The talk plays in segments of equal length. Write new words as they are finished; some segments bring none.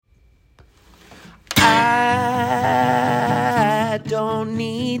don't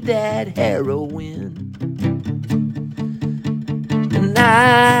need that heroin. And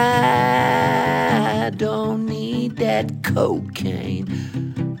I don't need that cocaine.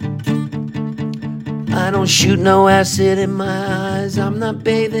 I don't shoot no acid in my eyes. I'm not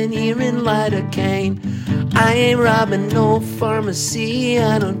bathing here in lidocaine. I ain't robbing no pharmacy.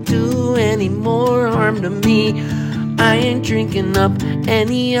 I don't do any more harm to me. I ain't drinking up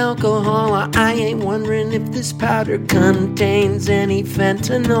any alcohol. I ain't wondering if this powder contains any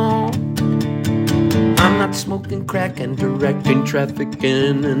fentanyl. I'm not smoking crack and directing traffic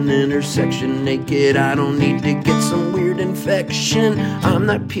in an intersection naked. I don't need to get some weird infection. I'm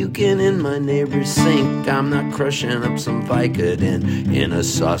not puking in my neighbor's sink. I'm not crushing up some Vicodin in a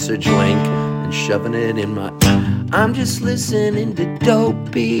sausage link and shoving it in my... I'm just listening to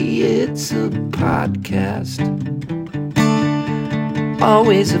Dopey. It's a podcast,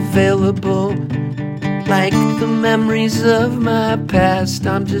 always available, like the memories of my past.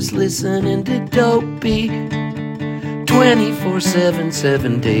 I'm just listening to Dopey 24/7,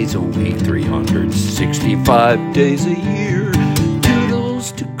 7 days a week, 365 days a year.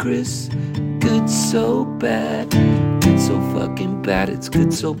 Toodles to Chris, good so bad, good so fucking bad, it's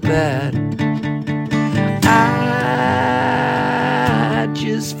good so bad. I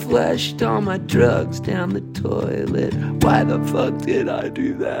just flushed all my drugs down the toilet. Why the fuck did I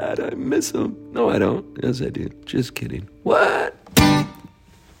do that? I miss them. No, I don't. Yes, I do. Just kidding. What?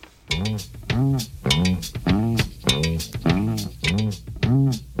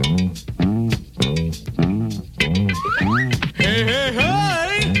 Hey, hey,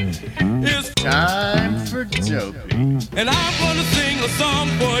 hey! It's time for Dopey. And I'm gonna sing a song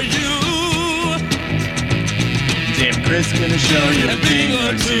for you. Damn, Chris gonna show you a thing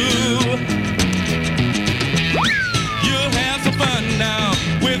or two. You'll have some fun now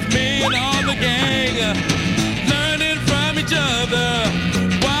with me and all the gang, learning from each other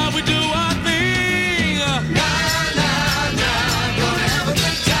while we do our thing. Na, na, na, gonna have a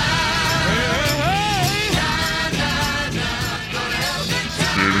good time. Hey, hey. Na, na, na, gonna have a good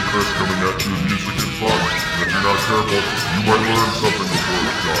time. Daily Chris coming at you with music and fun. And if you're not careful, you might learn something before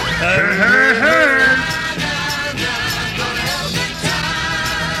it's done. Hey, hey, hey!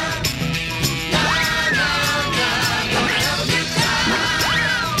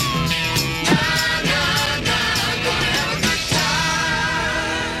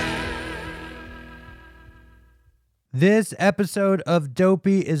 This episode of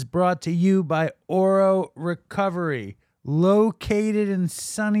Dopey is brought to you by Oro Recovery, located in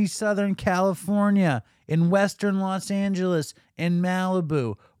sunny Southern California, in Western Los Angeles, and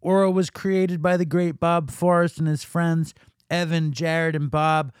Malibu. Oro was created by the great Bob Forrest and his friends, Evan, Jared, and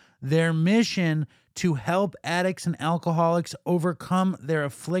Bob. Their mission to help addicts and alcoholics overcome their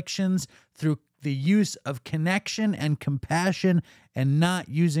afflictions through the use of connection and compassion and not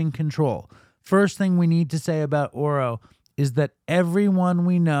using control. First thing we need to say about Oro is that everyone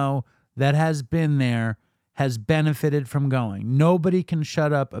we know that has been there has benefited from going. Nobody can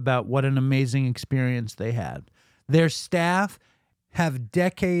shut up about what an amazing experience they had. Their staff have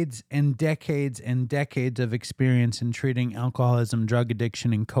decades and decades and decades of experience in treating alcoholism, drug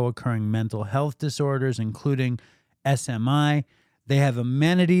addiction, and co-occurring mental health disorders, including SMI. They have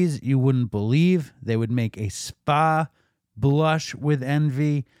amenities you wouldn't believe. They would make a spa blush with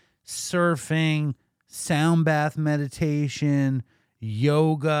envy. Surfing, sound bath meditation,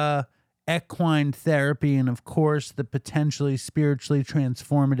 yoga, equine therapy, and of course, the potentially spiritually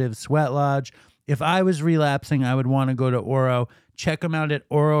transformative sweat lodge. If I was relapsing, I would want to go to Oro. Check them out at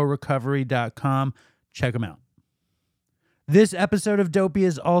ororecovery.com. Check them out. This episode of Dopey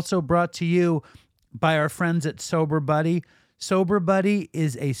is also brought to you by our friends at Sober Buddy. Sober Buddy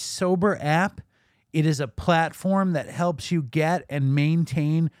is a sober app. It is a platform that helps you get and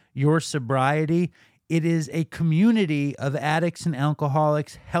maintain your sobriety. It is a community of addicts and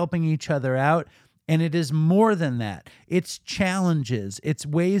alcoholics helping each other out. And it is more than that. It's challenges. It's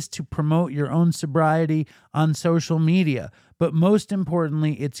ways to promote your own sobriety on social media. But most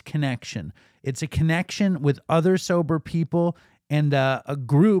importantly, it's connection. It's a connection with other sober people and a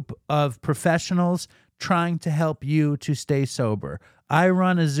group of professionals trying to help you to stay sober. I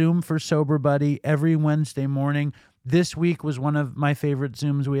run a Zoom for Sober Buddy every Wednesday morning. This week was one of my favorite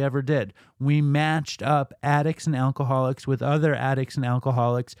Zooms we ever did. We matched up addicts and alcoholics with other addicts and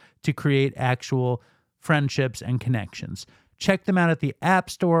alcoholics to create actual friendships and connections. Check them out at the App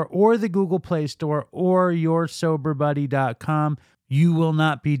Store or the Google Play Store or yoursoberbuddy.com. You will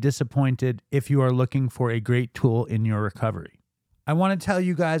not be disappointed if you are looking for a great tool in your recovery. I want to tell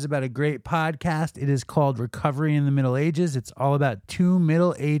you guys about a great podcast. It is called Recovery in the Middle Ages. It's all about two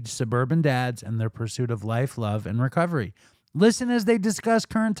middle-aged suburban dads and their pursuit of life, love, and recovery. Listen as they discuss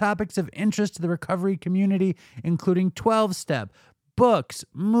current topics of interest to the recovery community, including 12-step, books,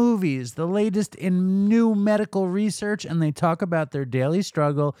 movies, the latest in new medical research, and they talk about their daily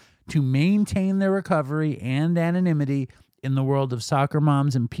struggle to maintain their recovery and anonymity in the world of soccer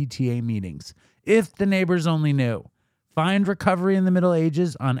moms and PTA meetings. If the neighbors only knew. Find Recovery in the Middle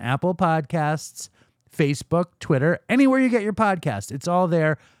Ages on Apple Podcasts, Facebook, Twitter, anywhere you get your podcast. It's all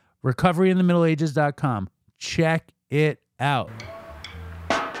there. recoveryinthemiddleages.com. Check it out.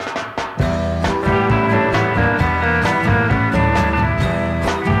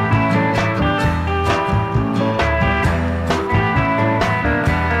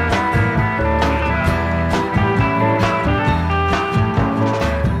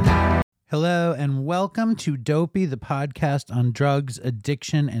 Hello and welcome to Dopey, the podcast on drugs,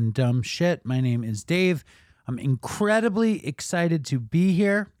 addiction, and dumb shit. My name is Dave. I'm incredibly excited to be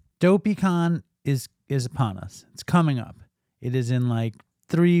here. DopeyCon is upon us. It's coming up. It is in like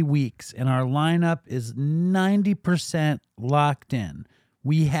 3 weeks, and our lineup is 90% locked in.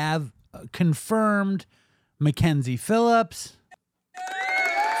 We have confirmed Mackenzie Phillips,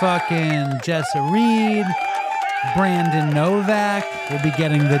 fucking Jessa Reed, Brandon Novak will be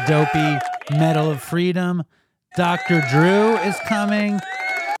getting the Dopey Medal of Freedom. Dr. Drew is coming.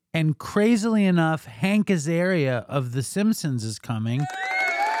 And crazily enough, Hank Azaria of The Simpsons is coming.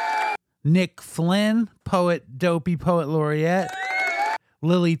 Nick Flynn, Dopey Poet Laureate.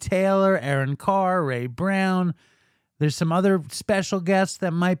 Lily Taylor, Aaron Carr, Ray Brown. There's some other special guests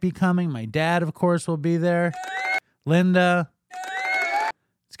that might be coming. My dad, of course, will be there. Linda.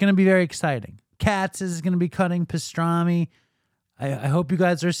 It's going to be very exciting. Katz is going to be cutting pastrami. I hope you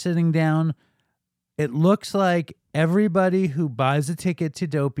guys are sitting down. It looks like everybody who buys a ticket to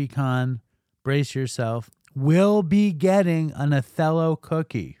DopeyCon, brace yourself, will be getting an Othello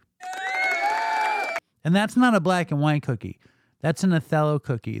cookie. And that's not a black and white cookie. That's an Othello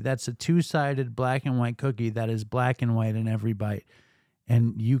cookie. That's a two-sided black and white cookie that is black and white in every bite.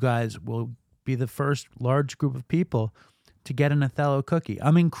 And you guys will be the first large group of people to get an Othello cookie.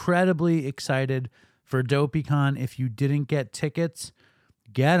 I'm incredibly excited for DopeyCon. If you didn't get tickets,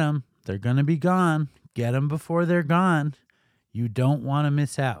 get them. They're going to be gone. Get them before they're gone. You don't want to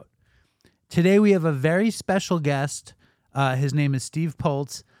miss out. Today we have a very special guest. His name is Steve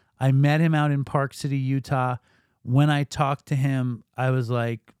Poltz. I met him out in Park City, Utah. When I talked to him, I was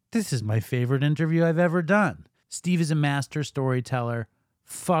like, this is my favorite interview I've ever done. Steve is a master storyteller.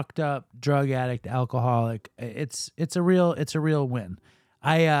 Fucked up drug addict, alcoholic. It's a real win.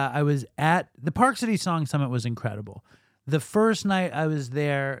 I was at the Park City Song Summit. Was incredible. The first night I was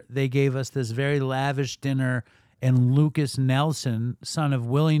there, they gave us this very lavish dinner, and Lucas Nelson, son of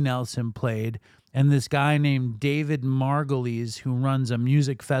Willie Nelson, played, and this guy named David Margulies, who runs a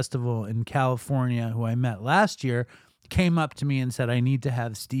music festival in California, who I met last year, came up to me and said, I need to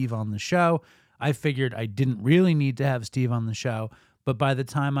have Steve on the show. I figured I didn't really need to have Steve on the show. But by the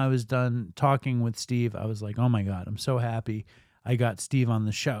time I was done talking with Steve, I was like, oh my God, I'm so happy I got Steve on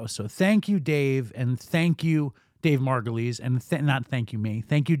the show. So thank you, Dave, and thank you, Dave Margulies, and not thank you, me.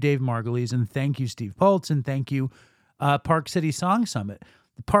 Thank you, Dave Margulies, and thank you, Steve Poltz, and thank you, Park City Song Summit.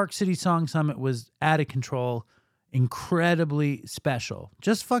 The Park City Song Summit was out of control, incredibly special.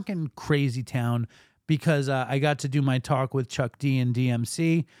 Just fucking crazy town, because I got to do my talk with Chuck D and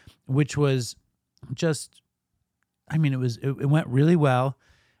DMC, which was just... I mean, it went really well.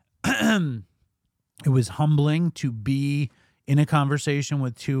 It was humbling to be in a conversation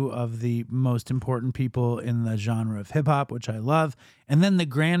with two of the most important people in the genre of hip hop, which I love. And then the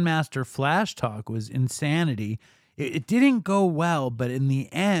Grandmaster Flash talk was insanity. It didn't go well, but in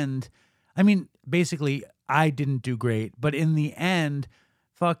the end, I mean, basically, I didn't do great. But in the end,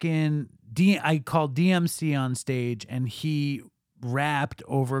 I called DMC on stage, and he rapped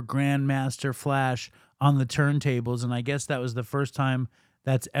over Grandmaster Flash on the turntables, and I guess that was the first time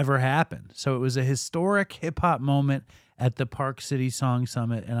that's ever happened. So it was a historic hip-hop moment at the Park City Song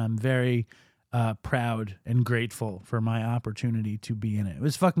Summit, and I'm very proud and grateful for my opportunity to be in it. It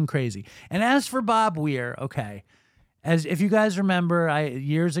was fucking crazy. And as for Bob Weir, okay, if you guys remember,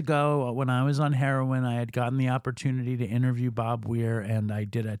 years ago when I was on heroin, I had gotten the opportunity to interview Bob Weir, and I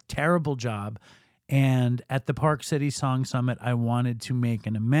did a terrible job. And at the Park City Song Summit, I wanted to make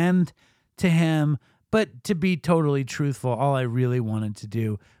an amend to him. But to be totally truthful, all I really wanted to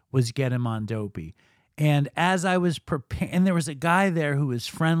do was get him on Dopey. And as I was preparing, and there was a guy there who was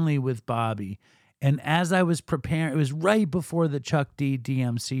friendly with Bobby. And as I was preparing, it was right before the Chuck D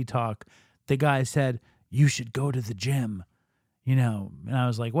DMC talk, the guy said, you should go to the gym, you know. And I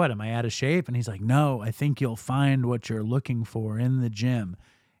was like, what, am I out of shape? And he's like, no, I think you'll find what you're looking for in the gym.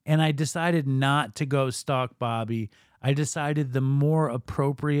 And I decided not to go stalk Bobby. I decided the more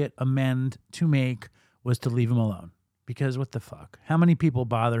appropriate amend to make was to leave him alone. Because what the fuck? How many people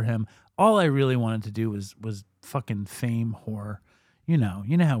bother him? All I really wanted to do was fucking fame whore. You know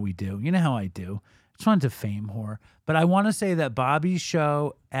how we do. You know how I do. Just wanted to fame whore. But I want to say that Bobby's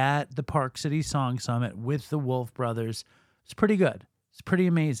show at the Park City Song Summit with the Wolf Brothers was pretty good. It's pretty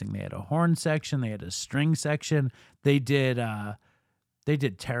amazing. They had a horn section. They had a string section. They did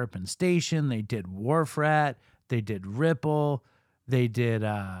Terrapin Station. They did Wharf Rat. They did Ripple. They did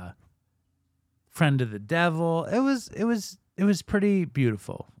Friend of the Devil. It was pretty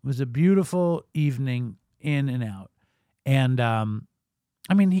beautiful. It was a beautiful evening in and out. And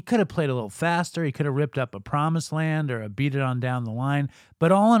I mean, he could have played a little faster. He could have ripped up a Promised Land or a Beat It On Down the Line.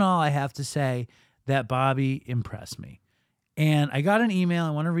 But all in all, I have to say that Bobby impressed me. And I got an email. I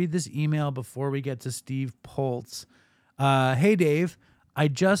want to read this email before we get to Steve Poltz. Hey, Dave, I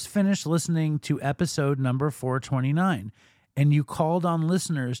just finished listening to episode number 429, and you called on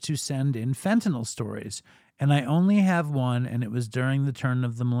listeners to send in fentanyl stories. And I only have one, and it was during the turn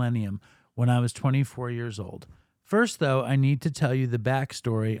of the millennium when I was 24 years old. First, though, I need to tell you the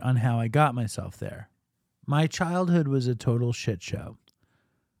backstory on how I got myself there. My childhood was a total shit show.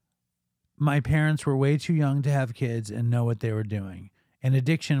 My parents were way too young to have kids and know what they were doing, and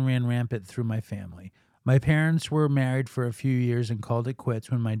addiction ran rampant through my family. My parents were married for a few years and called it quits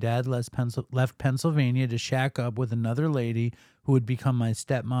when my dad left Pennsylvania to shack up with another lady who would become my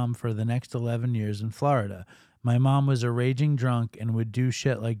stepmom for the next 11 years in Florida. My mom was a raging drunk and would do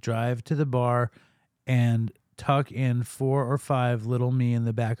shit like drive to the bar and tuck in 4 or 5 little me in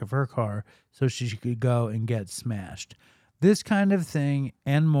the back of her car so she could go and get smashed. This kind of thing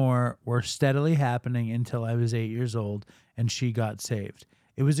and more were steadily happening until I was 8 years old and she got saved.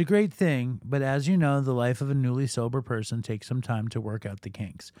 It was a great thing, but as you know, the life of a newly sober person takes some time to work out the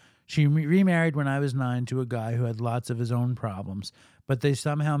kinks. She remarried when I was 9 to a guy who had lots of his own problems, but they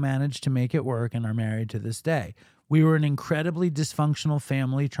somehow managed to make it work and are married to this day. We were an incredibly dysfunctional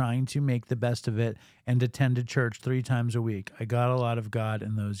family trying to make the best of it and attended church 3 times a week. I got a lot of God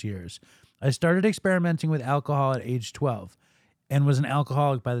in those years. I started experimenting with alcohol at age 12 and was an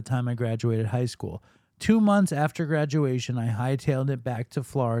alcoholic by the time I graduated high school. 2 months after graduation, I hightailed it back to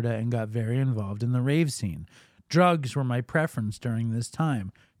Florida and got very involved in the rave scene. Drugs were my preference during this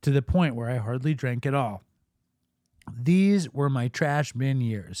time, to the point where I hardly drank at all. These were my trash bin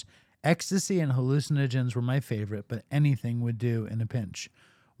years. Ecstasy and hallucinogens were my favorite, but anything would do in a pinch.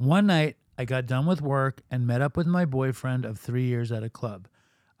 One night, I got done with work and met up with my boyfriend of 3 years at a club.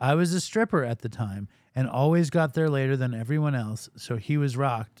 I was a stripper at the time and always got there later than everyone else, so he was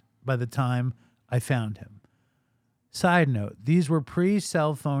rocked by the time I found him. Side note, these were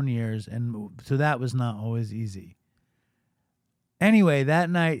pre-cell phone years, and so that was not always easy. Anyway, that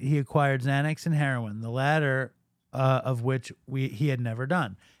night he acquired Xanax and heroin, the latter of which he had never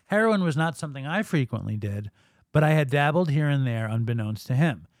done. Heroin was not something I frequently did, but I had dabbled here and there unbeknownst to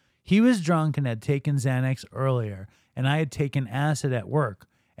him. He was drunk and had taken Xanax earlier, and I had taken acid at work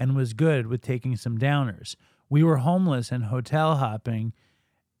and was good with taking some downers. We were homeless and hotel hopping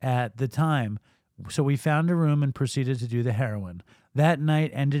at the time, so we found a room and proceeded to do the heroin. That night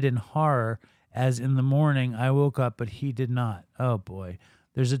ended in horror, as in the morning I woke up, but he did not. Oh boy.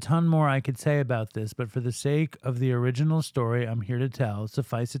 There's a ton more I could say about this, but for the sake of the original story I'm here to tell,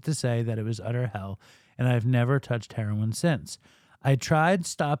 suffice it to say that it was utter hell, and I've never touched heroin since. I tried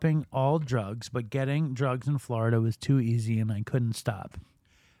stopping all drugs, but getting drugs in Florida was too easy and I couldn't stop.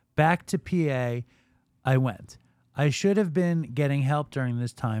 Back to PA I went. I should have been getting help during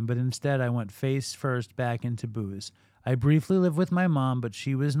this time, but instead I went face first back into booze. I briefly lived with my mom, but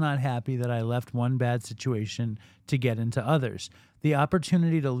she was not happy that I left one bad situation to get into others. The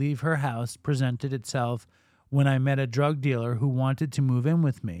opportunity to leave her house presented itself when I met a drug dealer who wanted to move in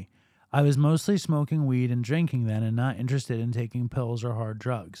with me. I was mostly smoking weed and drinking then and not interested in taking pills or hard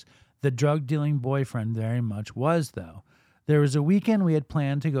drugs. The drug-dealing boyfriend very much was, though. There was a weekend we had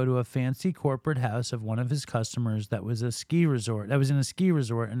planned to go to a fancy corporate house of one of his customers that was in a ski resort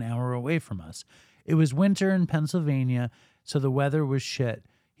an hour away from us. It was winter in Pennsylvania, so the weather was shit.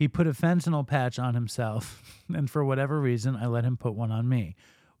 He put a fentanyl patch on himself, and for whatever reason, I let him put one on me.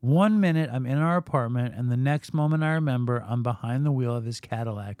 1 minute, I'm in our apartment, and the next moment I remember I'm behind the wheel of his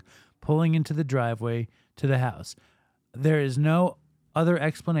Cadillac, pulling into the driveway to the house. There is no other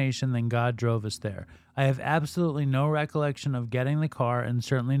explanation than God drove us there. I have absolutely no recollection of getting the car and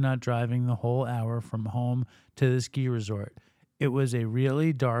certainly not driving the whole hour from home to the ski resort. It was a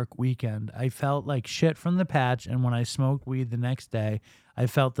really dark weekend. I felt like shit from the patch, and when I smoked weed the next day, I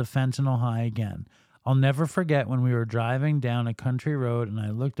felt the fentanyl high again. I'll never forget when we were driving down a country road and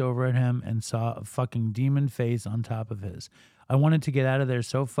I looked over at him and saw a fucking demon face on top of his. I wanted to get out of there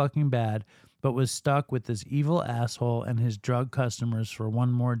so fucking bad, but was stuck with this evil asshole and his drug customers for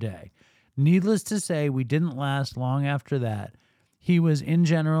one more day. Needless to say, we didn't last long after that. He was in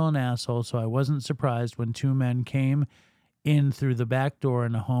general an asshole, so I wasn't surprised when two men came in through the back door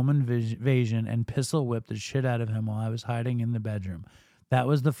in a home invasion and pistol whipped the shit out of him while I was hiding in the bedroom. That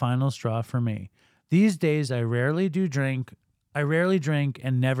was the final straw for me. These days, I rarely drink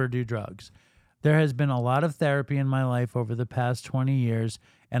and never do drugs. There has been a lot of therapy in my life over the past 20 years,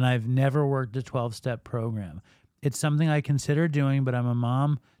 and I've never worked a 12-step program. It's something I consider doing, but I'm a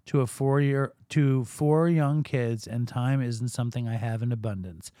mom to four young kids, and time isn't something I have in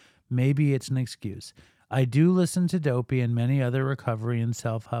abundance. Maybe it's an excuse. I do listen to Dopey and many other recovery and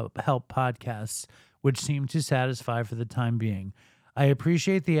self-help podcasts, which seem to satisfy for the time being. I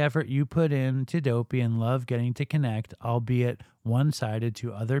appreciate the effort you put into Dopey and love getting to connect, albeit one-sided,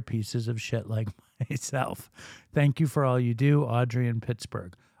 to other pieces of shit like myself. Thank you for all you do, Audrey in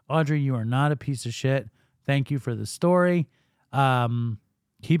Pittsburgh. Audrey, you are not a piece of shit. Thank you for the story.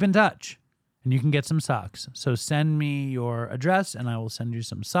 Keep in touch, and you can get some socks. So send me your address, and I will send you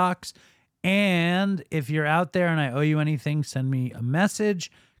some socks. And if you're out there and I owe you anything, send me a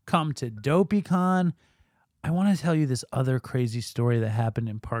message. Come to DopeyCon. I want to tell you this other crazy story that happened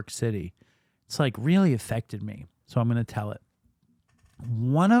in Park City. It's like really affected me, so I'm going to tell it.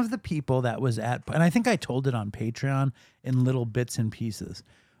 One of the people that was at, and I think I told it on Patreon in little bits and pieces,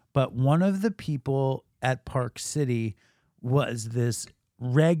 but one of the people at Park City was this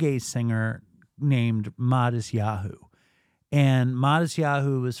reggae singer named Modest Yahoo. And Modest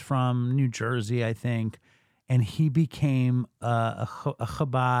Yahoo was from New Jersey, I think, and he became a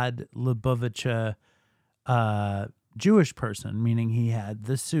Chabad Lubavitcher Jewish person, meaning he had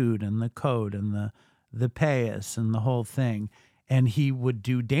the suit and the coat and the payas and the whole thing. And he would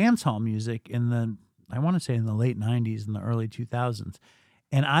do dance hall music in the late 90s and the early 2000s.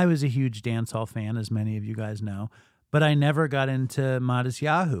 And I was a huge dance hall fan, as many of you guys know, but I never got into Modest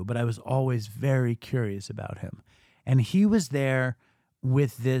Yahoo, but I was always very curious about him. And he was there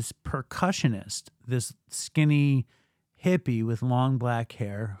with this percussionist, this skinny hippie with long black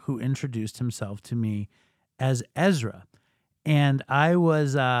hair, who introduced himself to me as Ezra. And I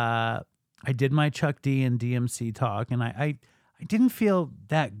did my Chuck D and DMC talk, and I didn't feel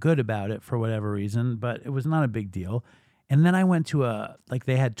that good about it for whatever reason, but it was not a big deal. And then I went to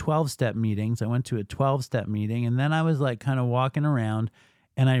they had 12-step meetings. I went to a 12-step meeting, and then I was like kind of walking around,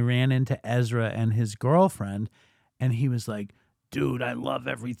 and I ran into Ezra and his girlfriend, and he was like, "Dude, I love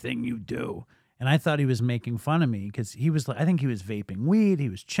everything you do." And I thought he was making fun of me because he was, I think he was vaping weed, he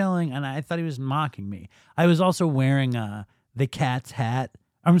was chilling, and I thought he was mocking me. I was also wearing the Cats hat.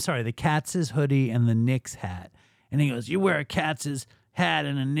 I'm sorry, the Cats' hoodie and the Knicks hat. And he goes, "You wear a Cats' hat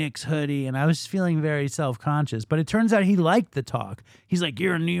and a Knicks hoodie." And I was feeling very self-conscious. But it turns out he liked the talk. He's like,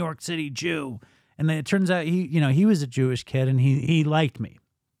 "You're a New York City Jew." And then it turns out he was a Jewish kid and he liked me.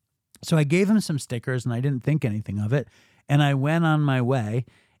 So I gave him some stickers and I didn't think anything of it. And I went on my way.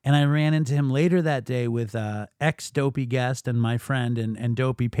 And I ran into him later that day with ex-Dopey guest and my friend and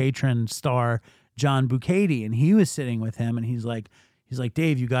Dopey patron star John Bucati, and he was sitting with him, and he's like,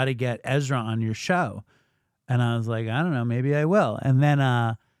 "Dave, you got to get Ezra on your show." And I was like, "I don't know, maybe I will." And then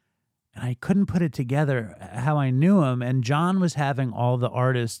and I couldn't put it together how I knew him. And John was having all the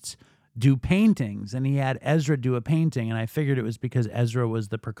artists do paintings, and he had Ezra do a painting, and I figured it was because Ezra was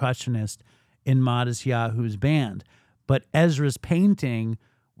the percussionist in Modest Yahoo's band. But Ezra's painting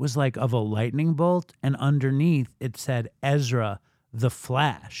was like of a lightning bolt, and underneath it said Ezra the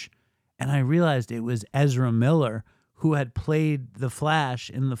Flash. And I realized it was Ezra Miller who had played the Flash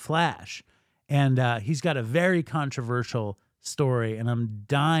in The Flash. And he's got a very controversial story, and I'm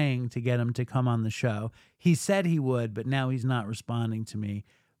dying to get him to come on the show. He said he would, but now he's not responding to me.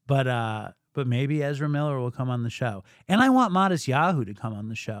 But maybe Ezra Miller will come on the show. And I want Modest Yahoo to come on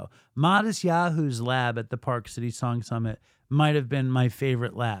the show. Modest Yahoo's lab at the Park City Song Summit might have been my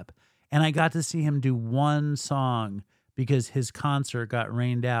favorite lab. And I got to see him do one song because his concert got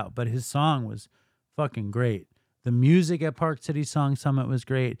rained out, but his song was fucking great. The music at Park City Song Summit was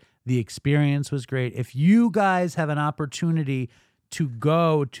great. The experience was great. If you guys have an opportunity to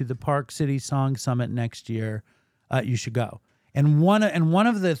go to the Park City Song Summit next year, you should go. And one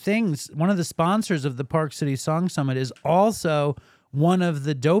of the sponsors of the Park City Song Summit is also one of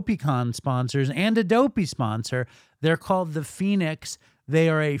the DopeyCon sponsors and a Dopey sponsor. They're called the Phoenix. They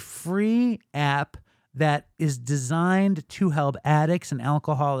are a free app that is designed to help addicts and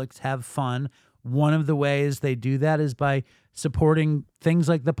alcoholics have fun. One of the ways they do that is by supporting things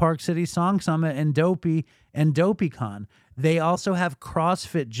like the Park City Song Summit and Dopey and DopeyCon. They also have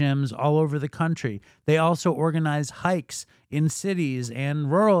CrossFit gyms all over the country. They also organize hikes in cities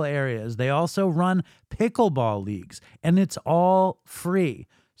and rural areas. They also run pickleball leagues, and it's all free.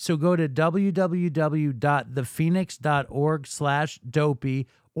 So go to www.thephoenix.org/dopey,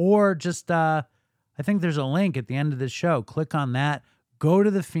 or just, I think there's a link at the end of the show. Click on that. Go to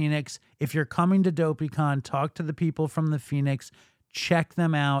the Phoenix. If you're coming to DopeyCon, talk to the people from the Phoenix. Check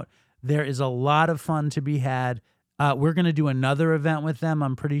them out. There is a lot of fun to be had. We're going to do another event with them,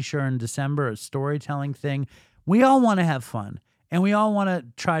 I'm pretty sure, in December, a storytelling thing. We all want to have fun, and we all want to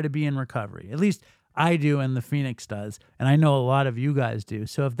try to be in recovery. At least I do, and the Phoenix does, and I know a lot of you guys do.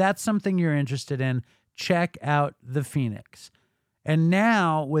 So if that's something you're interested in, check out the Phoenix. And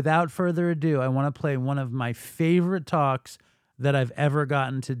now, without further ado, I want to play one of my favorite talks that I've ever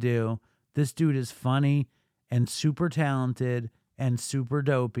gotten to do. This dude is funny and super talented and super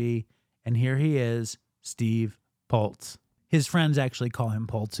dopey, and here he is, Steve Poltz. His friends actually call him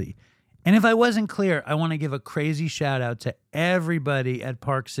Poltzy. And if I wasn't clear, I want to give a crazy shout out to everybody at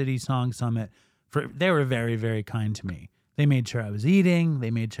Park City Song Summit. They were very, very kind to me. They made sure I was eating.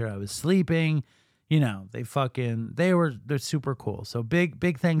 They made sure I was sleeping. You know, they're super cool. So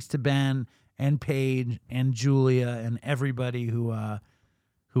big thanks to Ben and Paige and Julia and everybody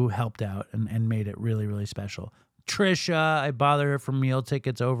who helped out and made it really, really special. Trisha, I bother her for meal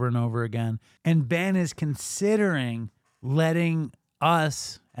tickets over and over again. And Ben is considering letting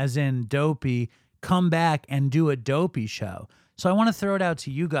us, as in Dopey, come back and do a Dopey show. So I want to throw it out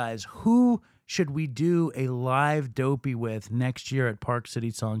to you guys. Who should we do a live Dopey with next year at Park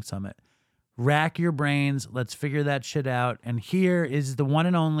City Song Summit? Rack your brains. Let's figure that shit out. And here is the one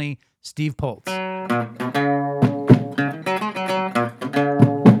and only Steve Poltz. All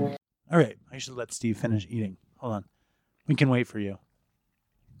right. I should let Steve finish eating. Hold on. We can wait for you.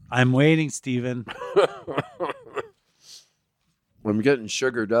 I'm waiting, Steven. I'm getting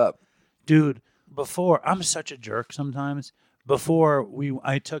sugared up. Dude, I'm such a jerk sometimes.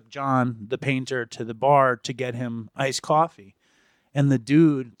 I took John, the painter, to the bar to get him iced coffee. And the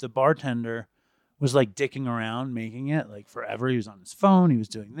dude, the bartender, was like dicking around making it like forever. He was on his phone. He was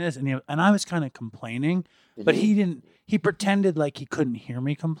doing this. And I was kind of complaining, but he pretended like he couldn't hear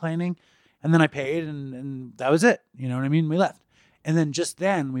me complaining. And then I paid and that was it. You know what I mean? We left. And then just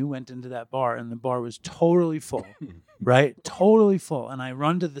then we went into that bar and the bar was totally full, right? Totally full. And I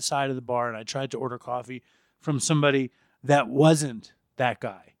run to the side of the bar and I tried to order coffee from somebody that wasn't that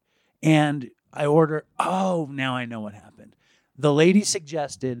guy. And I order, now I know what happened. The lady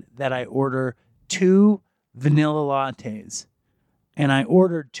suggested that I order 2 vanilla lattes. And I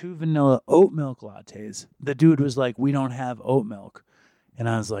ordered 2 vanilla oat milk lattes. The dude was like, "We don't have oat milk." And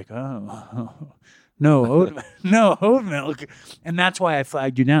I was like, no oat milk. And that's why I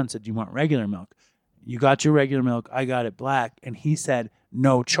flagged you down and said, "Do you want regular milk?" You got your regular milk. I got it black. And he said,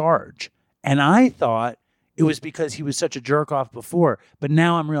 "No charge." And I thought it was because he was such a jerk off before. But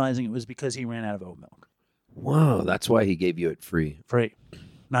now I'm realizing it was because he ran out of oat milk. Wow, that's why he gave you it free. Free.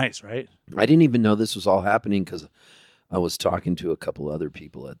 Nice, right? I didn't even know this was all happening because I was talking to a couple other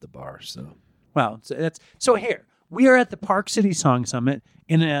people at the bar. So here. We are at the Park City Song Summit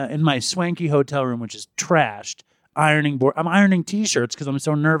in my swanky hotel room, which is trashed. Ironing board. I'm ironing T-shirts because I'm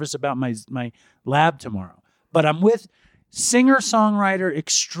so nervous about my lab tomorrow. But I'm with singer-songwriter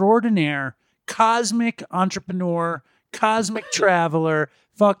extraordinaire, cosmic entrepreneur, cosmic traveler,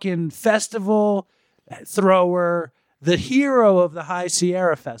 fucking festival thrower, the hero of the High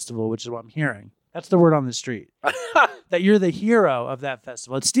Sierra Festival, which is what I'm hearing. That's the word on the street. That you're the hero of that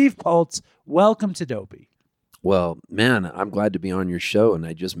festival. It's Steve Poltz. Welcome to Dopey. Well, man, I'm glad to be on your show, and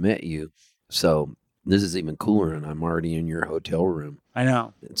I just met you. So this is even cooler, and I'm already in your hotel room. I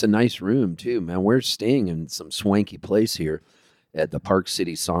know. It's a nice room, too, man. We're staying in some swanky place here at the Park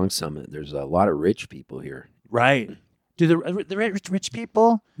City Song Summit. There's a lot of rich people here. Right. Do the rich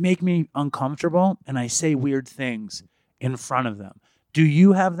people make me uncomfortable, and I say weird things in front of them? Do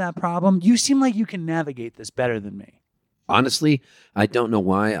you have that problem? You seem like you can navigate this better than me. Honestly, I don't know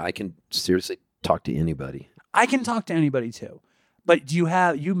why. I can seriously talk to anybody. I can talk to anybody too. But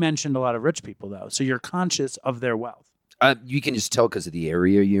you mentioned a lot of rich people though, so you're conscious of their wealth. You can just tell because of the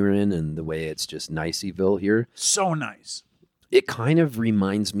area you're in and the way it's just niceyville here. So nice. It kind of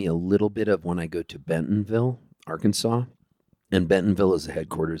reminds me a little bit of when I go to Bentonville, Arkansas. And Bentonville is the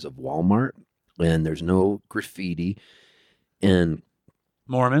headquarters of Walmart. And there's no graffiti. And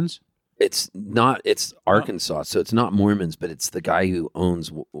Mormons? It's Arkansas, so it's not Mormons, but it's the guy who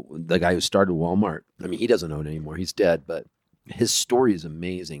started Walmart. I mean, he doesn't own it anymore. He's dead, but his story is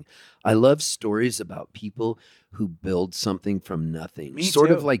amazing. I love stories about people who build something from nothing. Me sort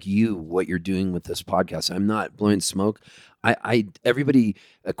too. of like you, what you're doing with this podcast. I'm not blowing smoke. Everybody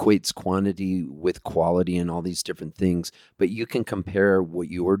equates quantity with quality and all these different things, but you can compare what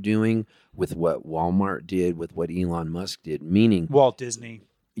you're doing with what Walmart did, with what Elon Musk did, meaning Walt Disney.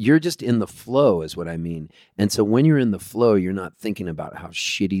 you're just in the flow is what I mean. And so when you're in the flow, you're not thinking about how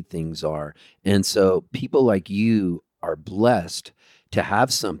shitty things are. And so people like you are blessed to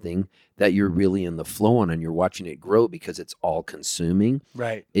have something that you're really in the flow on and you're watching it grow because it's all consuming.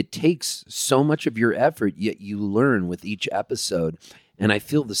 Right. It takes so much of your effort, yet you learn with each episode. And I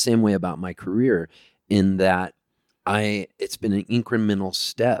feel the same way about my career in that it's been in incremental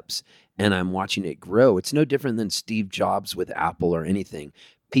steps and I'm watching it grow. It's no different than Steve Jobs with Apple or anything.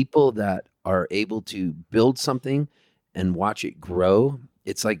 People that are able to build something and watch it grow,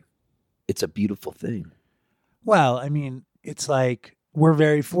 it's a beautiful thing. Well, I mean, it's like we're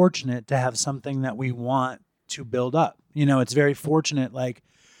very fortunate to have something that we want to build up. It's very fortunate. Like,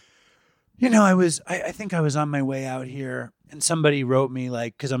 I think I was on my way out here and somebody wrote me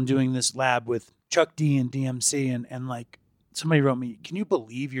because I'm doing this lab with Chuck D and DMC and like somebody wrote me, can you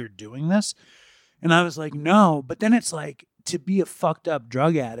believe you're doing this? And I was like, no, but then it's like to be a fucked up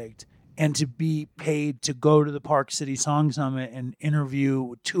drug addict and to be paid to go to the Park City Song Summit and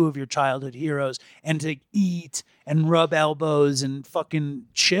interview two of your childhood heroes and to eat and rub elbows and fucking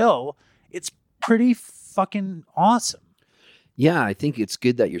chill, it's pretty fucking awesome. Yeah, I think it's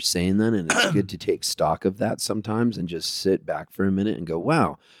good that you're saying that, and it's good to take stock of that sometimes and just sit back for a minute and go,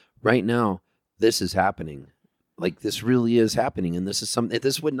 wow, right now, this is happening. Like, this really is happening, and this is something,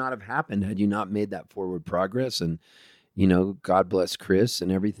 this would not have happened had you not made that forward progress, and God bless Chris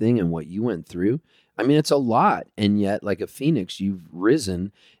and everything and what you went through. I mean, it's a lot. And yet, like a phoenix, you've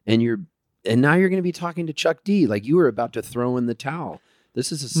risen and now you're going to be talking to Chuck D. Like you were about to throw in the towel.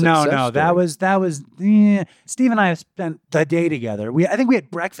 This is a success story. That was Steve and I have spent the day together. I think we had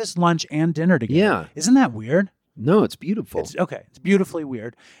breakfast, lunch, and dinner together. Yeah. Isn't that weird? No, it's beautiful. It's beautifully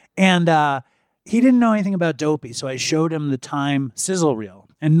weird. And he didn't know anything about Dopey, so I showed him the Time sizzle reel.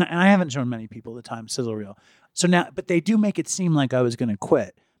 And I haven't shown many people the Time sizzle reel. So now, but they do make it seem like I was going to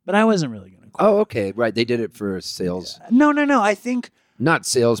quit, but I wasn't really going to quit. Oh, okay. Right. They did it for sales. No. I think not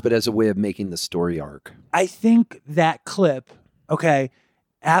sales, but as a way of making the story arc. I think that clip, okay,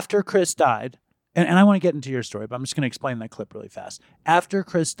 after Chris died, and I want to get into your story, but I'm just going to explain that clip really fast. After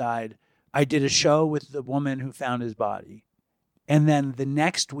Chris died, I did a show with the woman who found his body. And then the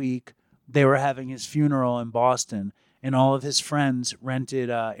next week, they were having his funeral in Boston. And all of his friends rented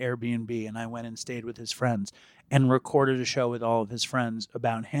Airbnb, and I went and stayed with his friends and recorded a show with all of his friends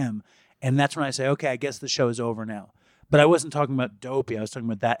about him. And that's when I say, okay, I guess the show is over now. But I wasn't talking about Dopey. I was talking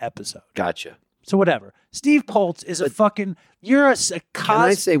about that episode. Gotcha. So whatever. Steve Poltz is you're a Can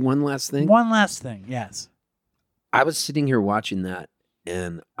I say one last thing? One last thing, yes. I was sitting here watching that,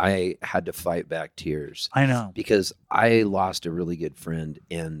 and I had to fight back tears. I know. Because I lost a really good friend,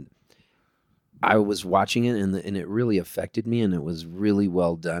 and I was watching it and it really affected me, and it was really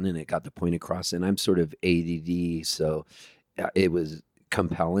well done, and it got the point across. And I'm sort of ADD, so it was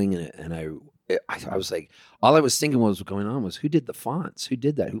compelling. And I was like, all I was thinking was going on was, who did the fonts? Who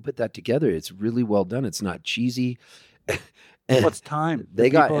did that? Who put that together? It's really well done. It's not cheesy. What's time? They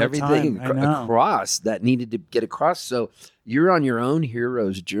got everything across that needed to get across. So you're on your own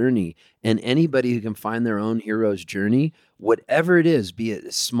hero's journey, and anybody who can find their own hero's journey, whatever it is, be it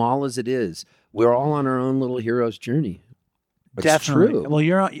as small as it is, we're all on our own little hero's journey. It's Definitely. true.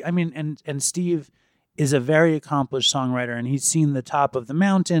 Well, and Steve is a very accomplished songwriter, and he's seen the top of the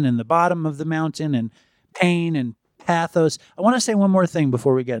mountain and the bottom of the mountain and pain and pathos. I want to say one more thing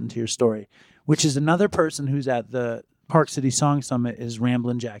before we get into your story, which is another person who's at the Park City Song Summit is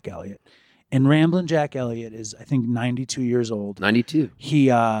Ramblin' Jack Elliott. And Ramblin' Jack Elliott is, I think, 92 years old. 92.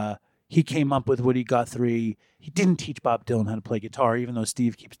 He came up with Woody Guthrie. He didn't teach Bob Dylan how to play guitar, even though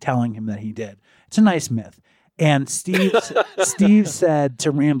Steve keeps telling him that he did. It's a nice myth. And Steve said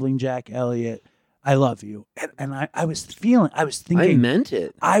to Rambling Jack Elliott, I love you. And I was thinking. I meant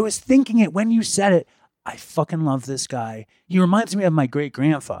it. I was thinking it when you said it. I fucking love this guy. He reminds me of my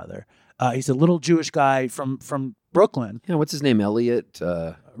great-grandfather. He's a little Jewish guy from Brooklyn. Yeah, what's his name? Elliot?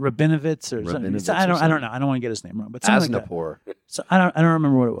 Rabinovitz or something. I don't know. I don't want to get his name wrong. But Asnapor. Like so I don't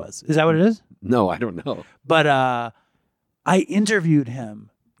remember what it was. Is that what it is? No, I don't know. But I interviewed him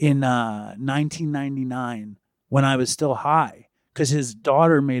in 1999 when I was still high because his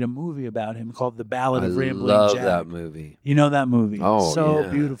daughter made a movie about him called The Ballad of Rambling love Jack. that movie. You know that movie? Oh, so yeah.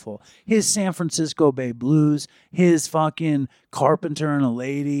 beautiful. His San Francisco Bay Blues, his fucking Carpenter and a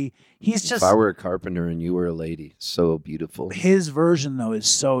Lady. He's just. If I were a carpenter and you were a lady, so beautiful. His version, though, is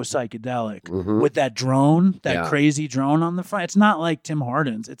so psychedelic Mhm. with that drone, that Yeah. crazy drone on the front. It's not like Tim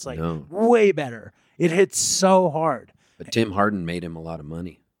Harden's. It's like No. way better. It hits so hard. But Tim Harden made him a lot of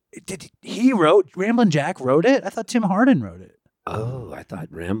money. Did he wrote Ramblin' Jack wrote it? I thought Tim Harden wrote it. Oh, I thought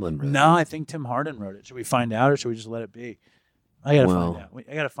Ramblin' wrote No, I think Tim Harden wrote it. Should we find out, or should we just let it be? I gotta Well- find out.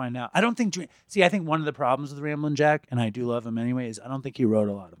 I gotta find out. I don't think. See, I think one of the problems with Ramblin' Jack, and I do love him anyway, is I don't think he wrote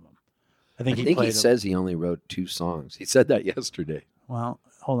a lot of them. I think I he think played. he says he only wrote 2 songs. He said that yesterday. Well,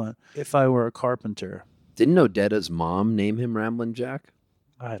 hold on. If I were a carpenter, Didn't Odetta's mom name him Ramblin' Jack?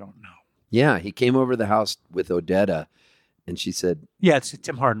 I don't know. Yeah, he came over to the house with Odetta, and she said, Yeah, it's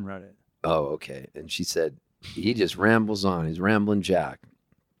Tim Harden wrote it, oh, okay. And she said, he just rambles on. He's Ramblin' Jack.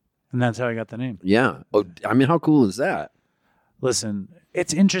 and that's how I got the name. Yeah. Oh, I mean, how cool is that? Listen,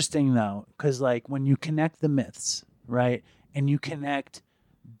 it's interesting though, because like when you connect the myths, right, and you connect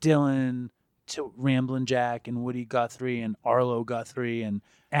Dylan to Ramblin' Jack and Woody Guthrie and Arlo Guthrie and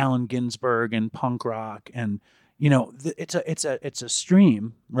Allen Ginsberg and punk rock, and you know it's a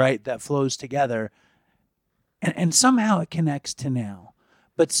stream, right, that flows together, and somehow it connects to now.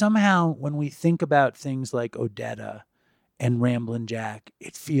 But somehow when we think about things like Odetta and Ramblin' Jack,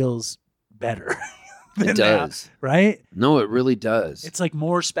 it feels better. It than now, does. right? No, it really does. It's like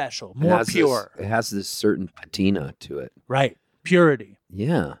more special, It more has pure, it has this certain patina to it. right? Purity.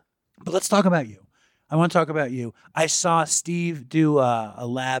 Yeah. But let's talk about you. I want to talk about you. I saw Steve do a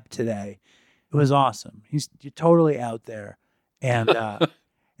lab today. It was awesome. You're totally out there, and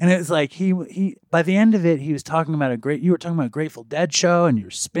and it's like he by the end of it, he was talking about you were talking about a Grateful Dead show, and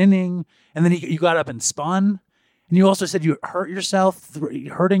you're spinning, and then you got up and spun, and you also said you hurt yourself,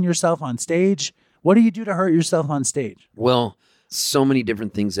 hurting yourself on stage. What do you do to hurt yourself on stage? Well, so many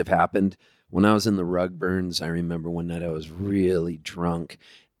different things have happened. When I was in the Rug Burns, I remember one night I was really drunk,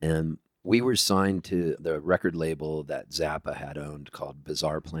 and we were signed to the record label that Zappa had owned called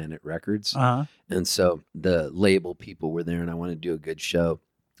Bizarre Planet Records. Uh-huh. And so the label people were there, and I wanted to do a good show.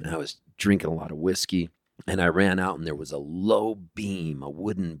 And I was drinking a lot of whiskey, and I ran out, and there was a low beam, a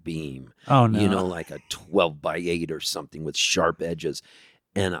wooden beam, Oh no! you know, like a 12x8 or something with sharp edges.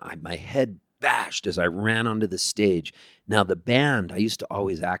 And my head bashed as I ran onto the stage. Now the band, I used to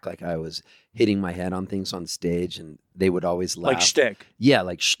always act like I was hitting my head on things on stage, and they would always laugh. like shtick. Yeah,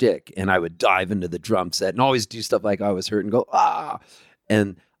 like shtick. And I would dive into the drum set and always do stuff like I was hurt and go, ah.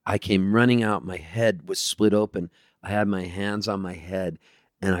 And I came running out. My head was split open. I had my hands on my head,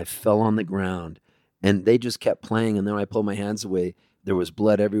 and I fell on the ground. And they just kept playing. And then when I pulled my hands away, there was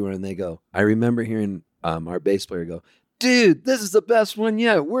blood everywhere. And they go, I remember hearing our bass player go, dude, this is the best one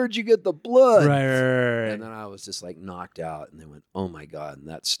yet. Where'd you get the blood? Right. And then I was just like knocked out, and they went, oh my God. And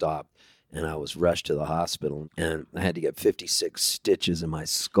that stopped. And I was rushed to the hospital, and I had to get 56 stitches in my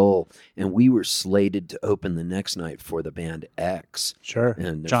skull. And we were slated to open the next night for the band X. Sure.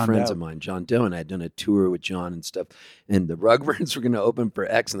 And they're John friends Doe. of mine, John Doe, and I had done a tour with John and stuff. And the Rugburns were going to open for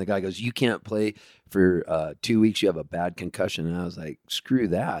X, and the guy goes, you can't play for 2 weeks. You have a bad concussion. And I was like, screw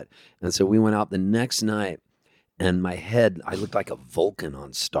that. And so we went out the next night, and my head, I looked like a Vulcan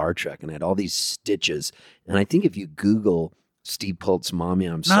on Star Trek, and I had all these stitches. And I think if you Google Steve Poltz, Mommy,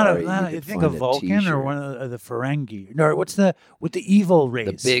 I'm sorry. You think of Vulcan or one of the Ferengi? No, what's with the evil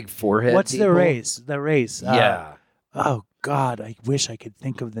race? The big forehead. What's people? the race? The race. Yeah. Oh God, I wish I could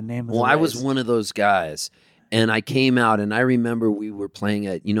think of the name of Well, the I race. was one of those guys, and I came out, and I remember we were playing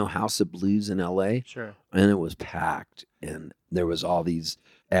at House of Blues in L.A. Sure. And it was packed, and there was all these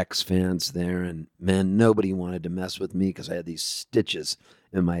X fans there, and man, nobody wanted to mess with me because I had these stitches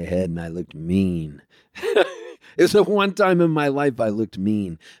in my head, and I looked mean. It was the one time in my life I looked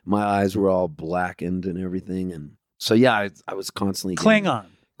mean. My eyes were all blackened and everything, and so yeah, I was constantly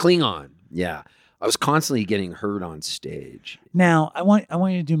Klingon. Yeah, I was constantly getting hurt on stage. Now I want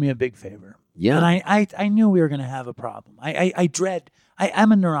you to do me a big favor. Yeah, and I knew we were going to have a problem.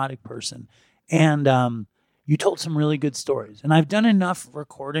 I'm a neurotic person, and you told some really good stories, and I've done enough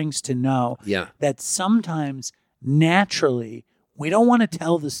recordings to know that sometimes naturally we don't want to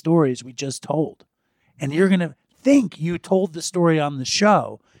tell the stories we just told, and you're going to think you told the story on the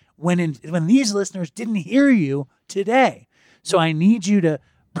show when these listeners didn't hear you today. So I need you to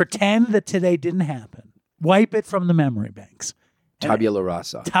pretend that today didn't happen. Wipe it from the memory banks. Tabula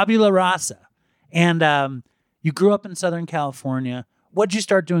rasa. Tabula rasa. And you grew up in Southern California. What'd you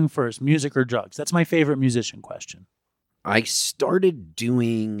start doing first, music or drugs? That's my favorite musician question. I started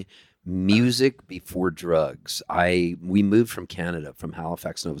doing music before drugs. We moved from Canada, from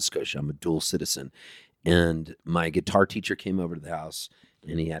Halifax, Nova Scotia. I'm a dual citizen. And my guitar teacher came over to the house,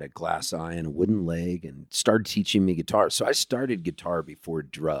 and he had a glass eye and a wooden leg and started teaching me guitar. So I started guitar before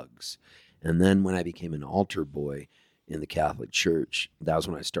drugs. And then when I became an altar boy in the Catholic Church, that was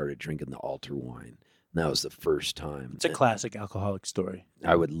when I started drinking the altar wine. And that was the first time. It's a classic alcoholic story.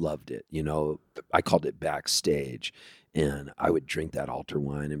 I loved it. I called it backstage. And I would drink that altar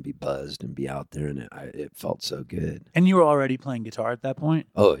wine and be buzzed and be out there, and it felt so good. And you were already playing guitar at that point?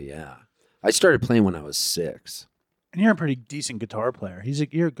 Oh, yeah. I started playing when I was 6. And you're a pretty decent guitar player.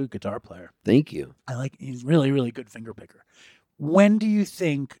 You're a good guitar player. Thank you. He's really, really good finger picker. When do you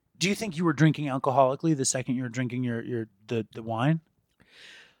think you were drinking alcoholically the second you were drinking the wine?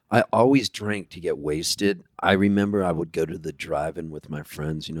 I always drank to get wasted. I remember I would go to the drive-in with my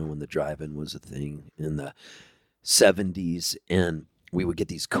friends, when the drive-in was a thing in the 70s, and we would get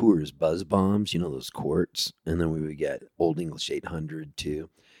these Coors Buzz Bombs, those quarts, and then we would get Old English 800 too,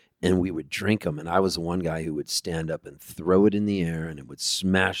 and we would drink them, and I was the one guy who would stand up and throw it in the air, and it would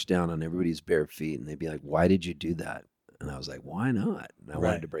smash down on everybody's bare feet, and they'd be like, "Why did you do that?" And I was like, "Why not?" And I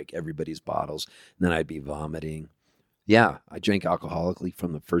wanted to break everybody's bottles, and then I'd be vomiting. Yeah, I drank alcoholically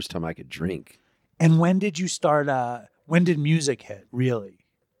from the first time I could drink. And when did you start, when did music hit, really?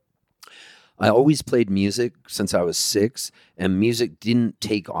 I always played music since I was 6, and music didn't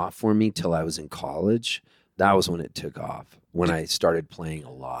take off for me till I was in college. That was when it took off, when I started playing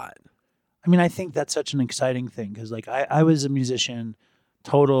a lot. I mean, I think that's such an exciting thing because, I was a musician,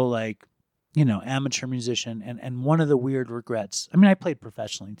 total, amateur musician, and one of the weird regrets, I played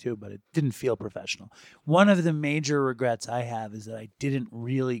professionally too, but it didn't feel professional. One of the major regrets I have is that I didn't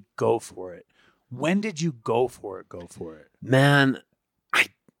really go for it. When did you go for it? Man,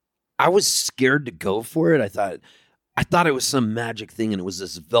 I was scared to go for it. I thought it was some magic thing, and it was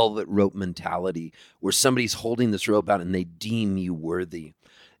this velvet rope mentality where somebody's holding this rope out and they deem you worthy.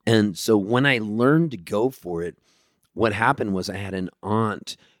 And so when I learned to go for it, what happened was I had an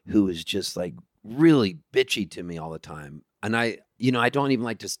aunt who was just really bitchy to me all the time. And I don't even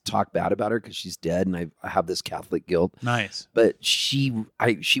like to talk bad about her because she's dead, and I have this Catholic guilt. Nice. But she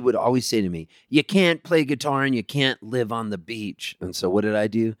would always say to me, "You can't play guitar and you can't live on the beach." And so what did I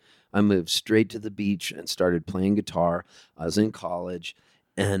do? I moved straight to the beach and started playing guitar. I was in college,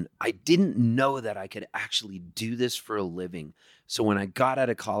 and I didn't know that I could actually do this for a living. So when I got out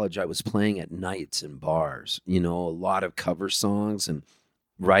of college, I was playing at nights in bars, a lot of cover songs and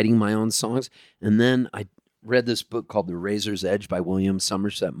writing my own songs. And then I read this book called The Razor's Edge by William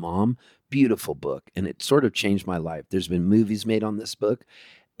Somerset Maugham. Beautiful book. And it sort of changed my life. There's been movies made on this book.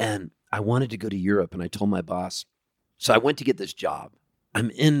 And I wanted to go to Europe, and I told my boss. So I went to get this job. I'm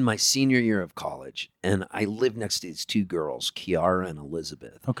in my senior year of college, and I live next to these 2 girls, Kiara and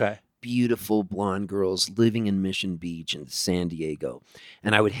Elizabeth. Okay. Beautiful blonde girls living in Mission Beach in San Diego.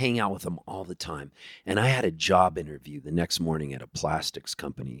 And I would hang out with them all the time. And I had a job interview the next morning at a plastics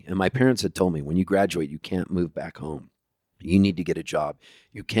company. And my parents had told me, when you graduate, you can't move back home. You need to get a job.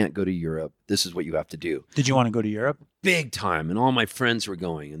 You can't go to Europe. This is what you have to do. Did you want to go to Europe? Big time. And all my friends were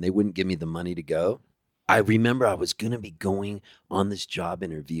going, and they wouldn't give me the money to go. I remember I was going to be going on this job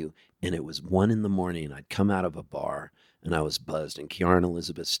interview, and it was 1 a.m, and I'd come out of a bar, and I was buzzed, and Kiara and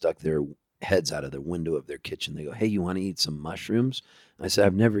Elizabeth stuck their heads out of the window of their kitchen. They go, "Hey, you want to eat some mushrooms?" I said,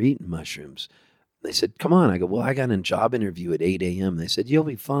 "I've never eaten mushrooms." They said, "Come on." I go, "Well, I got a job interview at 8 a.m. They said, "You'll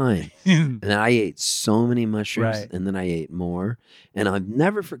be fine." And I ate so many mushrooms, Right. and then I ate more. And I've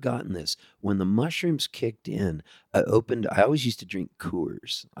never forgotten this. When the mushrooms kicked in, I always used to drink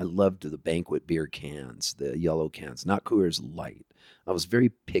Coors. I loved the banquet beer cans, the yellow cans, not Coors Light. I was very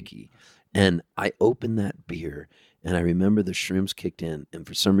picky. And I opened that beer, and I remember the shrooms kicked in, and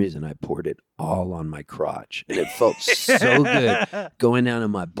for some reason I poured it all on my crotch. And it felt so good going down to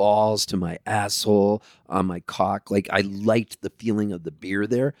my balls, to my asshole, on my cock. I liked the feeling of the beer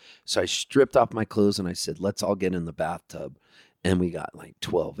there. So I stripped off my clothes and I said, "Let's all get in the bathtub." And we got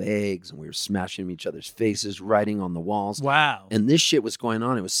 12 eggs, and we were smashing each other's faces, writing on the walls. Wow. And this shit was going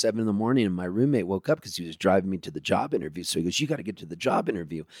on. It was 7 a.m, and my roommate woke up because he was driving me to the job interview. So he goes, "You got to get to the job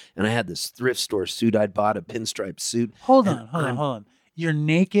interview." And I had this thrift store suit I'd bought, a pinstripe suit. Hold on. You're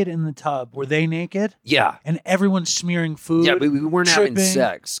naked in the tub. Were they naked? Yeah. And everyone's smearing food? Yeah, but we weren't having tripping?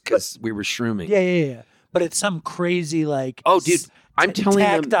 sex because we were shrooming. Yeah. But it's some crazy, Oh, dude, I'm telling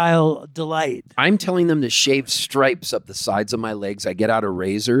them. tactile delight. I'm telling them to shave stripes up the sides of my legs. I get out a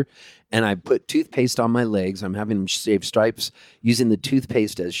razor and I put toothpaste on my legs. I'm having him shave stripes using the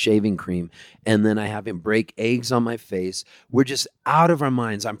toothpaste as shaving cream. And then I have him break eggs on my face. We're just out of our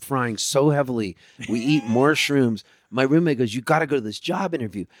minds. I'm frying so heavily. We eat more shrooms. my roommate goes, you got to go to this job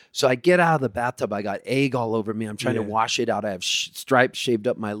interview. So I get out of the bathtub. I got egg all over me. I'm trying to wash it out. I have stripes shaved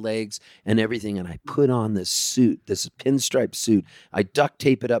up my legs and everything. And I put on this suit, this pinstripe suit. I duct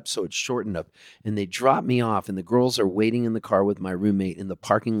tape it up so it's shortened up. And they drop me off. And the girls are waiting in the car with my roommate in the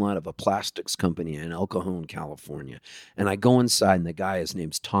parking lot of a plastics company in El Cajon, California. And I go inside, and the guy, his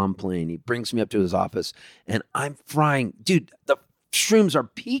name's Tom Plain. He brings me up to his office, and I'm frying. Dude, the shrooms are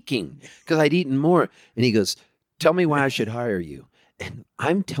peaking because I'd eaten more. And he goes, tell me why I should hire you. And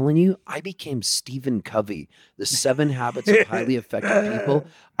I'm telling you, I became Stephen Covey, the 7 Habits of Highly Effective People.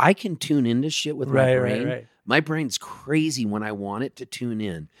 I can tune into shit with my brain. Right. My brain's crazy when I want it to tune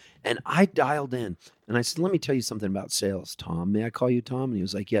in. And I dialed in. And I said, let me tell you something about sales, Tom. May I call you Tom? And he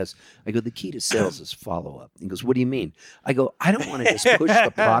was like, yes. I go, the key to sales is follow-up. He goes, what do you mean? I go, I don't want to just push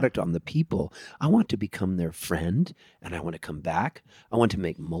the product on the people. I want to become their friend, and I want to come back. I want to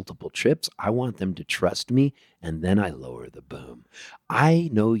make multiple trips. I want them to trust me, and then I lower the boom. I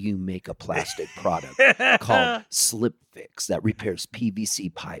know you make a plastic product called Slip Fix that repairs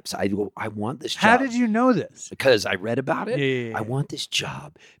PVC pipes. I want this job. How did you know this? Because I read about it. Yeah. I want this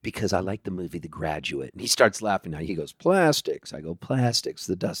job because I like the movie The Graduate. And he starts laughing now. He goes, plastics. I go, plastics,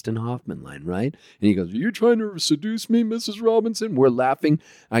 the Dustin Hoffman line, right? And he goes, are you trying to seduce me, Mrs. Robinson? We're laughing.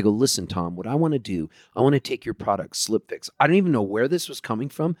 I go, listen, Tom, what I want to do, I want to take your product, Slip Fix. I don't even know where this was coming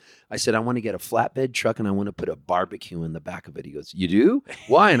from. I said, I want to get a flatbed truck and I want to put a barbecue in the back of it. He goes, you do?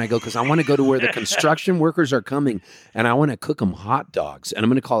 Why? And I go, because I want to go to where the construction workers are coming and I want to cook them hot dogs. And I'm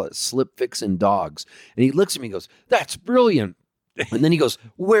going to call it Slip Fix and Dogs. And he looks at me and goes, that's brilliant. And then he goes,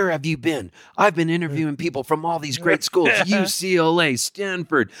 where have you been? I've been interviewing people from all these great schools, UCLA,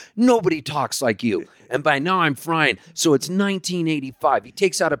 Stanford. Nobody talks like you. And by now I'm frying. So it's 1985. He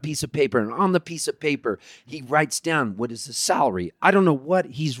takes out a piece of paper, and on the piece of paper, he writes down, what is the salary? I don't know what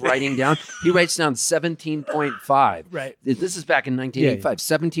he's writing down. He writes down 17.5. Right. This is back in 1985,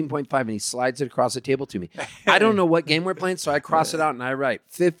 17.5, and he slides it across the table to me. I don't know what game we're playing, so I cross it out, and I write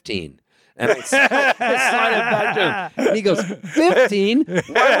 15. And I slide it back to him. And he goes, 15? Why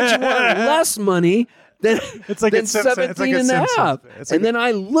don't you want less money than, it's like than 17 and a half? And then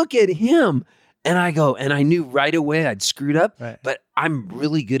I look at him and I go, and I knew right away I'd screwed up, but I'm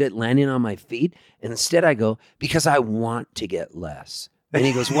really good at landing on my feet. And instead I go, because I want to get less. And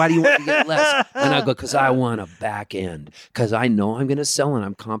he goes, why do you want to get less? And I go, because I want a back end. Because I know I'm going to sell and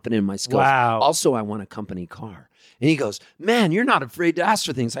I'm confident in my skills. Wow. Also, I want a company car. And he goes, man, you're not afraid to ask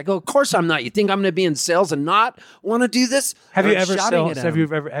for things. I go, of course I'm not. You think I'm going to be in sales and not want to do this? Had you ever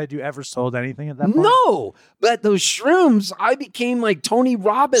sold anything at that point? No, but those shrooms, I became like Tony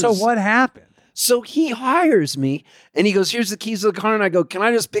Robbins. So what happened? So he hires me and he goes, here's the keys to the car. And I go, can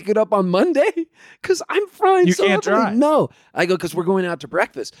I just pick it up on Monday? Because I'm frying you so can't heavily. drive. No. I go, because we're going out to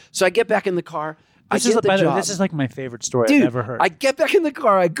breakfast. So I get back in the car. This is like my favorite story Dude, I've ever heard. I get back in the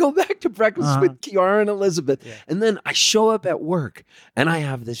car. I go back to breakfast with Kiara and Elizabeth. Yeah. And then I show up at work and I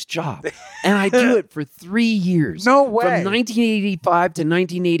have this job. And I do it for 3 years. No way. From 1985 to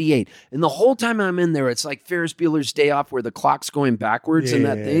 1988. And the whole time I'm in there, it's like Ferris Bueller's Day Off where the clock's going backwards and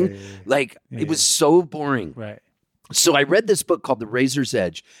that thing. It was so boring. Right. So I read this book called The Razor's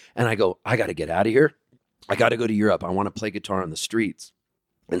Edge. And I go, I got to get out of here. I got to go to Europe. I want to play guitar on the streets.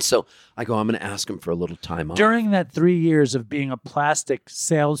 And so I go, I'm going to ask him for a little time off. During that 3 years of being a plastic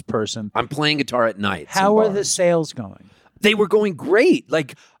salesperson, I'm playing guitar at night. How are the sales going? They were going great.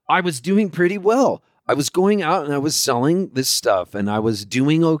 Like, I was doing pretty well. I was going out and I was selling this stuff and I was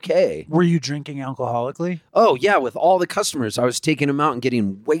doing okay. Were you drinking alcoholically? Oh, yeah. With all the customers, I was taking them out and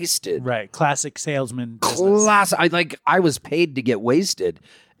getting wasted. Right. Classic salesman business. I was paid to get wasted.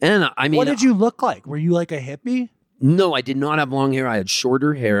 And I mean, what did you look like? Were you like a hippie? No, I did not have long hair. I had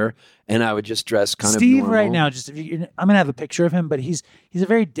shorter hair, and I would just dress kind of Steve normal. right now, I'm gonna have a picture of him, but he's a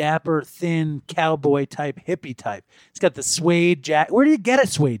very dapper, thin cowboy type, hippie type. He's got the suede jacket. Where do you get a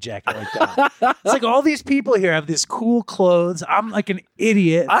suede jacket like that? It's like all these people here have this cool clothes. I'm like an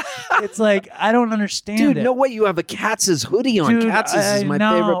idiot. It's like I don't understand it. Dude, no way you have a Katz's hoodie on. Dude, Katz's is my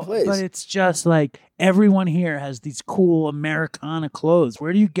favorite place. But it's just like everyone here has these cool Americana clothes.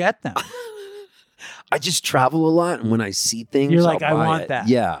 Where do you get them? I just travel a lot, and when I see things, you're like, I want that.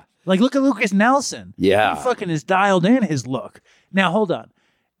 Yeah. Like, look at Lucas Nelson. Yeah. He fucking is dialed in his look. Now, hold on.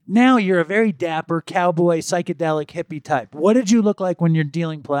 Now you're a very dapper cowboy, psychedelic hippie type. What did you look like when you're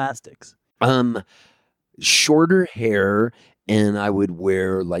dealing plastics? Shorter hair, and I would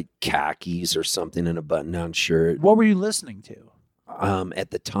wear like khakis or something and a button-down shirt. What were you listening to?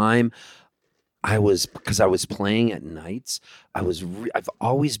 At the time, because I was playing at nights. I've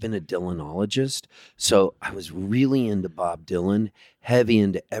always been a Dylanologist, so I was really into Bob Dylan, heavy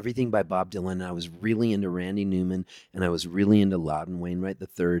into everything by Bob Dylan. And I was really into Randy Newman, and I was really into Loudon Wainwright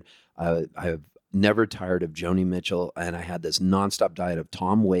III. I've never tired of Joni Mitchell, and I had this nonstop diet of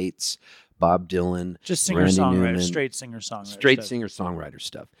Tom Waits, Bob Dylan, Just Randy singer-songwriter, Newman, straight singer-songwriter straight stuff. singer-songwriter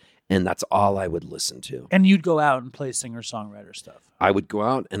stuff. And that's all I would listen to. And you'd go out and play singer-songwriter stuff. I would go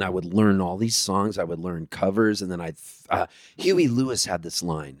out and I would learn all these songs. I would learn covers. And then Huey Lewis had this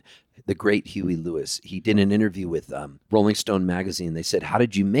line, the great Huey Lewis. He did an interview with Rolling Stone magazine. They said, "How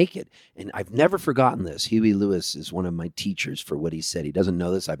did you make it?" And I've never forgotten this. Huey Lewis is one of my teachers for what he said. He doesn't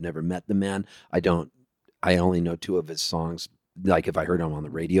know this. I've never met the man. I only know 2 of his songs, like if I heard him on the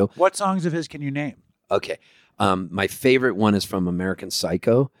radio. What songs of his can you name? Okay. My favorite one is from American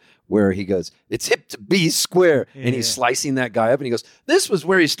Psycho, where he goes, "It's hip to be square." Yeah, and he's slicing that guy up. And he goes, "This was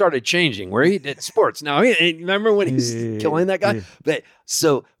where he started changing, where he did sports." Now, remember when he's killing that guy? Yeah. But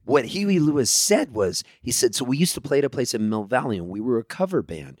so what Huey Lewis said was, he said, so we used to play at a place in Mill Valley, and we were a cover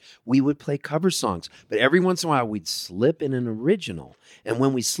band. We would play cover songs. But every once in a while, we'd slip in an original. And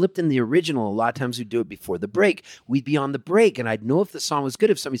when we slipped in the original, a lot of times we'd do it before the break. We'd be on the break, and I'd know if the song was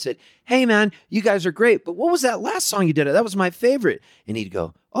good. If somebody said, "Hey, man, you guys are great, but what was that last song you did? That was my favorite." And he'd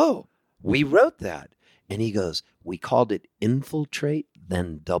go, "Oh, we wrote that." And he goes, "We called it Infiltrate,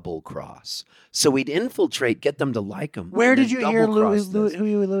 then Double Cross." So we'd infiltrate, get them to like him. Where did you hear double-cross this.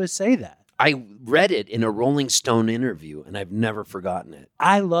 Huey Lewis say that? I read it in a Rolling Stone interview, and I've never forgotten it.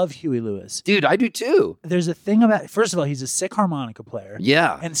 I love Huey Lewis. Dude, I do too. There's a thing about, first of all, he's a sick harmonica player.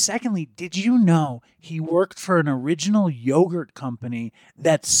 Yeah. And secondly, did you know he worked for an original yogurt company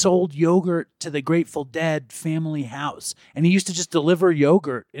that sold yogurt to the Grateful Dead family house? And he used to just deliver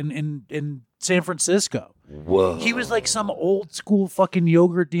yogurt in San Francisco. Whoa. He was like some old school fucking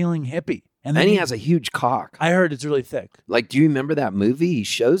yogurt dealing hippie. And then And he has a huge cock. I heard it's really thick. Like, do you remember that movie? He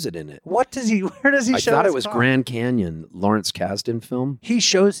shows it in it. Where does he I show thought his it was cock? Grand Canyon, Lawrence Kasdan film. He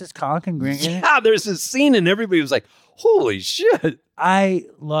shows his cock in Grand Canyon? Yeah, there's a scene, and everybody was like, "Holy shit." I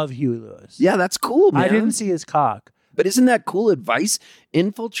love Huey Lewis. Yeah, that's cool, man. I didn't see his cock. But isn't that cool advice?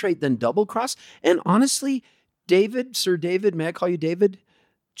 Infiltrate, then double cross. And honestly, Sir David, may I call you David?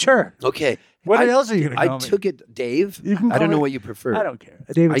 Sure. Okay. What else are you going to call I me? took it, Dave. You can I call don't know me- what you prefer. I don't care.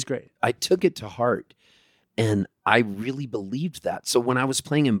 David's great. I took it to heart, and I really believed that. So when I was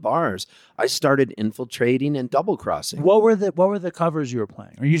playing in bars, I started infiltrating and double crossing. What were the covers you were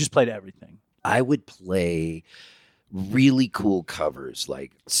playing? Or you just played everything? I would play really cool covers,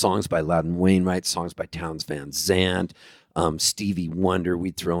 like songs by Loudon Wainwright, songs by Townes Van Zandt, Stevie Wonder.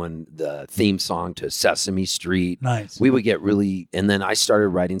 We'd throw in the theme song to Sesame Street. Nice. We would get really, and then I started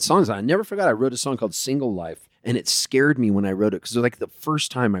writing songs. I never forgot, I wrote a song called Single Life, and it scared me when I wrote it, because it was like the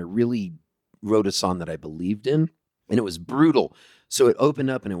first time I really wrote a song that I believed in, and it was brutal. So it opened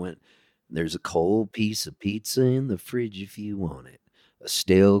up and it went, "There's a cold piece of pizza in the fridge if you want it. A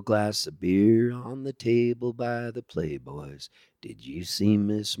stale glass of beer on the table by the Playboys. Did you see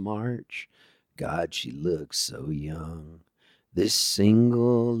Miss March? God, she looks so young. This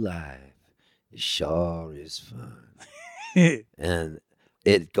single life sure is fun." And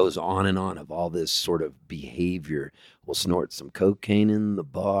it goes on and on of all this sort of behavior. We'll snort some cocaine in the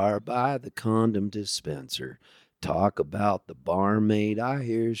bar by the condom dispenser. Talk about the barmaid. I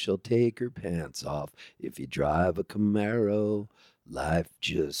hear she'll take her pants off. If you drive a Camaro, life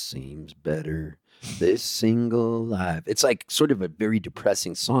just seems better. This single life. It's like sort of a very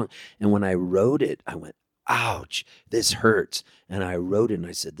depressing song. And when I wrote it, I went, ouch, this hurts. And I wrote it and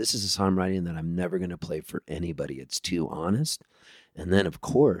I said, this is a song I'm writing that I'm never going to play for anybody. It's too honest. And then, of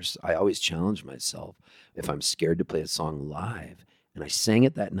course, I always challenge myself if I'm scared to play a song live. And I sang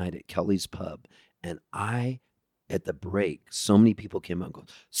it that night at Kelly's Pub. And at the break, so many people came out and go,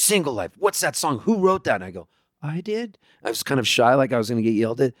 "Single Life, what's that song? Who wrote that?" And I go, "I did." I was kind of shy, like I was going to get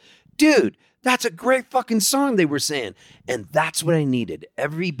yelled at. "Dude, that's a great fucking song," they were saying. And that's what I needed.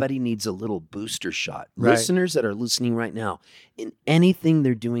 Everybody needs a little booster shot. Right. Listeners that are listening right now, in anything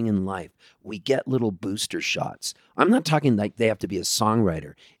they're doing in life, we get little booster shots. I'm not talking like they have to be a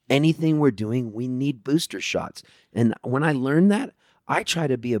songwriter. Anything we're doing, we need booster shots. And when I learned that, I try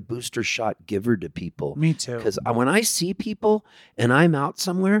to be a booster shot giver to people. Me too. Because when I see people and I'm out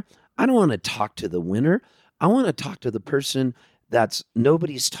somewhere, I don't want to talk to the winner. I want to talk to the person that's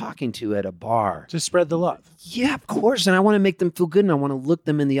nobody's talking to at a bar. Just spread the love. Yeah, of course. And I want to make them feel good, and I want to look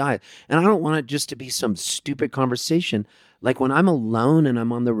them in the eye. And I don't want it just to be some stupid conversation. Like when I'm alone and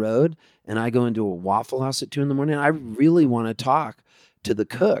I'm on the road and I go into a Waffle House at 2 a.m, I really want to talk to the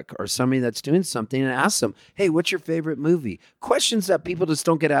cook or somebody that's doing something and ask them, hey, what's your favorite movie? Questions that people just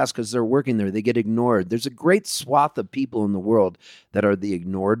don't get asked because they're working there. They get ignored. There's a great swath of people in the world that are the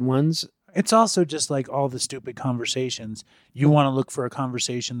ignored ones. It's also just like all the stupid conversations. You want to look for a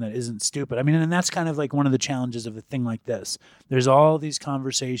conversation that isn't stupid. I mean, and that's kind of like one of the challenges of a thing like this. There's all these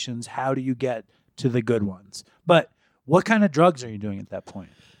conversations. How do you get to the good ones? But what kind of drugs are you doing at that point?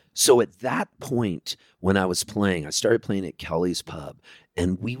 So at that point, when I was playing, I started playing at Kelly's Pub,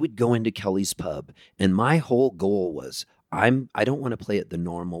 and we would go into Kelly's Pub, and my whole goal was, I don't want to play at the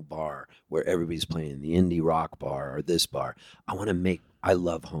normal bar where everybody's playing, the indie rock bar or this bar. I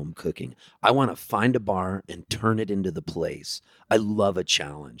love home cooking. I want to find a bar and turn it into the place. I love a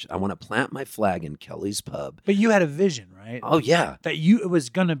challenge. I want to plant my flag in Kelly's Pub. But you had a vision, right? Oh, yeah. That it was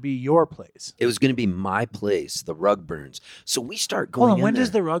going to be your place. It was going to be my place, the Rug Burns. So we start going Hold on, in when there.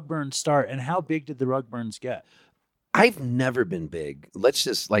 does the Rug Burns start, and how big did the Rug Burns get? I've never been big. Let's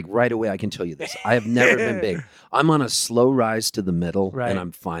just, like, right away, I can tell you this. I have never been big. I'm on a slow rise to the middle, Right. and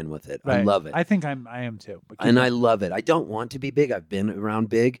I'm fine with it. Right. I love it. I think I am too. But keep And going. I love it. I don't want to be big. I've been around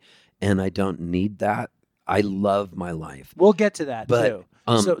big, and I don't need that. I love my life. We'll get to that But too.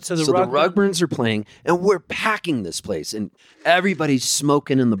 so the Rug Burns are playing, and we're packing this place, and everybody's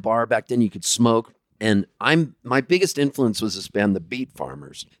smoking in the bar. Back then, you could smoke. And my biggest influence was this band, the Beat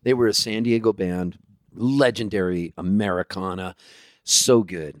Farmers. They were a San Diego band, legendary Americana, so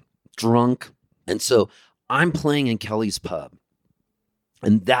good, drunk. And so I'm playing in Kelly's Pub,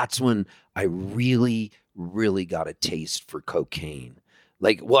 and that's when I really, really got a taste for cocaine.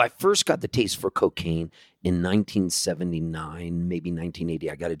 I first got the taste for cocaine in 1979, maybe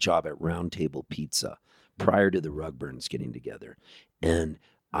 1980. I got a job at Round Table Pizza prior to the Rug Burns getting together. And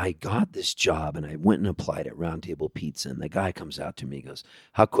I got this job, and I went and applied at Round Table Pizza. And the guy comes out to me, he goes,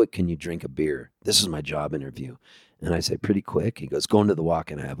 how quick can you drink a beer? This is my job interview. And I said, pretty quick. He goes, go into the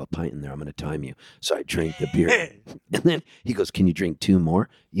walk-in. I have a pint in there. I'm going to time you. So I drank the beer. And then he goes, can you drink 2 more?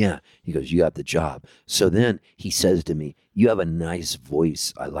 Yeah. He goes, you got the job. So then he says to me, you have a nice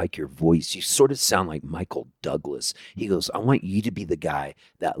voice. I like your voice. You sort of sound like Michael Douglas. He goes, I want you to be the guy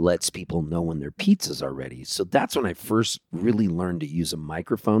that lets people know when their pizzas are ready. So that's when I first really learned to use a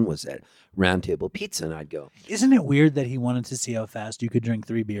microphone, was at Round Table Pizza. And I'd go, Isn't it weird that he wanted to see how fast you could drink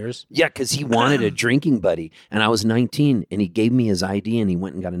 3 beers? yeah, because he wanted a drinking buddy. And I was 19, and he gave me his ID, and he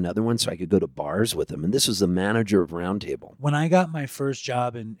went and got another one so I could go to bars with him. And this was the manager of Round Table. When I got my first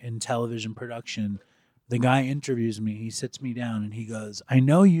job in television production, the guy interviews me. He sits me down and he goes, I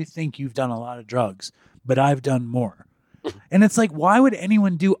know you think you've done a lot of drugs, but I've done more. And it's like, why would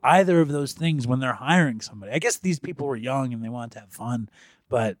anyone do either of those things when they're hiring somebody? I guess these people were young and they wanted to have fun,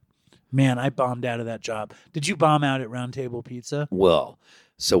 but man, I bombed out of that job. Did you bomb out at Round Table Pizza? Well,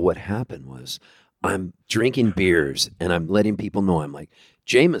 so what happened was I'm drinking beers, and I'm letting people know. I'm like,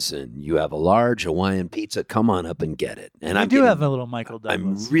 Jameson, you have a large Hawaiian pizza. Come on up and get it. And I I'm do getting- have a little Michael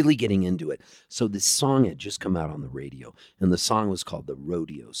Douglas. I'm really getting into it. So this song had just come out on the radio, and the song was called the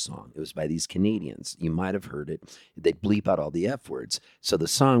Rodeo Song. It was by these Canadians. You might have heard it. They bleep out all the F words. So the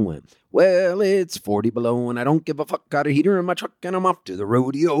song went, well, it's 40 below, and I don't give a fuck. Got a heater in my truck, and I'm off to the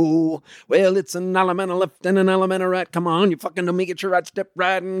rodeo. Well, it's an element of left and an element of right. Come on, you fucking don't make it sure I'd step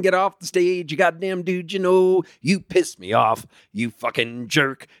right and get off the stage. You goddamn dude, you know, you piss me off. You fucking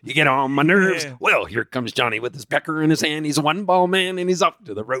jerk. You get on my nerves. Yeah. Well, here comes Johnny with his pecker in his hand. He's a one-ball man, and he's off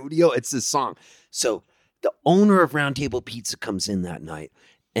to the rodeo. It's this song. So the owner of Round Table Pizza comes in that night,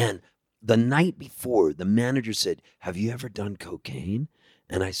 and the night before, the manager said, have you ever done cocaine?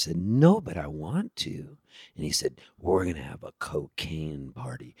 And I said, no, but I want to. And he said, we're going to have a cocaine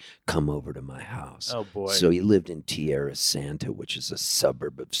party. Come over to my house. Oh, boy. So he lived in Tierra Santa, which is a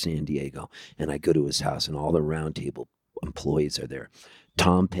suburb of San Diego. And I go to his house, and all the Round Table employees are there.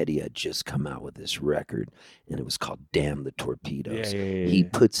 Tom Petty had just come out with this record, and it was called Damn the Torpedoes. He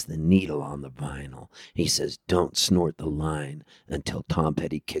puts the needle on the vinyl. He says, don't snort the line until Tom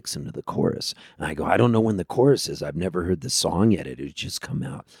Petty kicks into the chorus. And I go, I don't know when the chorus is. I've never heard the song yet. It had just come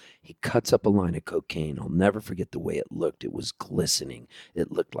out. He cuts up a line of cocaine. I'll never forget the way it looked. It was glistening.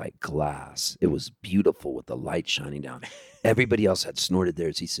 It looked like glass. It was beautiful with the light shining down. Everybody else had snorted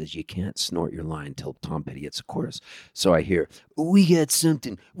theirs. He says, you can't snort your line until Tom Petty hits a chorus. So I hear, we got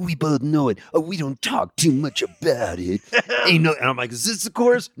something. We both know it. Oh, we don't talk too much about it. Ain't no, and I'm like, is this the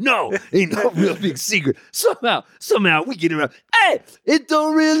chorus? No, ain't no real big secret. Somehow we get around. Hey, it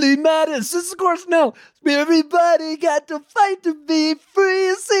don't really matter. Is this the chorus? No. Everybody got to fight to be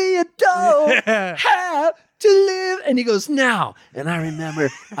free. See, you don't have to live. And he goes, now. And I remember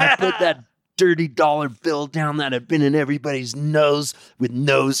I put that dirty dollar bill down that had been in everybody's nose with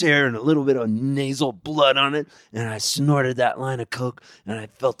nose hair and a little bit of nasal blood on it. And I snorted that line of Coke and I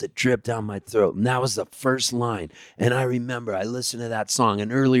felt it drip down my throat. And that was the first line. And I remember I listened to that song.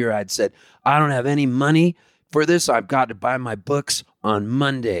 And earlier I'd said, I don't have any money for this. I've got to buy my books on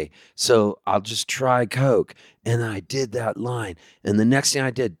Monday. So I'll just try Coke. And I did that line. And the next thing I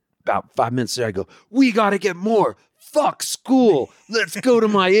did, about 5 minutes later, I go, we got to get more. Fuck school. Let's go to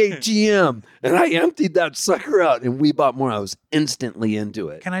my ATM. And I emptied that sucker out and we bought more. I was instantly into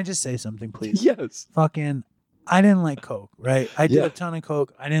it. Can I just say something, please? Yes. Fucking, I didn't like Coke, right? I did Yeah. a ton of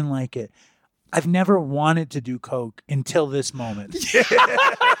Coke. I didn't like it. I've never wanted to do Coke until this moment.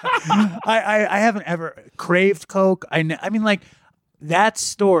 I haven't ever craved Coke. I mean, like, that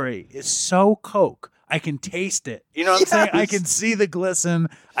story is so Coke. I can taste it. You know what I'm saying? I can see the glisten.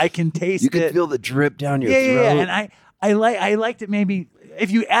 I can taste it. You can feel the drip down your throat. Yeah. And I liked it maybe,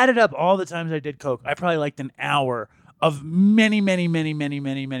 if you added up all the times I did Coke, I probably liked an hour of many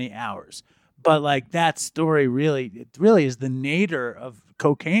hours. But like that story really is the nadir of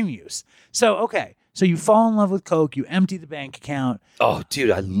cocaine use. So, okay. So you fall in love with Coke, you empty the bank account. Oh,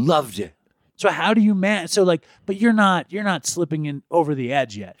 dude, I loved it. So how do you manage? So like, but you're not slipping in over the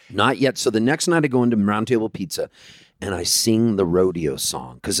edge yet. Not yet. So the next night I go into Round Table Pizza and I sing the rodeo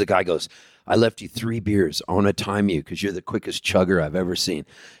song because the guy goes, I left you 3 beers. I want to time you because you're the quickest chugger I've ever seen.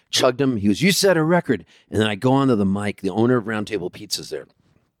 Chugged him. He goes, you set a record. And then I go onto the mic. The owner of Round Table Pizza's there.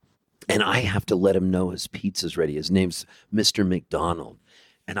 And I have to let him know his pizza's ready. His name's Mr. McDonald.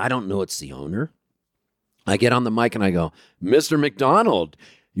 And I don't know it's the owner. I get on the mic and I go, Mr. McDonald,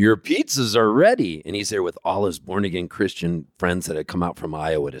 your pizzas are ready. And he's there with all his born-again Christian friends that had come out from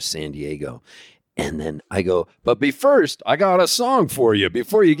Iowa to San Diego. And then I go, but first, I got a song for you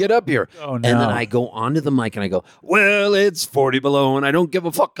before you get up here. Oh, no. And then I go onto the mic and I go, well, it's 40 below and I don't give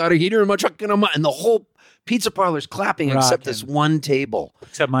a fuck, got a heater in my truck. And the whole pizza parlor's clapping except this one table.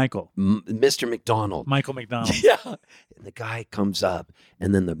 Except Michael. Mr. McDonald. Michael McDonald. Yeah. And the guy comes up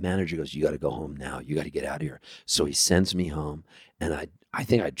and then the manager goes, you got to go home now. You got to get out of here. So he sends me home and I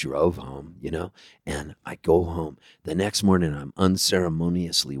think I drove home, and I go home. The next morning, I'm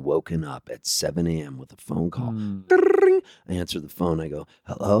unceremoniously woken up at 7 a.m. with a phone call. I answer the phone. I go,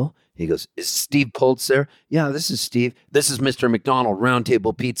 hello? He goes, is Steve Poltz there? Yeah, this is Steve. This is Mr. McDonald, Round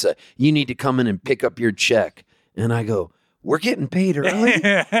Table Pizza. You need to come in and pick up your check. And I go, we're getting paid early?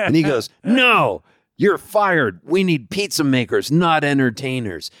 And he goes, no. You're fired. We need pizza makers, not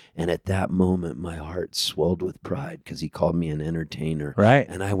entertainers. And at that moment, my heart swelled with pride because he called me an entertainer. Right.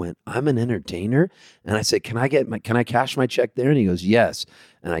 And I went, I'm an entertainer? And I said, can I cash my check there? And he goes, yes.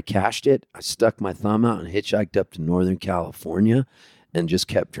 And I cashed it. I stuck my thumb out and hitchhiked up to Northern California and just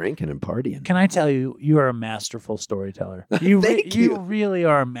kept drinking and partying. Can I tell you, you are a masterful storyteller. You really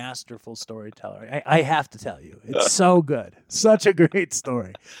are a masterful storyteller. I have to tell you, it's so good. Such a great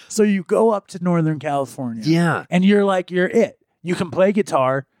story. So you go up to Northern California. Yeah. And you're it. You can play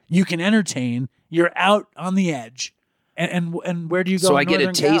guitar. You can entertain. You're out on the edge. And where do you go? So I get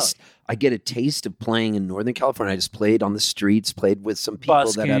a taste. I get a taste of playing in Northern California. I just played on the streets, played with some people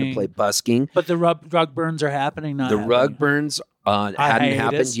that had to play busking. But the rug burns are happening now. The rug burns hadn't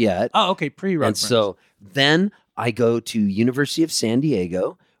happened yet. Oh, okay, pre-rug And burns. so then I go to University of San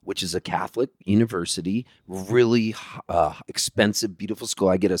Diego, which is a Catholic university, really expensive, beautiful school.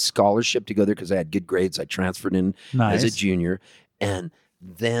 I get a scholarship to go there because I had good grades. I transferred in as a junior. And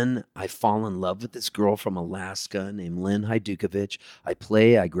then I fall in love with this girl from Alaska named Lynn Hajdukovic.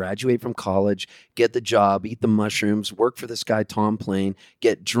 I graduate from college, get the job, eat the mushrooms, work for this guy, Tom Plain,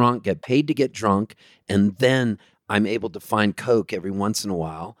 get drunk, get paid to get drunk. And then I'm able to find Coke every once in a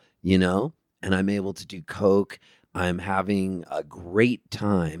while, and I'm able to do Coke. I'm having a great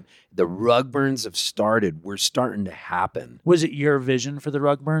time. The rug burns have started. We're starting to happen. Was it your vision for the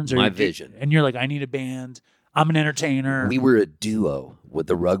rug burns? My vision. And you're like, I need a band. I'm an entertainer. We were a duo. What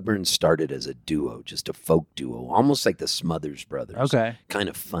the Rug Burns started as a duo, just a folk duo, almost like the Smothers Brothers. Okay. Kind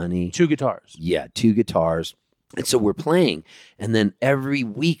of funny. 2 guitars. Yeah, 2 guitars. And so we're playing. And then every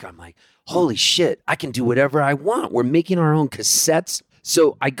week I'm like, holy shit, I can do whatever I want. We're making our own cassettes.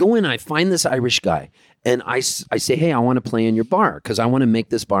 So I go in, I find this Irish guy. And I say, hey, I want to play in your bar because I want to make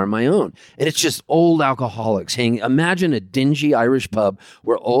this bar my own. And it's just old alcoholics hanging. Imagine a dingy Irish pub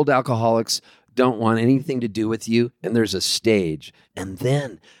where old alcoholics don't want anything to do with you, and there's a stage. And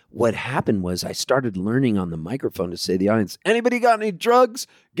then what happened was I started learning on the microphone to say to the audience, anybody got any drugs?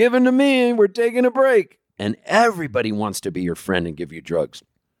 Give them to me, we're taking a break. And everybody wants to be your friend and give you drugs.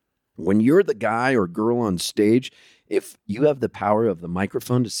 When you're the guy or girl on stage, if you have the power of the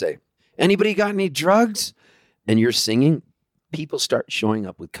microphone to say, anybody got any drugs? And you're singing, people start showing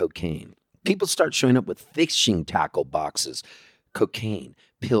up with cocaine. people start showing up with fishing tackle boxes, cocaine,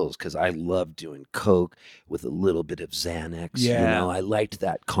 pills, because I love doing coke with a little bit of Xanax. Yeah. I liked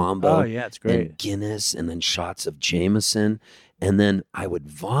that combo. Oh, yeah, it's great. And Guinness, and then shots of Jameson. And then I would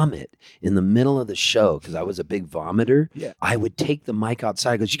vomit in the middle of the show because I was a big vomiter. Yeah. I would take the mic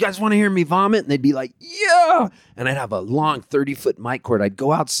outside. Goes, you guys want to hear me vomit? And they'd be like, yeah. And I'd have a long 30-foot mic cord. I'd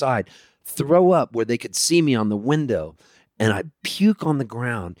go outside, throw up where they could see me on the window, and I'd puke on the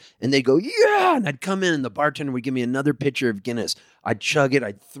ground. And they'd go, yeah. And I'd come in, and the bartender would give me another pitcher of Guinness. I'd chug it.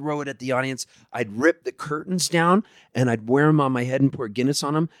 I'd throw it at the audience. I'd rip the curtains down, and I'd wear them on my head and pour Guinness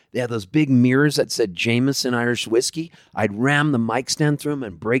on them. They had those big mirrors that said Jameson Irish Whiskey. I'd ram the mic stand through them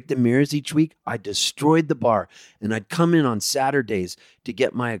and break the mirrors each week. I destroyed the bar, and I'd come in on Saturdays to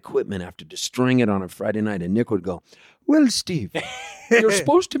get my equipment after destroying it on a Friday night. And Nick would go, well, Steve, you're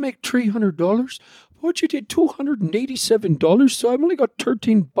supposed to make $300. But you did $287, so I've only got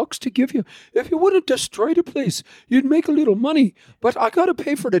 $13 to give you. If you wouldn't destroy the place, you'd make a little money. But I got to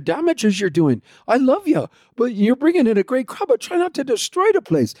pay for the damages you're doing. I love you, but you're bringing in a great crowd, but try not to destroy the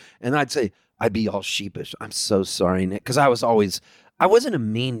place. And I'd be all sheepish. I'm so sorry, Nick, because I wasn't a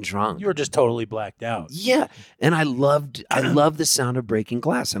mean drunk. You were just totally blacked out. Yeah. And I love the sound of breaking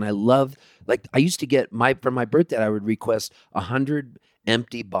glass. And I used to get for my birthday, I would request 100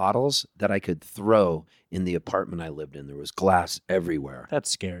 empty bottles that I could throw in the apartment I lived in. There was glass everywhere. That's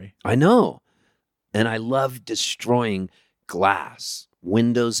scary. I know. And I love destroying glass,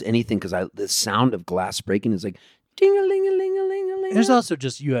 windows, anything, because the sound of glass breaking is like ding-a-ling-a-ling-a-ling-a-ling. There's also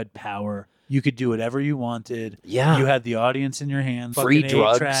just you had power. You could do whatever you wanted. Yeah. You had the audience in your hands. Free fucking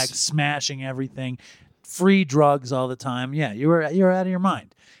drugs. 8-tracks, smashing everything. Free drugs all the time. Yeah, you were out of your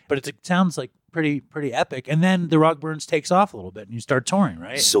mind. But it sounds like pretty epic. And then the Rock Burns takes off a little bit and you start touring,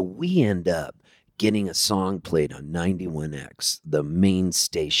 right? So we end up getting a song played on 91X, the main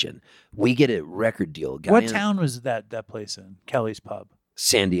station. We get a record deal. What town was that place in? Kelly's Pub?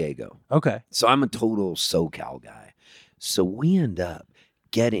 San Diego. Okay. So I'm a total SoCal guy. So we end up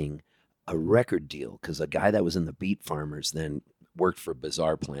getting a record deal because a guy that was in the Beat Farmers then worked for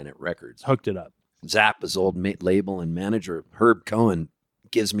Bizarre Planet Records. Hooked it up. Zappa's old label and manager, Herb Cohen,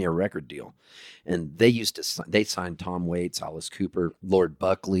 gives me a record deal. And they signed Tom Waits, Alice Cooper, Lord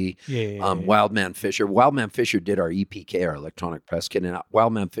Buckley, Wildman Fisher. Wildman Fisher did our EPK, our electronic press kit, and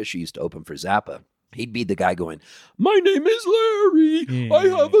Wildman Fisher used to open for Zappa. He'd be the guy going, my name is Larry. I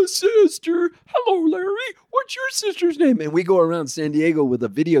have a sister. Hello, Larry. What's your sister's name? And we go around San Diego with a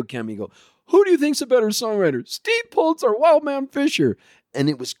video cam. You go, who do you think's a better songwriter, Steve Poltz or Wildman Fisher? And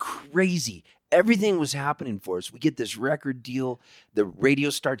it was crazy. Everything was happening for us. We get this record deal. The radio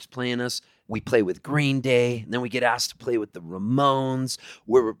starts playing us. We play with Green Day. And then we get asked to play with the Ramones.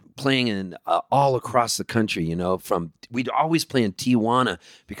 We're playing in all across the country, we'd always play in Tijuana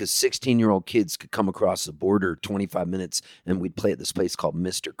because 16-year-old kids could come across the border 25 minutes and we'd play at this place called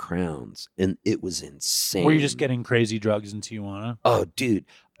Mr. Crowns. And it was insane. Were you just getting crazy drugs in Tijuana? Oh, dude.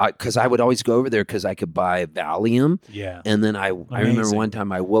 Because I would always go over there because I could buy Valium. Yeah. And then I remember one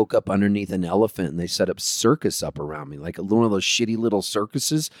time I woke up underneath an elephant and they set up circus up around me, like one of those shitty little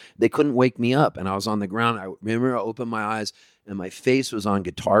circuses. They couldn't wake me up. And I was on the ground. I remember I opened my eyes and my face was on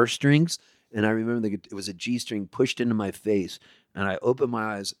guitar strings. And I remember it was a G string pushed into my face. And I opened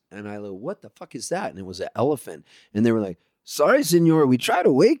my eyes and I go, what the fuck is that? And it was an elephant. And they were like, sorry, senor, we try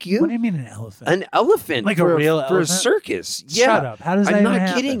to wake you. What do you mean an elephant? An elephant. Like a real for elephant? a circus. Yeah. Shut up. How does that I'm even not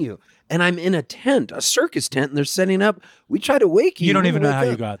happen? kidding you. And I'm in a tent, a circus tent, and they're setting up. We try to wake you. You don't even know wake how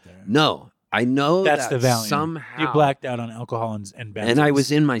you up. got there. No. I know That's that the Valium. somehow. You blacked out on alcohol and benzos. And I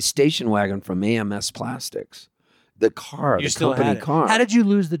was in my station wagon from AMS Plastics. The car, You the still company had it. car. How did you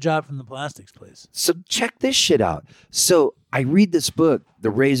lose the job from the plastics place? So check this shit out. So I read this book, The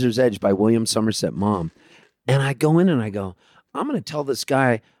Razor's Edge by William Somerset Maugham. And I go in and I go, I'm going to tell this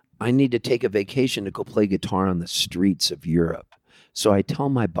guy I need to take a vacation to go play guitar on the streets of Europe. So I tell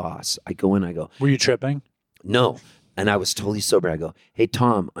my boss, I go in, I go, Were you tripping? no. And I was totally sober. I go, hey,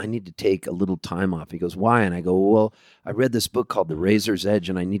 Tom, I need to take a little time off. He goes, why? And I go, well, I read this book called The Razor's Edge,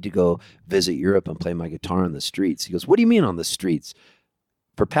 and I need to go visit Europe and play my guitar on the streets. He goes, what do you mean on the streets?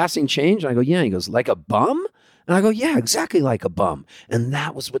 For passing change? And I go, yeah. He goes, like a bum? And I go, yeah, exactly like a bum. And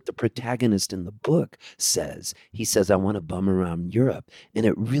that was what the protagonist in the book says. He says, I want to bum around Europe. And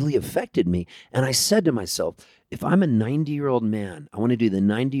it really affected me. And I said to myself, if I'm a 90-year-old man, I want to do the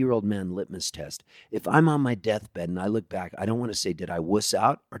 90-year-old man litmus test. If I'm on my deathbed and I look back, I don't want to say, did I wuss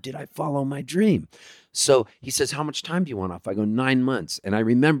out or did I follow my dream? So he says, how much time do you want off? I go, 9 months. And I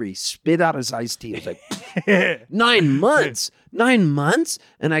remember he spit out his iced tea. He was like, 9 months? 9 months?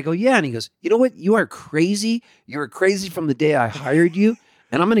 And I go, yeah. And he goes, you know what? You are crazy. You were crazy from the day I hired you.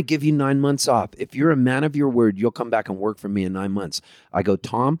 and I'm going to give you 9 months off. If you're a man of your word, you'll come back and work for me in 9 months. I go,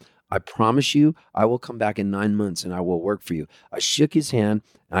 Tom, I promise you, I will come back in 9 months and I will work for you. I shook his hand.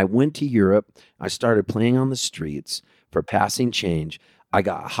 I went to Europe. I started playing on the streets for passing change. I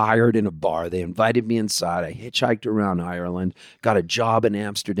got hired in a bar. They invited me inside. I hitchhiked around Ireland, got a job in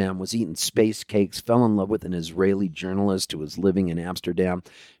Amsterdam, was eating space cakes, fell in love with an Israeli journalist who was living in Amsterdam.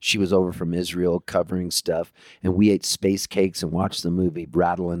 She was over from Israel covering stuff, and we ate space cakes and watched the movie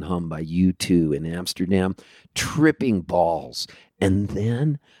Rattle and Hum by U2 in Amsterdam, tripping balls. And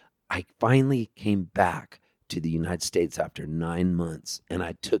then I finally came back to the United States after 9 months, and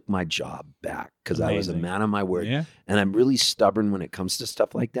I took my job back because I was a man of my word. Yeah. And I'm really stubborn when it comes to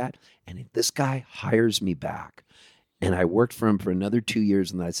stuff like that. And this guy hires me back, and I worked for him for another 2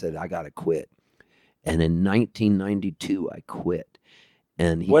 years, and I said, I got to quit. And in 1992, I quit.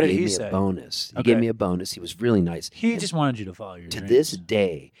 And he gave me a bonus. He gave me a bonus. He was really nice. He just wanted you to follow your dreams. To this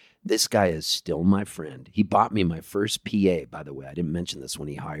day, this guy is still my friend. He bought me my first PA, by the way. I didn't mention this when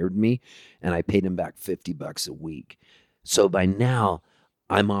he hired me, and I paid him back $50 a week. So by now,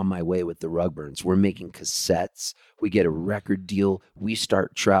 I'm on my way with the Rugburns. We're making cassettes. We get a record deal. We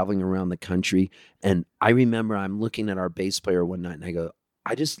start traveling around the country. And I remember I'm looking at our bass player one night, and I go,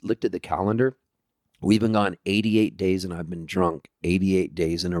 I just looked at the calendar. We've been gone 88 days, and I've been drunk 88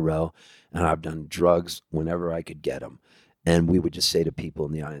 days in a row, and I've done drugs whenever I could get them. And we would just say to people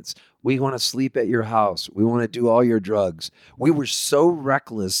in the audience, we want to sleep at your house. We want to do all your drugs. We were so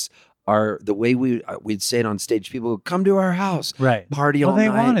reckless. The way we'd say it on stage, people would come to our house, right? Party all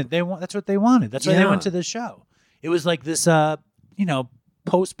night. That's what they wanted. That's why they went to the show. It was like this,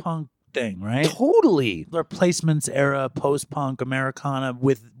 post-punk thing, right? Totally. Replacements era, post-punk Americana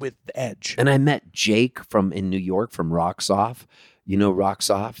with edge. And I met Jake in New York from Rocks Off. You know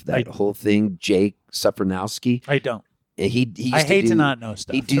Rocks Off? That whole thing, Jake Safranowski. I don't. I hate to not know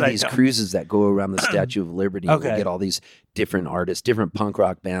stuff. He'd do these cruises that go around the Statue of Liberty and we'll get all these different artists, different punk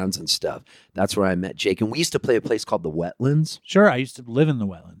rock bands and stuff. That's where I met Jake. And we used to play a place called the Wetlands. Sure, I used to live in the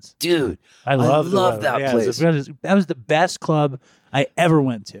Wetlands. Dude, I love that place. That was the best club I ever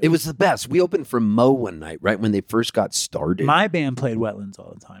went to. It was the best. We opened for Mo one night, right when they first got started. My band played Wetlands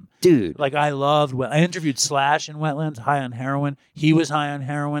all the time. Dude. Like, I loved I interviewed Slash in Wetlands, high on heroin. He was high on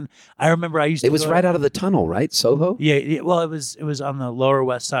heroin. I remember I used to It was right out of the tunnel, right? Soho? Yeah, well, it was on the Lower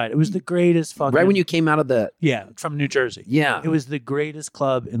West Side. It was the greatest fucking... Right when you came out of the... Yeah, from New Jersey. Yeah. It was the greatest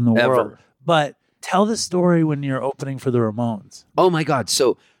club in the Ever. world. But tell the story when you're opening for the Ramones. Oh, my God.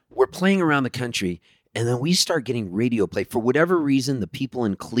 So we're playing around the country, and then we start getting radio play. For whatever reason, the people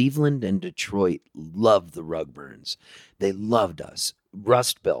in Cleveland and Detroit loved the Rugburns. They loved us.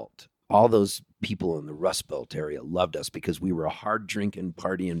 Rust Belt, all those people in the Rust Belt area loved us because we were a hard-drinking,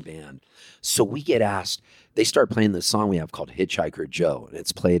 partying band. So we get asked, they start playing this song we have called Hitchhiker Joe, and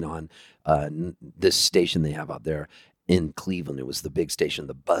it's played on this station they have out there in Cleveland. It was the big station,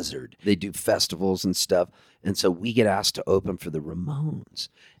 the Buzzard. They do festivals and stuff. And so we get asked to open for the Ramones.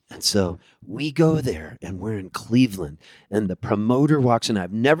 And so we go there, and we're in Cleveland, and the promoter walks in.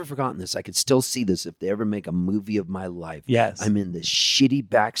 I've never forgotten this. I could still see this if they ever make a movie of my life. Yes. I'm in this shitty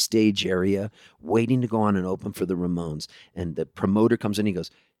backstage area waiting to go on and open for the Ramones. And the promoter comes in, he goes,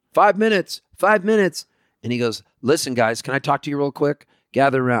 5 minutes. And he goes, listen, guys, can I talk to you real quick?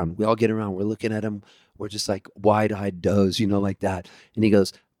 Gather around. We all get around. We're looking at him. We're just like wide-eyed does, like that. And he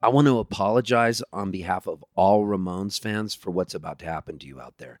goes, I want to apologize on behalf of all Ramones fans for what's about to happen to you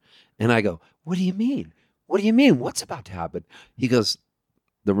out there. And I go, what do you mean? What do you mean? What's about to happen? He goes,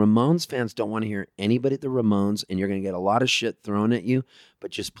 the Ramones fans don't want to hear anybody at the Ramones, and you're going to get a lot of shit thrown at you,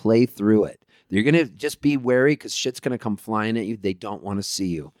 but just play through it. You're going to just be wary because shit's going to come flying at you. They don't want to see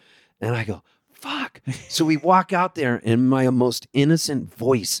you. And I go, fuck. So we walk out there, and my most innocent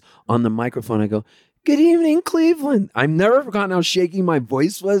voice on the microphone, I go, good evening, Cleveland. I've never forgotten how shaky my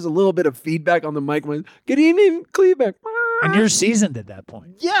voice was. A little bit of feedback on the mic. Good evening, Cleveland. And you're seasoned at that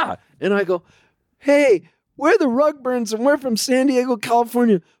point. Yeah. And I go, hey, we're the Rugburns, and we're from San Diego,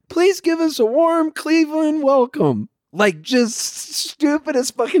 California. Please give us a warm Cleveland welcome. Like, just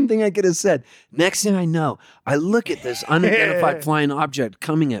stupidest fucking thing I could have said. Next thing I know, I look at this unidentified flying object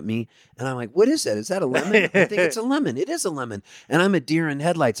coming at me, and I'm like, what is that? Is that a lemon? I think it's a lemon. It is a lemon. And I'm a deer in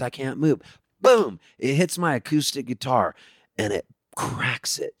headlights. I can't move. Boom! It hits my acoustic guitar, and it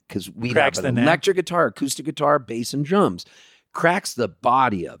cracks it because we have an electric guitar, acoustic guitar, bass, and drums. Cracks the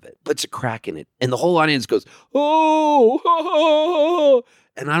body of it, puts a crack in it, and the whole audience goes, oh!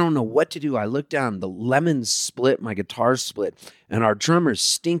 And I don't know what to do. I look down, the lemons split, my guitar split, and our drummer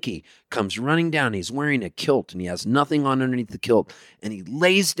Stinky comes running down. He's wearing a kilt and he has nothing on underneath the kilt. And he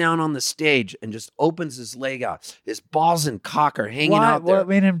lays down on the stage and just opens his leg out. His balls and cock are hanging out there. What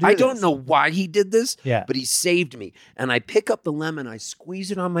made him do I this? don't know why he did this, Yeah. but he saved me. And I pick up the lemon, I squeeze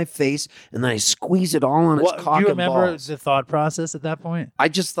it on my face, and then I squeeze it all on his cock do you and remember balls. the thought process at that point? I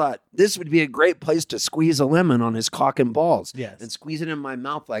just thought this would be a great place to squeeze a lemon on his cock and balls. Yes. And squeeze it in my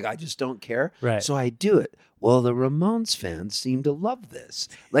mouth like I just don't care. Right. So I do it. Well, the Ramones fans seem to love this.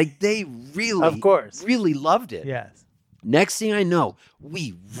 Like they really, Of course. really loved it. Yes. Next thing I know,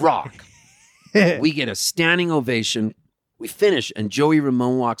 we rock. We get a standing ovation. We finish, and Joey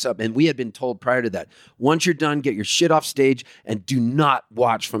Ramone walks up, and we had been told prior to that, once you're done, get your shit off stage and do not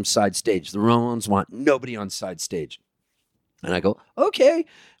watch from side stage. The Ramones want nobody on side stage. And I go, okay.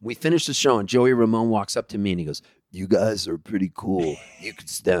 We finish the show, and Joey Ramone walks up to me, and he goes, you guys are pretty cool. You could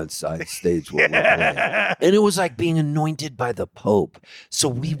stand side stage while we play. And it was like being anointed by the Pope. So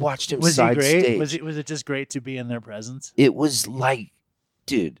we watched him Was he side great? stage. Was it just great to be in their presence? It was like,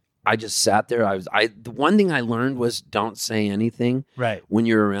 dude, I just sat there. The one thing I learned was don't say anything Right. when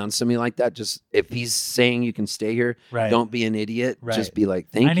you're around somebody like that. Just if he's saying you can stay here, Right. don't be an idiot. Right. Just be like,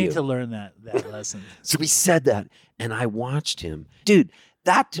 thank you. I need to learn that lesson. So we said that, and I watched him. Dude,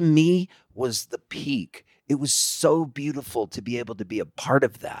 that to me was the peak. It was so beautiful to be able to be a part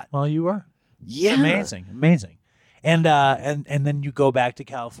of that. Well, you were. Yeah. Amazing. And then you go back to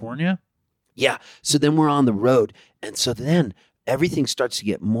California. Yeah. So then we're on the road. And so then everything starts to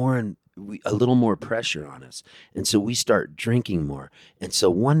get a little more pressure on us. And so we start drinking more. And so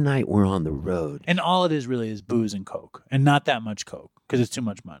one night we're on the road. And all it is really is booze and Coke, and not that much Coke because it's too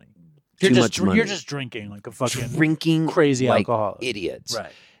much money. Too much money. You're just drinking like a fucking Drinking crazy like alcoholic. idiots.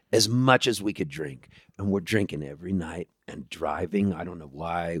 Right. As much as we could drink. And we're drinking every night and driving. I don't know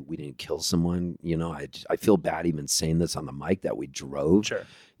why we didn't kill someone. You know, I feel bad even saying this on the mic that we drove. Sure.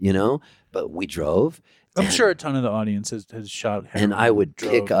 You know, but we drove. I'm and- sure a ton of the audience has shot. And I would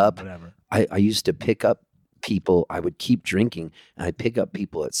drove, pick up. whatever. I used to pick up people. I would keep drinking, and I'd pick up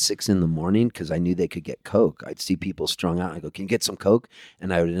people at 6 a.m. because I knew they could get Coke. I'd see people strung out. And I go, "Can you get some Coke?"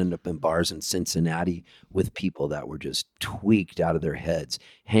 And I would end up in bars in Cincinnati with people that were just tweaked out of their heads,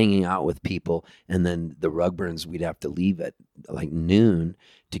 hanging out with people. And then the Rugburns, we'd have to leave at like noon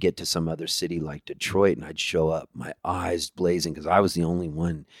to get to some other city like Detroit, and I'd show up, my eyes blazing, because I was the only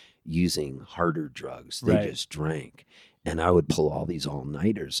one using harder drugs. They Right. just drank. And I would pull all these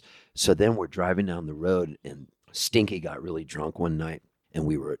all-nighters. So then we're driving down the road, and Stinky got really drunk one night, and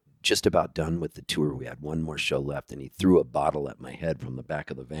we were just about done with the tour. We had one more show left, and he threw a bottle at my head from the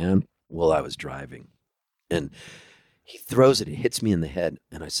back of the van while I was driving. And he throws it. It hits me in the head.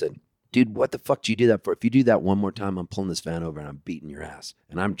 And I said, "Dude, what the fuck do you do that for? If you do that one more time, I'm pulling this van over and I'm beating your ass."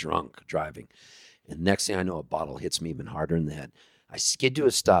 And I'm drunk driving. And next thing I know, a bottle hits me even harder in the head. I skid to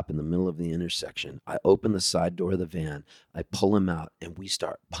a stop in the middle of the intersection. I open the side door of the van. I pull him out, and we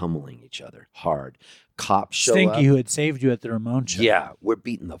start pummeling each other hard. Cops show Stinky, up. who had saved you at the Ramon show. Yeah, we're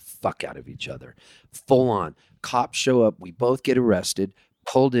beating the fuck out of each other. Full on. Cops show up. We both get arrested,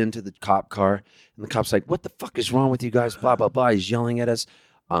 pulled into the cop car. And the cop's like, "What the fuck is wrong with you guys?" Blah, blah, blah. He's yelling at us.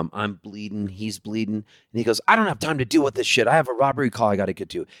 I'm bleeding. He's bleeding. And he goes, "I don't have time to deal with this shit. I have a robbery call I got to get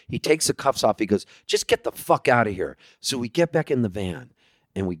to." He takes the cuffs off. He goes, "Just get the fuck out of here." So we get back in the van.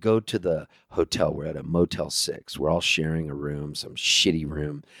 And we go to the hotel. We're at a Motel 6. We're all sharing a room, some shitty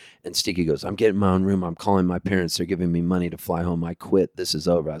room. And Stinky goes, "I'm getting my own room. I'm calling my parents. They're giving me money to fly home. I quit. This is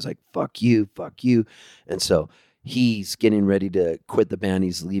over." I was like, fuck you, fuck you. And so he's getting ready to quit the band.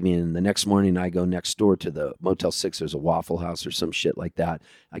 He's leaving. And the next morning, I go next door to the Motel 6. There's a Waffle House or some shit like that.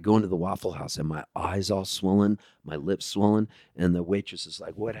 I go into the Waffle House, and my eyes all swollen, my lips swollen. And the waitress is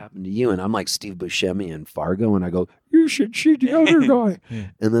like, "What happened to you?" And I'm like Steve Buscemi in Fargo. And I go, "You should see the other guy."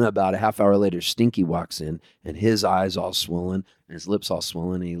 And then about a half hour later, Stinky walks in, and his eyes all swollen and his lips all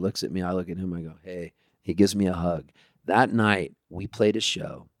swollen. And he looks at me. I look at him. I go, "Hey." He gives me a hug. That night, we played a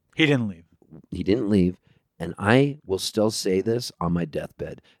show. He didn't leave. He didn't leave. And I will still say this on my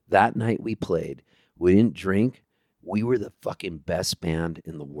deathbed. That night we played, we didn't drink. We were the fucking best band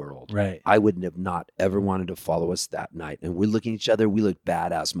in the world. Right. I would have not ever wanted to follow us that night. And we're looking at each other. We look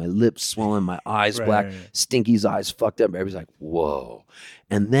badass. My lips swollen, my eyes Right, black, right, right. Stinky's eyes fucked up. Everybody's like, whoa.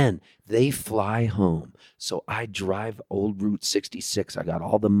 And then they fly home. So I drive old Route 66. I got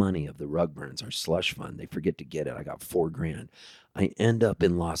all the money of the Rugburns, our slush fund. They forget to get it. I got $4,000. I end up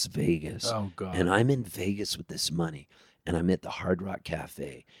in Las Vegas. Oh, God. And I'm in Vegas with this money. And I'm at the Hard Rock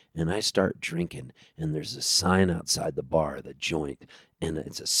Cafe. And I start drinking. And there's a sign outside the bar, the joint. And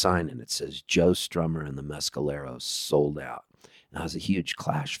it's a sign, and it says, "Joe Strummer and the Mescaleros sold out." And I was a huge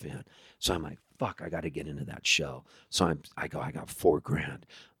Clash fan. So I'm like, fuck, I got to get into that show. So I go, I got $4,000.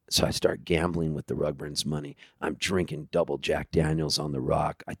 So I start gambling with the Rugburns money. I'm drinking double Jack Daniels on the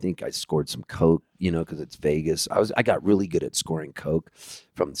rock. I think I scored some Coke, because it's Vegas. I got really good at scoring Coke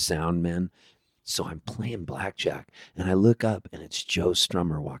from the sound men. So I'm playing blackjack, and I look up, and it's Joe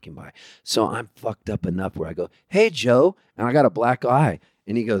Strummer walking by. So I'm fucked up enough where I go, "Hey, Joe," and I got a black eye.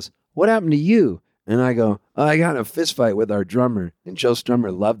 And he goes, "What happened to you?" And I go, "Oh, I got in a fist fight with our drummer." And Joe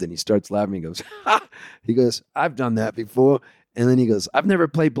Strummer loved it. And he starts laughing. He goes, "Ha!" He goes, "I've done that before." And then he goes, "I've never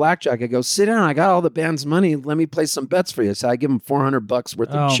played blackjack." I go, "Sit down. I got all the band's money. Let me play some bets for you." So I give him $400 worth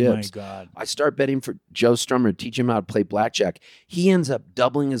of chips. Oh, my God. I start betting for Joe Strummer, teach him how to play blackjack. He ends up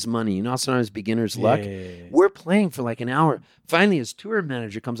doubling his money. Sometimes beginner's luck. Yeah. We're playing for like an hour. Finally, his tour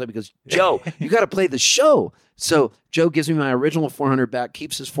manager comes up and goes, "Joe, you got to play the show." So Joe gives me my original 400 back,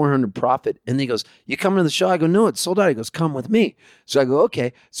 keeps his 400 profit. And then he goes, "You coming to the show?" I go, "No, it's sold out." He goes, "Come with me." So I go,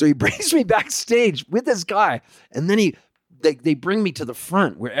 "Okay." So he brings me backstage with this guy. And then they bring me to the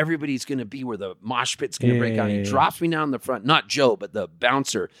front where everybody's going to be, where the mosh pit's going to break out. He drops me down in the front, not Joe, but the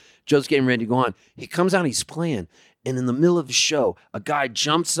bouncer. Joe's getting ready to go on. He comes out, he's playing. And in the middle of the show, a guy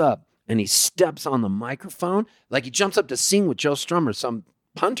jumps up and he steps on the microphone. Like he jumps up to sing with Joe Strummer, some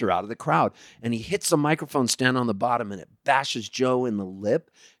punter out of the crowd. And he hits the microphone stand on the bottom and it bashes Joe in the lip,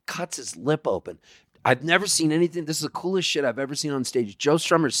 cuts his lip open. I've never seen anything. This is the coolest shit I've ever seen on stage. Joe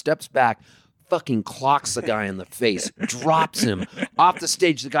Strummer steps back, fucking clocks the guy in the face, drops him off the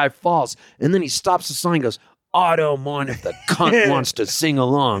stage. The guy falls, and then he stops the song and goes, "I don't mind if the cunt wants to sing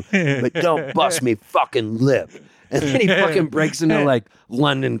along, but don't bust me fucking lip." And then he fucking breaks into like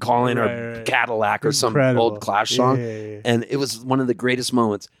London Calling or Cadillac or some old Clash song. Yeah. And it was one of the greatest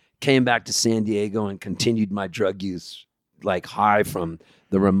moments. Came back to San Diego and continued my drug use, like high from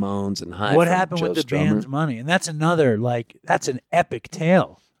the Ramones and high What from happened Joe with the Strummer. band's money? And that's another, that's an epic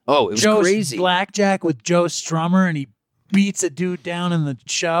tale. Oh, it was Joe's crazy. blackjack with Joe Strummer, and he beats a dude down in the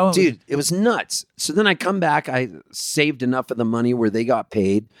show. Dude, it was nuts. So then I come back. I saved enough of the money where they got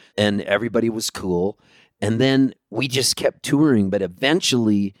paid, and everybody was cool. And then we just kept touring. But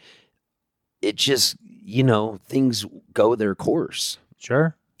eventually, it just, things go their course.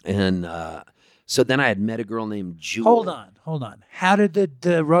 Sure. And so then I had met a girl named Jewel. Hold on. How did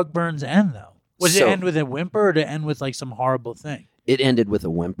the Rugburns end, though? Was it So- end with a whimper, or did it end with like some horrible thing? It ended with a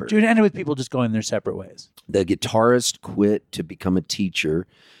whimper. Dude, it ended with people just going their separate ways. The guitarist quit to become a teacher.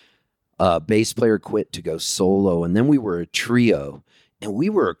 Bass player quit to go solo. And then we were a trio. And we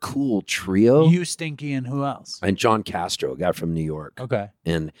were a cool trio. You, Stinky, and who else? And John Castro, a guy from New York. Okay.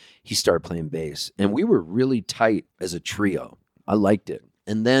 And he started playing bass. And we were really tight as a trio. I liked it.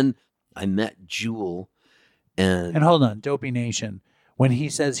 And then I met Jewel. And hold on, Dopey Nation. When he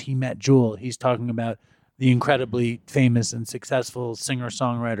says he met Jewel, he's talking about the incredibly famous and successful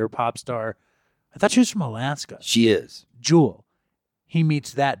singer-songwriter, pop star. I thought she was from Alaska. she is. Jewel. He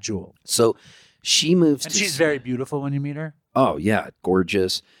meets that Jewel. So she moves And to... she's very beautiful when you meet her. Oh, yeah,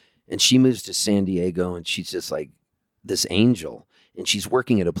 gorgeous. And she moves to San Diego, and she's just like this angel. And she's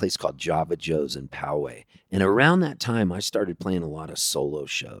working at a place called Java Joe's in Poway. And around that time, I started playing a lot of solo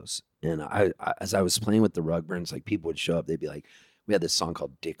shows. And I as I was playing with the Rugburns, like people would show up, they'd be like, we had this song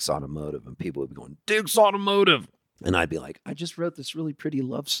called Dick's Automotive, and people would be going, "Dick's Automotive." And I'd be like, "I just wrote this really pretty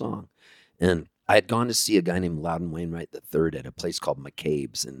love song." And I had gone to see a guy named Loudon Wainwright III at a place called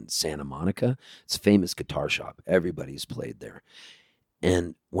McCabe's in Santa Monica. It's a famous guitar shop. Everybody's played there.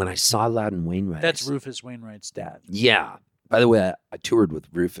 And when I saw Loudon Wainwright... That's Rufus Wainwright's dad. Yeah. By the way, I toured with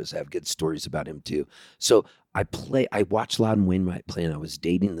Rufus. I have good stories about him too. So I watched Loudon Wainwright play, and I was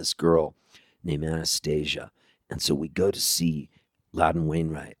dating this girl named Anastasia. And so we go to see Loudon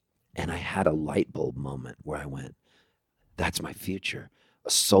Wainwright, and I had a light bulb moment where I went, that's my future. A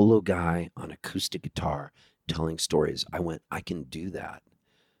solo guy on acoustic guitar telling stories. I went, I can do that.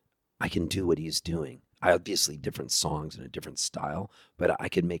 I can do what he's doing. Obviously different songs and a different style, but I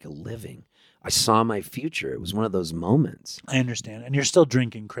could make a living. I saw my future. It was one of those moments. I understand. And you're still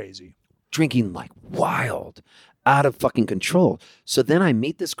drinking crazy. Drinking like wild, out of fucking control. So then I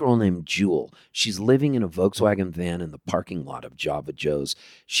meet this girl named Jewel. She's living in a Volkswagen van in the parking lot of Java Joe's.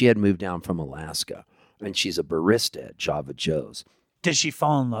 She had moved down from Alaska, and she's a barista at Java Joe's. Did she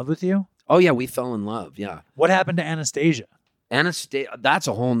fall in love with you? Oh, yeah, we fell in love, yeah. What happened to Anastasia? Anastasia, that's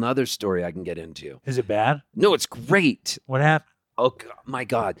a whole nother story I can get into. Is it bad? No, it's great. What happened? Oh, my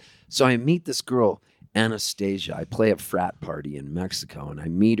God. So I meet this girl, Anastasia. I play a frat party in Mexico, and I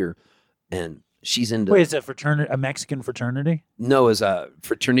meet her, and she's into... Wait, is it a Mexican fraternity? No, as a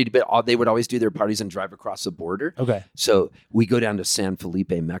fraternity, but they would always do their parties and drive across the border. Okay. So we go down to San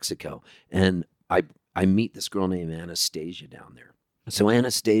Felipe, Mexico, and I meet this girl named Anastasia down there. So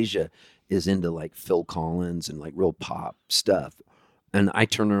Anastasia is into like Phil Collins and like real pop stuff. And I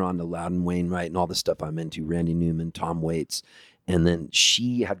turned her on to Loudon Wainwright and all the stuff I'm into, Randy Newman, Tom Waits. And then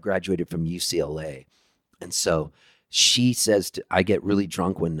she had graduated from UCLA. And so she says, I get really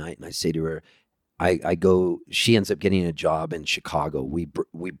drunk one night and I say to her, I go, she ends up getting a job in Chicago. We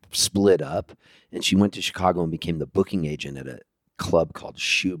split up and she went to Chicago and became the booking agent at a club called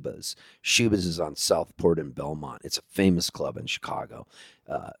Shuba's. Shuba's is on Southport and Belmont. It's a famous club in Chicago.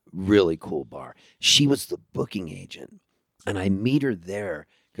 Really cool bar. She was the booking agent. And I meet her there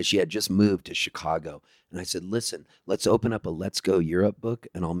because she had just moved to Chicago. And I said, listen, let's open up a Let's Go Europe book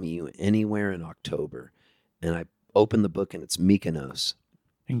and I'll meet you anywhere in October. And I open the book and it's Mykonos.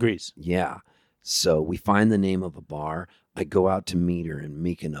 In Greece. Yeah. So we find the name of a bar. I go out to meet her in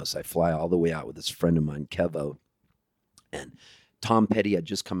Mykonos. I fly all the way out with this friend of mine, Kevo. And Tom Petty had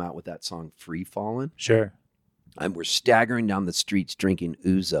just come out with that song, Free Fallin'. Sure. And we're staggering down the streets drinking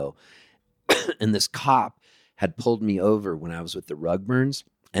ouzo. And this cop had pulled me over when I was with the Rugburns.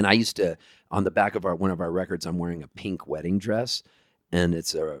 And I used to, on the back of one of our records, I'm wearing a pink wedding dress. And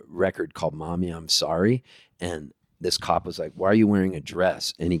it's a record called Mommy, I'm Sorry. And this cop was like, why are you wearing a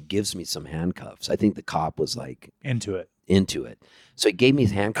dress? And he gives me some handcuffs. I think the cop was like into it. So he gave me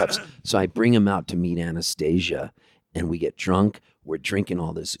his handcuffs. So I bring him out to meet Anastasia and we get drunk. We're drinking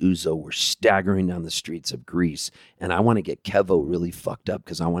all this ouzo. We're staggering down the streets of Greece. And I want to get Kevo really fucked up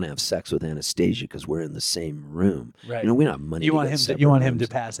because I want to have sex with Anastasia because we're in the same room. Right. You know, we don't have money. You want him to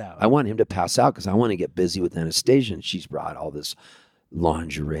pass out. I want him to pass out because I want to get busy with Anastasia. And she's brought all this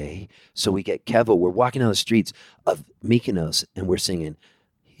lingerie. So we get Kevo. We're walking down the streets of Mykonos and we're singing,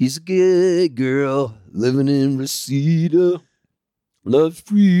 he's a good girl living in Reseda, loves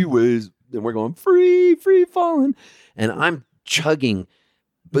freeways. And we're going free falling. And I'm chugging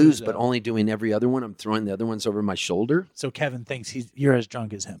booze, but only doing every other one. I'm throwing the other ones over my shoulder. So Kevin thinks you're as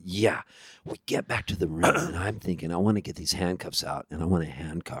drunk as him. Yeah. We get back to the room and I'm thinking, I want to get these handcuffs out and I want to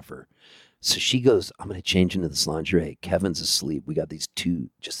handcuff her. So she goes, I'm going to change into this lingerie. Kevin's asleep. We got these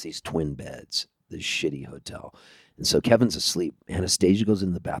twin beds, this shitty hotel. And so Kevin's asleep. Anastasia goes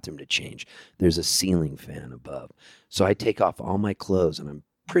into the bathroom to change. There's a ceiling fan above. So I take off all my clothes and I'm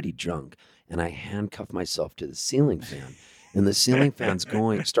pretty drunk. And I handcuff myself to the ceiling fan. And the ceiling fan's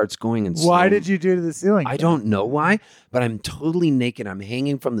starts going. And why did you do to the ceiling fan? I don't know why, but I'm totally naked. I'm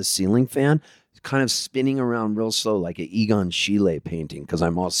hanging from the ceiling fan, kind of spinning around real slow like an Egon Schiele painting because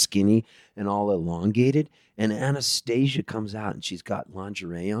I'm all skinny and all elongated. And Anastasia comes out and she's got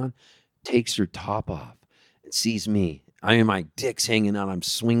lingerie on, takes her top off and sees me. My dick's hanging out. I'm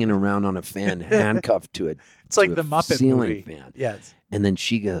swinging around on a fan, handcuffed to it. It's like the Muppet ceiling movie. Fan. Yes. And then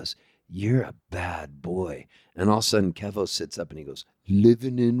she goes, you're a bad boy. And all of a sudden, Kevo sits up and he goes,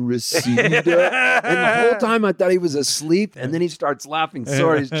 living in Reseda. And the whole time I thought he was asleep. And then he starts laughing.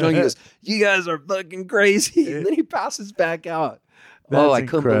 Sorry, he's drunk. He goes, you guys are fucking crazy. And then he passes back out. I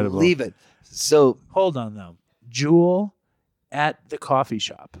couldn't believe it. So hold on, though. Jewel at the coffee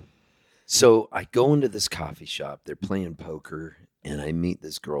shop. So I go into this coffee shop. They're playing poker. And I meet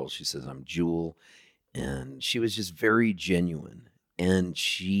this girl. She says, I'm Jewel. And she was just very genuine. And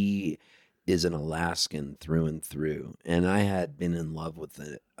she is an Alaskan through and through. And I had been in love with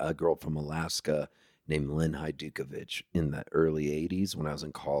a girl from Alaska named Lynn Hajdukovic in the early 80s when I was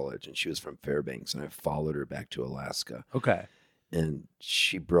in college. And she was from Fairbanks. And I followed her back to Alaska. Okay. And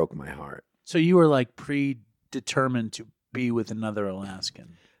she broke my heart. So you were like predetermined to be with another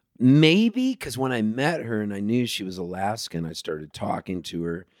Alaskan? Maybe, because when I met her and I knew she was Alaskan, I started talking to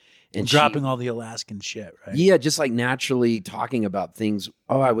her. And dropping all the Alaskan shit, right? Yeah, just like naturally talking about things.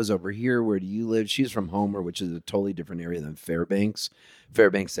 Oh, I was over here. Where do you live? She's from Homer, which is a totally different area than Fairbanks.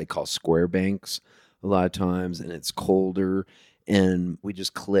 Fairbanks, they call Square Banks a lot of times, and it's colder. And we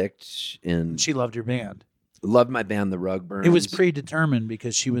just clicked. And she loved your band. Loved my band, the Rugburns. It was predetermined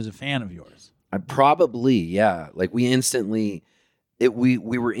because she was a fan of yours. Probably, yeah. Like we were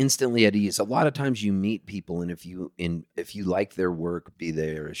instantly at ease. A lot of times you meet people, and if you like their work, be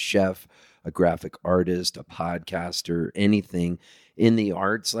they a chef, a graphic artist, a podcaster, anything in the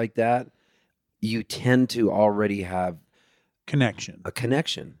arts like that, you tend to already have a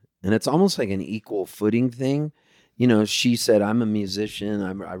connection, and it's almost like an equal footing thing. You know, she said, "I'm a musician.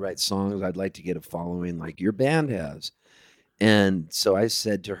 I write songs. I'd like to get a following like your band has," and so I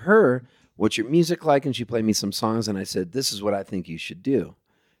said to her, what's your music like? And she played me some songs. And I said, this is what I think you should do.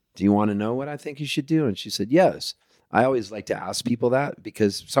 Do you want to know what I think you should do? And she said, yes. I always like to ask people that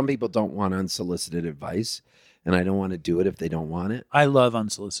because some people don't want unsolicited advice. And I don't want to do it if they don't want it. I love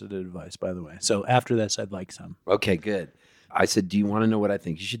unsolicited advice, by the way. So after this, I'd like some. Okay, good. I said, do you want to know what I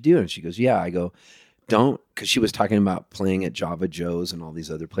think you should do? And she goes, yeah. I go, don't, because she was talking about playing at Java Joe's and all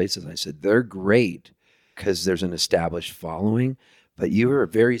these other places. I said, they're great because there's an established following. But you are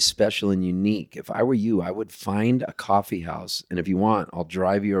very special and unique. If I were you, I would find a coffee house. And if you want, I'll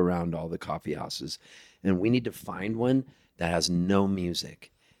drive you around all the coffee houses. And we need to find one that has no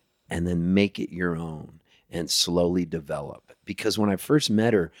music and then make it your own and slowly develop. Because when I first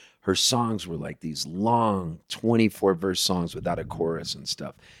met her, her songs were like these long 24-verse songs without a chorus and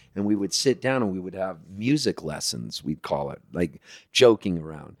stuff. And we would sit down and we would have music lessons, we'd call it, like joking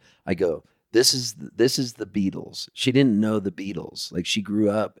around. I go, this is the Beatles. She didn't know the Beatles. Like she grew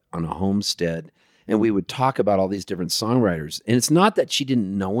up on a homestead and we would talk about all these different songwriters. And it's not that she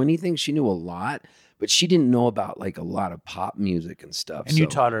didn't know anything. She knew a lot, but she didn't know about like a lot of pop music and stuff. And you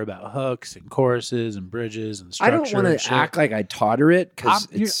taught her about hooks and choruses and bridges and structure. I don't want to act like I taught her it because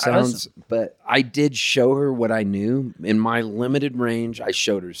it sounds, but I did show her what I knew in my limited range. I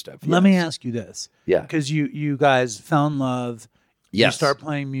showed her stuff. Let me ask you this. Yeah. Because you guys fell in love. Yes. You start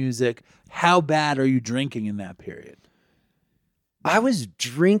playing music. How bad are you drinking in that period? I was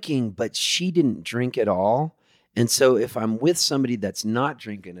drinking, but she didn't drink at all. And so if I'm with somebody that's not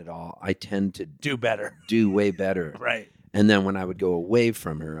drinking at all, I tend to do better, do way better. Right. And then when I would go away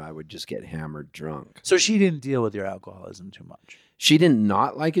from her, I would just get hammered drunk. So she didn't deal with your alcoholism too much. She did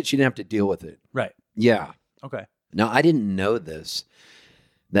not like it. She didn't have to deal with it. Right. Yeah. Okay. Now, I didn't know this,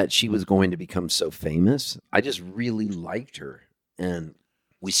 that she was going to become so famous. I just really liked her. And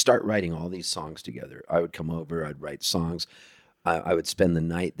we start writing all these songs together. I would come over, I'd write songs. I would spend the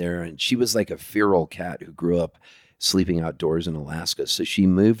night there, and she was like a feral cat who grew up sleeping outdoors in Alaska. So she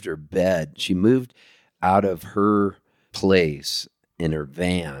moved her bed. She moved out of her place in her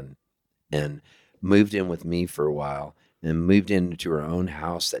van and moved in with me for a while and moved into her own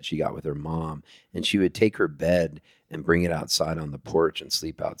house that she got with her mom. And she would take her bed and bring it outside on the porch and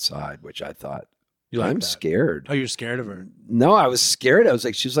sleep outside, which I thought, I'm scared. Oh, you're scared of her? No, I was scared. I was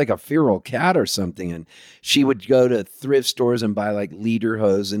like, she was like a feral cat or something. And she would go to thrift stores and buy like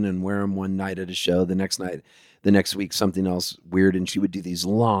lederhosen and wear them one night at a show. The next week, something else weird. And she would do these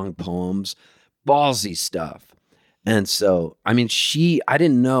long poems, ballsy stuff. And so, I mean, I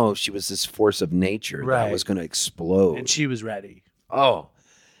didn't know she was this force of nature that was going to explode. And she was ready. Oh,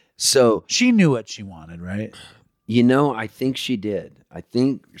 so. She knew what she wanted, right? You know, I think she did.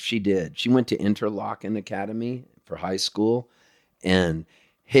 She went to Interlochen Academy for high school and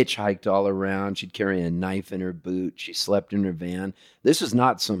hitchhiked all around. She'd carry a knife in her boot. She slept in her van. This was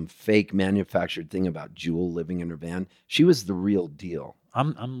not some fake manufactured thing about Jewel living in her van. She was the real deal.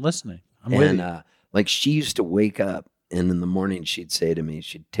 I'm listening. I'm with you. Like she used to wake up and in the morning she'd say to me,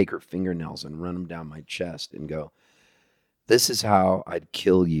 she'd take her fingernails and run them down my chest and go, "This is how I'd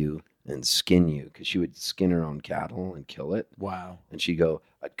kill you and skin you," because she would skin her own cattle and kill it. Wow. And she'd go,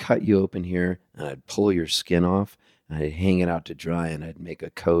 "I'd cut you open here and I'd pull your skin off and I'd hang it out to dry and I'd make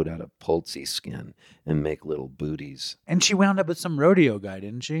a coat out of Poltz skin and make little booties." And she wound up with some rodeo guy,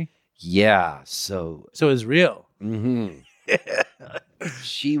 didn't she? Yeah. So it was real. Mm-hmm.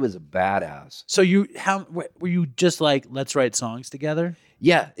 She was a badass. So were you just like, let's write songs together?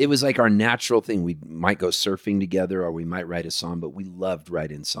 Yeah, it was like our natural thing. We might go surfing together or we might write a song, but we loved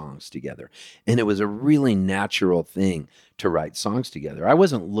writing songs together. And it was a really natural thing to write songs together. I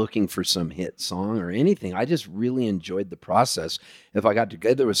wasn't looking for some hit song or anything. I just really enjoyed the process. If I got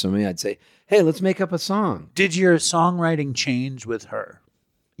together with somebody, I'd say, "Hey, let's make up a song." Did your songwriting change with her?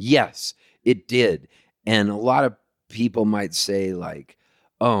 Yes, it did. And a lot of people might say like,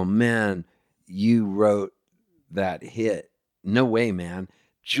 "Oh man, you wrote that hit." No way, man.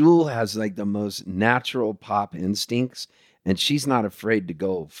 Jewel has like the most natural pop instincts and she's not afraid to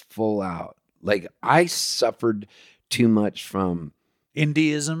go full out. Like I suffered too much from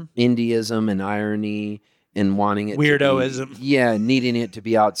indieism and irony and wanting it weirdoism. Needing it to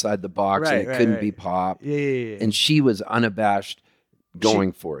be outside the box and it couldn't be pop. Yeah. And she was unabashed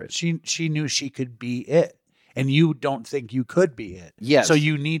going for it. She knew she could be it. And you don't think you could be it. Yes. So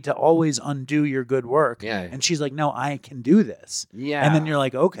you need to always undo your good work. Yeah. And she's like, "No, I can do this." Yeah. And then you're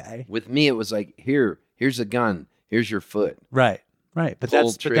like, "Okay." With me, it was like, here's a gun. Here's your foot. Right. But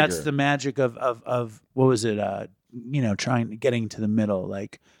Pull that's the magic of what was it? Getting to the middle,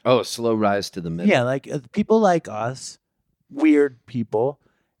 like a slow rise to the middle. Yeah, like people like us, weird people.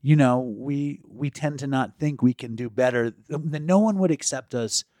 We tend to not think we can do better. That no one would accept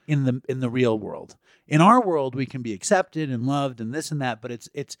us in the real world. In our world, we can be accepted and loved and this and that, but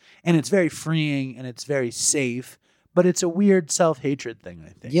it's very freeing and it's very safe, but it's a weird self-hatred thing, I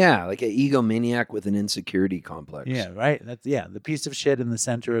think. Yeah, like an egomaniac with an insecurity complex. Yeah, right. That's the piece of shit in the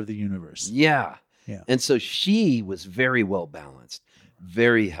center of the universe. Yeah. Yeah. And so she was very well balanced,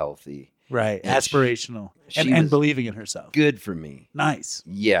 very healthy. Right. And aspirational. She And was believing in herself. Good for me. Nice.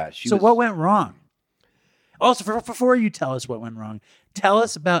 Yeah. What went wrong? Also, before you tell us what went wrong, tell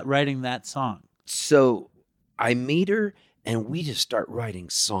us about writing that song. So I meet her and we just start writing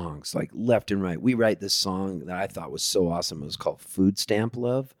songs like left and right. We write this song that I thought was so awesome. It was called Food Stamp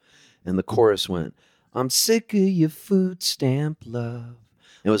Love. And the chorus went, I'm sick of your food stamp love.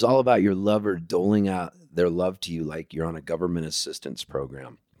 It was all about your lover doling out their love to you like you're on a government assistance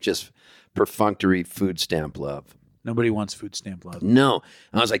program. Just perfunctory food stamp love. Nobody wants food stamp love. No.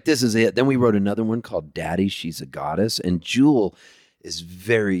 And I was like, this is it. Then we wrote another one called Daddy, She's a Goddess. And Jewel is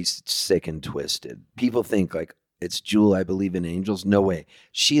very sick and twisted. People think like, it's Jewel, I believe in angels. No way.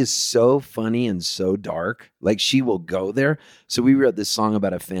 She is so funny and so dark. Like she will go there. So we wrote this song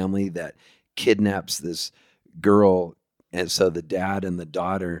about a family that kidnaps this girl. And so the dad and the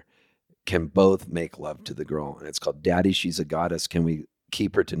daughter can both make love to the girl. And it's called Daddy, She's a Goddess. Can we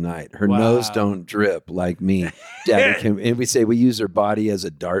keep her tonight? Her nose don't drip like me. Daddy, and we say we use her body as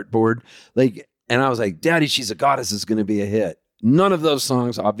a dartboard. Like, and I was like, Daddy, She's a Goddess is going to be a hit. None of those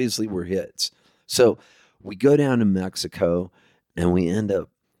songs obviously were hits. So we go down to Mexico and we end up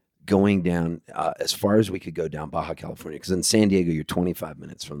going down as far as we could go down Baja California. Because in San Diego, you're 25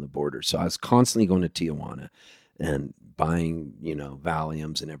 minutes from the border. So I was constantly going to Tijuana and buying,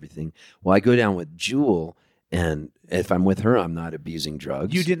 Valiums and everything. Well, I go down with Jewel, and if I'm with her, I'm not abusing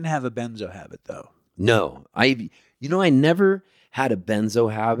drugs. You didn't have a benzo habit, though. No. I never had a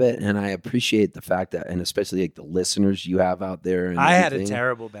benzo habit, and I appreciate the fact that, and especially like the listeners you have out there. And I had a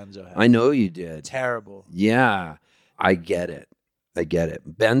terrible benzo habit. I know you did. Terrible. Yeah, I get it.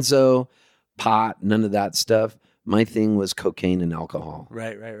 Benzo, pot, none of that stuff. My thing was cocaine and alcohol.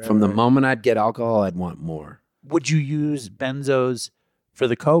 Right. From the moment I'd get alcohol, I'd want more. Would you use benzos for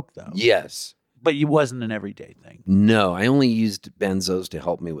the coke, though? Yes. But it wasn't an everyday thing. No, I only used benzos to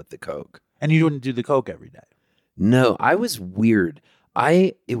help me with the coke. And you wouldn't do the coke every day? No, I was weird.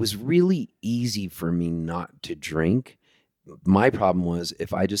 It was really easy for me not to drink. My problem was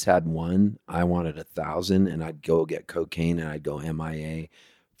if I just had one, I wanted 1,000, and I'd go get cocaine and I'd go MIA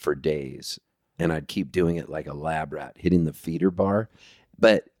for days. And I'd keep doing it like a lab rat, hitting the feeder bar.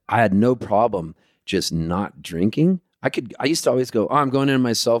 But I had no problem just not drinking. I used to always go, I'm going into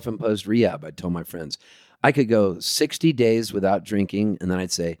my self-imposed rehab. I'd tell my friends. I could go 60 days without drinking, and then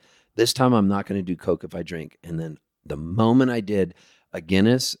I'd say, this time I'm not going to do coke if I drink. And then the moment I did a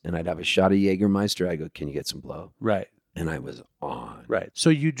Guinness and I'd have a shot of Jägermeister, I go, can you get some blow? Right. And I was on. Right.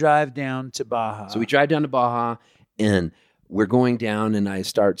 So you drive down to Baja. So we drive down to Baja, and we're going down, and I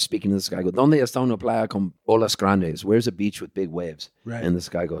start speaking to this guy. I go, ¿Dónde está una playa con olas grandes? Where's a beach with big waves? Right. And this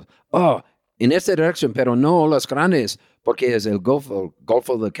guy goes, oh, en esta dirección, pero no olas grandes, porque es el Golfo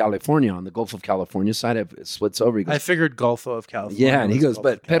de California. On the Gulf of California side, it splits over. He goes, I figured Golfo of California. yeah, and he goes, Gulf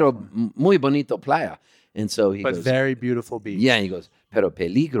of pero California. muy bonito playa. And so he But goes, very beautiful beach. yeah, he goes, pero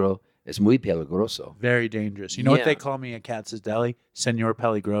peligro es muy peligroso. Very dangerous. You know what Yeah. they call me at Katz's Deli? Senor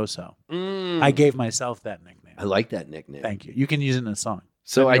Peligroso. I gave myself that nickname. I like that nickname. Thank you. You can use it in a song.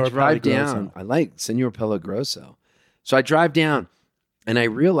 So I Senor drive Peligroso. down. I like Senor Peligroso. So I drive down, and I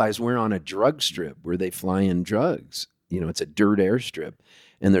realize we're on a drug strip where they fly in drugs. It's a dirt airstrip,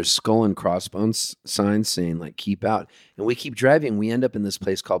 and there's skull and crossbones signs saying like keep out. And we keep driving. We end up in this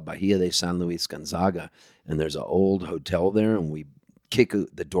place called Bahia de San Luis Gonzaga, and there's an old hotel there, and we kick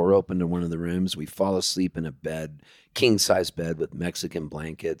the door open to one of the rooms. We fall asleep in a bed, king-size bed with Mexican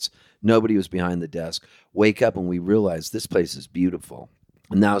blankets. Nobody was behind the desk. Wake up, and we realize this place is beautiful.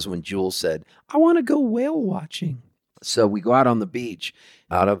 And that was when Jewel said, I want to go whale watching. So we go out on the beach.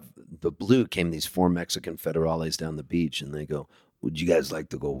 Out of the blue came these 4 Mexican federales down the beach, and they go, would you guys like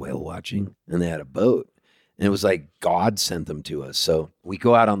to go whale watching? And they had a boat. And it was like God sent them to us. So we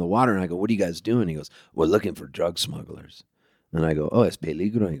go out on the water, and I go, what are you guys doing? He goes, we're looking for drug smugglers. And I go, oh, es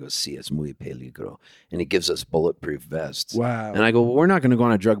peligro? And he goes, sí, es muy peligro. And he gives us bulletproof vests. Wow. And I go, well, we're not going to go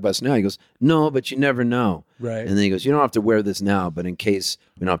on a drug bust now. He goes, no, but you never know. Right. And then he goes, you don't have to wear this now, but in case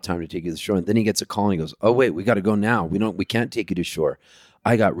we don't have time to take you to the shore. And then he gets a call, and he goes, oh, wait, we got to go now. We can't take you to shore.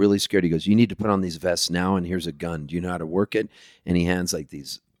 I got really scared. He goes, you need to put on these vests now, and here's a gun. Do you know how to work it? And he hands like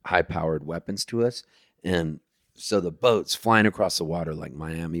these high-powered weapons to us. And so the boat's flying across the water like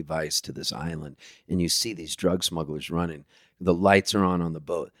Miami Vice to this island, and you see these drug smugglers running. The lights are on the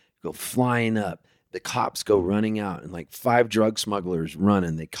boat, go flying up. The cops go running out, and like 5 drug smugglers run,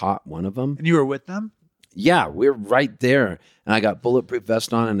 and they caught one of them. And you were with them? Yeah, we're right there. And I got bulletproof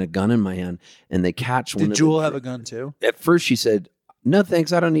vest on and a gun in my hand, and they catch one of them. Did Jewel have a gun too? At first she said, no,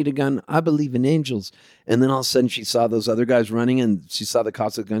 thanks, I don't need a gun. I believe in angels. And then all of a sudden she saw those other guys running, and she saw the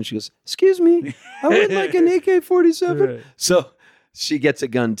cops with a gun. She goes, excuse me, I would like an AK-47. Right. So she gets a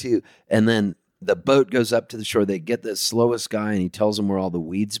gun too. And then the boat goes up to the shore. They get the slowest guy, and he tells them where all the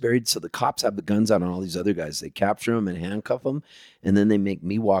weed's buried. So the cops have the guns out on all these other guys. They capture them and handcuff them, and then they make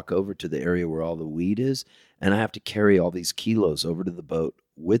me walk over to the area where all the weed is, and I have to carry all these kilos over to the boat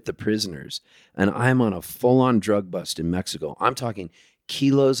with the prisoners. And I'm on a full-on drug bust in Mexico. I'm talking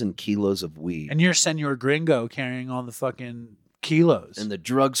kilos and kilos of weed. And you're Senor Gringo carrying all the fucking kilos. And the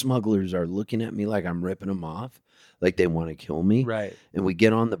drug smugglers are looking at me like I'm ripping them off, like they want to kill me. Right. And we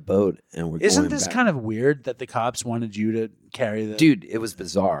get on the boat and we're Isn't going this back. kind of weird that the cops wanted you to carry the... Dude, it was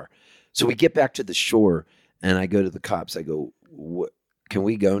bizarre. So we get back to the shore and I go to the cops. I go, "What? Can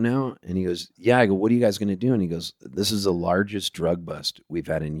we go now?" And he goes, "Yeah." I go, "What are you guys going to do?" And he goes, "This is the largest drug bust we've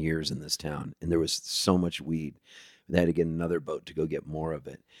had in years in this town. And there was so much weed. They had to get another boat to go get more of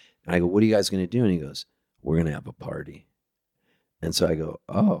it." And I go, "What are you guys going to do?" And he goes, "We're going to have a party." And so I go,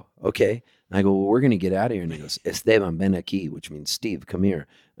 "Oh, okay." And I go, "Well, we're going to get out of here." And he goes, "Esteban, ven aquí," which means Steve, come here.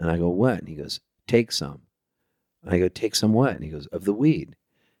 And I go, "What?" And he goes, "Take some." And I go, "Take some what?" And he goes, "Of the weed."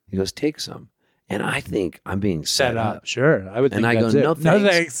 He goes, "Take some." And I think I'm being set up. Sure. I would think And I go, that's it. "No, thanks." No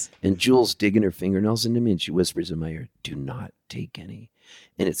thanks. And Jules digging her fingernails into me and she whispers in my ear, "Do not take any."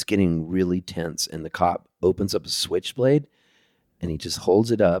 And it's getting really tense. And the cop opens up a switchblade and he just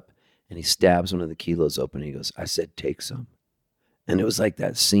holds it up and he stabs one of the kilos open. And he goes, "I said, take some." And it was like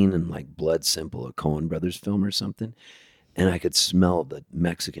that scene in like Blood Simple, a Coen Brothers film or something. And I could smell the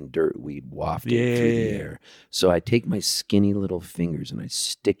Mexican dirt weed wafting through the air. So I take my skinny little fingers and I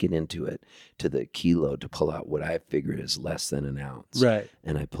stick it into it to the kilo to pull out what I figure is less than an ounce. Right.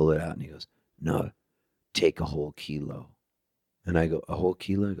 And I pull it out and he goes, "No, take a whole kilo." And I go, "A whole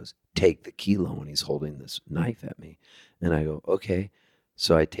kilo?" He goes, "Take the kilo." And he's holding this knife at me. And I go, "Okay."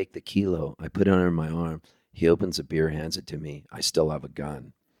 So I take the kilo, I put it under my arm. He opens a beer, hands it to me. I still have a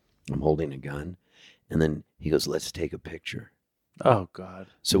gun. I'm holding a gun. And then he goes, "Let's take a picture." Oh, God.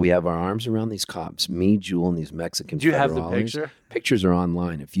 So we have our arms around these cops, me, Jewel, and these Mexican Do you have the federales. picture? Pictures are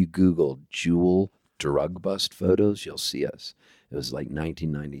online. If you Google Jewel drug bust photos, you'll see us. It was like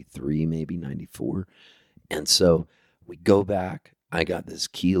 1993, maybe 94. And so we go back. I got this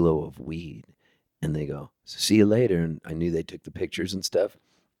kilo of weed. And they go, "See you later." And I knew they took the pictures and stuff.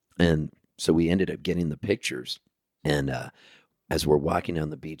 And so we ended up getting the pictures. And as we're walking down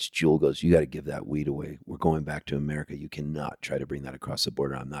the beach, Jewel goes, "You got to give that weed away. We're going back to America. You cannot try to bring that across the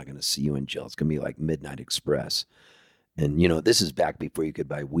border. I'm not going to see you in jail. It's going to be like Midnight Express." And, you know, this is back before you could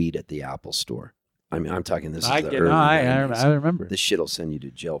buy weed at the Apple store. I mean, I'm talking this is the early 90s. I remember. This shit will send you to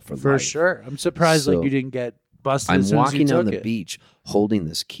jail for For life. sure. I'm surprised So, like you didn't get busted I'm as soon as you walking down took the it. beach holding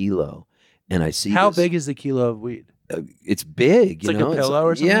this kilo, and I see How this- big is the kilo of weed? It's big. It's like a know? pillow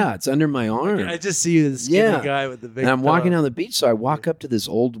or something? Yeah, it's under my arm. I just see you, the skinny Yeah. guy with the big And I'm walking pillow. down the beach, so I walk up to this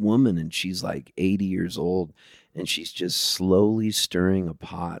old woman, and she's like 80 years old, and she's just slowly stirring a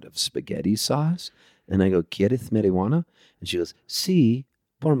pot of spaghetti sauce. And I go, "¿Quieres marihuana?" And she goes, "Sí,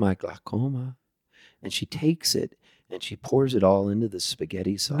 por mi glaucoma." And she takes it, and she pours it all into the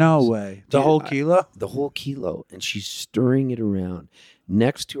spaghetti sauce. No way. The Dude, whole kilo? The whole kilo. And she's stirring it around.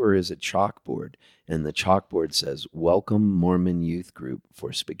 Next to her is a chalkboard, and the chalkboard says, "Welcome Mormon Youth Group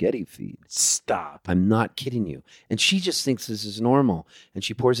for Spaghetti Feed." Stop. I'm not kidding you. And she just thinks this is normal. And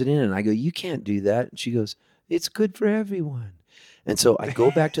she pours it in, and I go, "You can't do that." And she goes, "It's good for everyone." And so I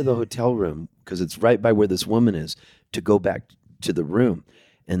go back to the hotel room, because it's right by where this woman is, to go back to the room.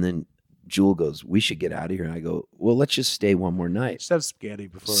 And then Jewel goes, "We should get out of here." And I go, "Well, let's just stay one more night." Just have spaghetti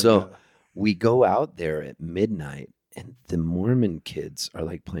before So we go. we go out there at midnight, and the Mormon kids are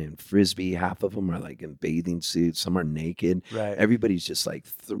like playing frisbee. Half of them are like in bathing suits. Some are naked. Right. Everybody's just like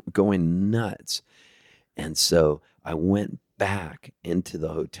going nuts. And so I went back into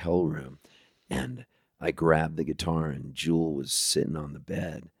the hotel room, and I grabbed the guitar, and Jewel was sitting on the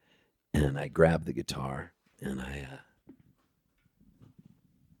bed. And I grabbed the guitar, and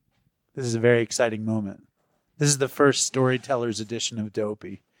This is a very exciting moment. This is the first storyteller's edition of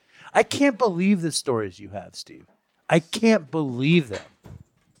Dopey. I can't believe the stories you have, Steve. I can't believe them.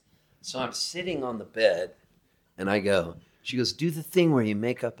 So I'm sitting on the bed, and I go, she goes, "Do the thing where you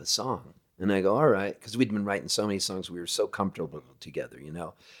make up a song." And I go, "All right," because we'd been writing so many songs. We were so comfortable together, you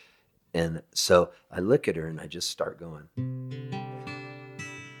know. And so I look at her, and I just start going.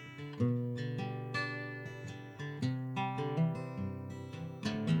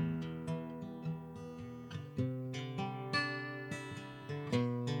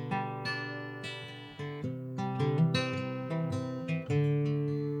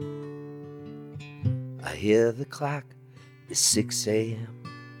 I hear the clock, it's 6 a.m.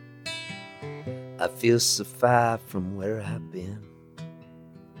 I feel so far from where I've been.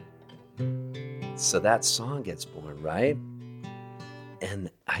 So that song gets born, right?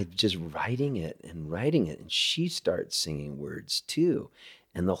 And I just writing it. And she starts singing words too.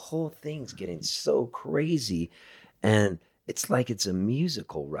 And the whole thing's getting so crazy. And it's like it's a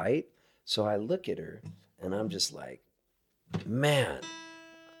musical, right? So I look at her and I'm just like, man,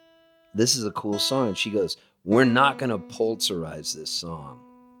 this is a cool song. And she goes, we're not going to Poltzerize this song.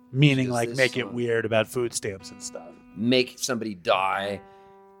 Meaning Because like this make it song- weird about food stamps and stuff. Make somebody die,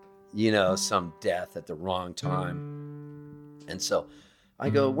 some death at the wrong time. And so I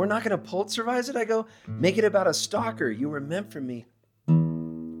go, we're not going to Poltzerize it. I go, make it about a stalker. You were meant for me.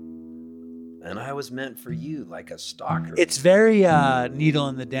 And I was meant for you like a stalker. It's very Needle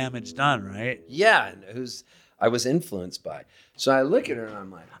and the Damage Done, right? Yeah, and I was influenced by. So I look at her and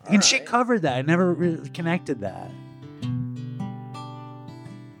I'm like, all And she right. covered that. I never really connected that.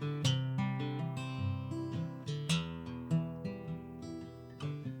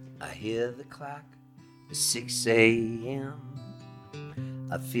 I hear the clock, it's 6 a.m.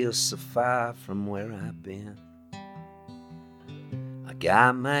 I feel so far from where I've been. I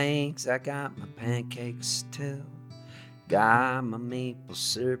got my eggs, I got my pancakes too. Got my maple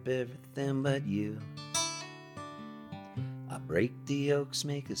syrup, everything but you. I break the yolks,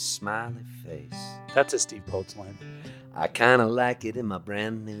 make a smiley face. That's a Steve Poltz line. I kinda like it in my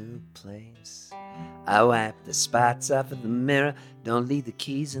brand new place. I wipe the spots off of the mirror, don't leave the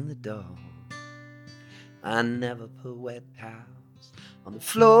keys in the door. I never put wet towels on the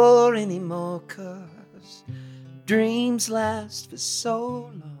floor anymore, 'cause dreams last for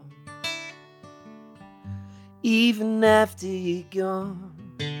so long. Even after you're gone.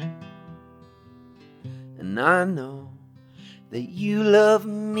 And I know that you love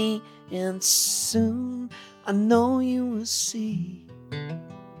me, and soon I know you will see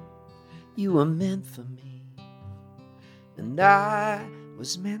you were meant for me, and I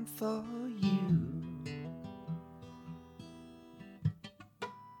was meant for you.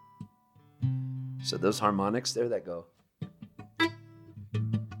 So those harmonics there that go.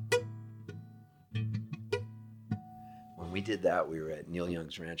 When we did that, we were at Neil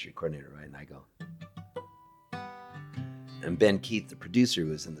Young's ranch recording it, right? And I go. And Ben Keith, the producer, who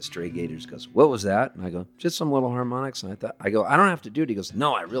was in the Stray Gators, goes, what was that? And I go, just some little harmonics. And I go, I don't have to do it. He goes,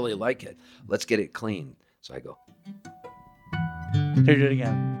 no, I really like it. Let's get it clean. So I go. Here, do it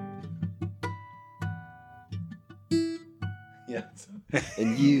again. Yeah.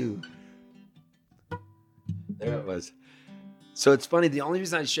 And you. There it was. So it's funny. The only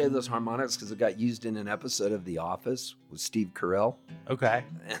reason I share those harmonics because it got used in an episode of The Office with Steve Carell. Okay.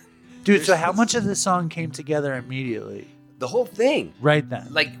 Dude, so how much of this song came together immediately? The whole thing. Right then.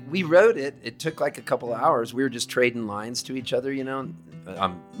 Like, we wrote it. It took like a couple of hours. We were just trading lines to each other,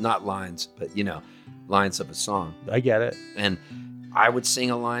 not lines, but, lines of a song. I get it. And I would sing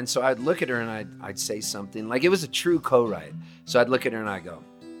a line. So I'd look at her and I'd say something. Like, it was a true co-write. So I'd look at her and I'd go,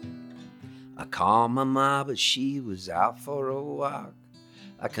 I called my ma, but she was out for a walk.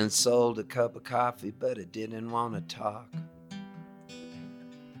 I consoled a cup of coffee, but I didn't want to talk.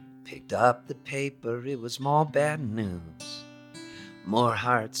 Picked up the paper, it was more bad news. More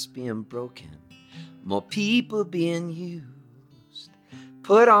hearts being broken, more people being used.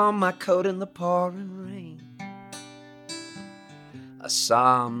 Put on my coat in the pouring rain. I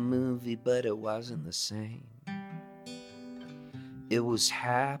saw a movie, but it wasn't the same. It was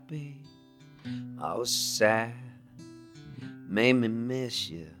happy, I was sad, made me miss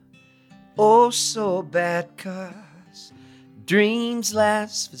you, oh so bad, 'cause dreams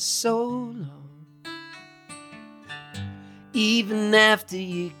last for so long. Even after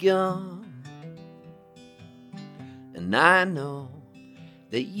you're gone. And I know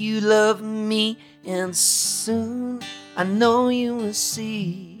that you love me, and soon I know you will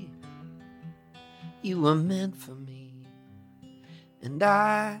see you were meant for me, and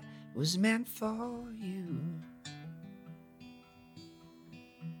I was meant for you.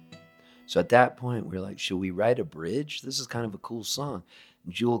 So at that point, we were like, should we write a bridge? This is kind of a cool song.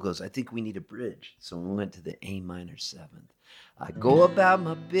 And Jewel goes, I think we need a bridge. So we went to the A minor 7th. I go about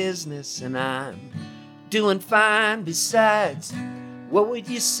my business and I'm doing fine. Besides, what would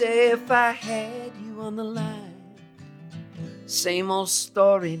you say if I had you on the line? Same old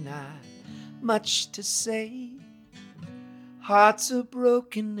story, not much to say. Hearts are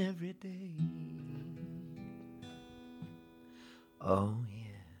broken every day. Oh,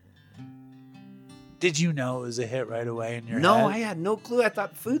 yeah. Did you know it was a hit right away in your head? No, I had no clue. I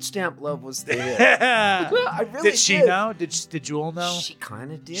thought Food Stamp Love was the hit. I really did she know? Did Jewel know? She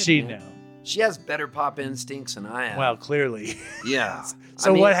kind of did. She man. knew. She has better pop instincts than I have. Well, clearly. Yeah.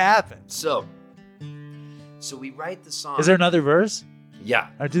 So what happened? So we write the song. Is there another verse? Yeah. All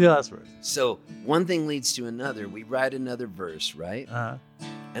right, do the last verse. So one thing leads to another. We write another verse, right? Uh-huh.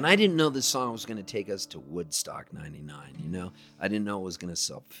 And I didn't know this song was going to take us to Woodstock 99, you know? I didn't know it was going to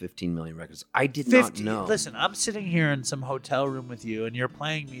sell 15 million records. I did not know. Listen, I'm sitting here in some hotel room with you, and you're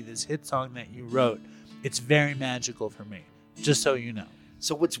playing me this hit song that you wrote. It's very magical for me, just so you know.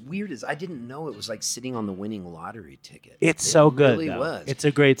 So what's weird is I didn't know it was like sitting on the winning lottery ticket. It's so It good. really though. was. It's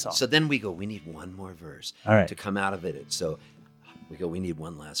a great song. So then we go, we need one more verse All right. to come out of it. So we go, we need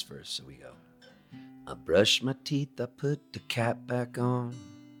one last verse. So we go, I brush my teeth, I put the cap back on.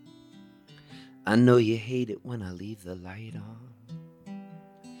 I know you hate it when I leave the light on.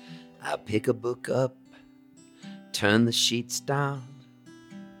 I pick a book up, turn the sheets down,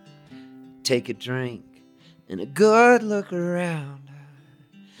 take a drink and a good look around.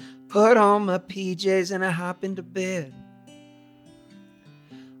 Put on my PJs and I hop into bed.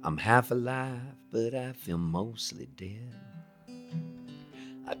 I'm half alive, but I feel mostly dead.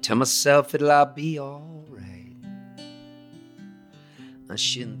 I tell myself it'll all be alright. I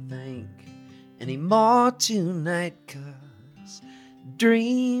shouldn't think anymore tonight, 'cause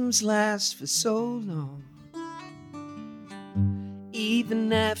dreams last for so long.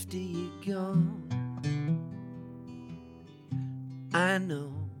 Even after you're gone, I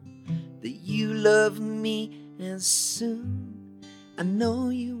know that you love me, and soon I know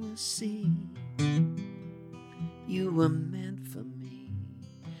you will see you were meant for me,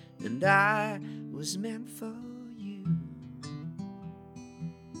 and I was meant for you.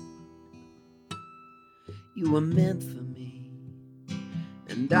 You were meant for me,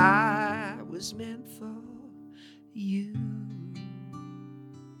 and I was meant for you.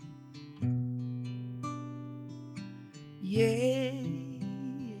 Yeah.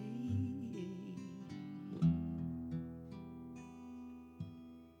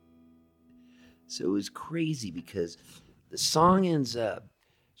 So it was crazy because the song ends up,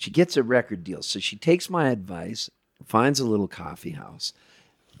 she gets a record deal. So she takes my advice, finds a little coffee house,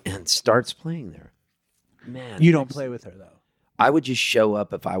 and starts playing there. Man, you don't play with her, though. I would just show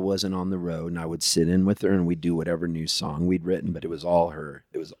up if I wasn't on the road, and I would sit in with her, and we'd do whatever new song we'd written, but it was all her.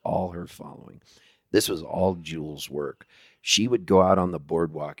 It was all her following. This was all Jewel's work. She would go out on the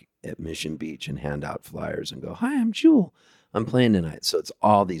boardwalk at Mission Beach and hand out flyers and go, "Hi, I'm Jewel. I'm playing tonight." So it's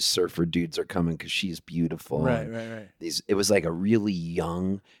all these surfer dudes are coming because she's beautiful. Right. It was like a really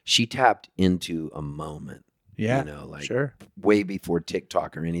young, she tapped into a moment. Yeah, you know, like sure. Way before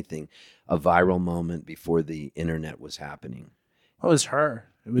TikTok or anything, a viral moment before the internet was happening. Well, it was her.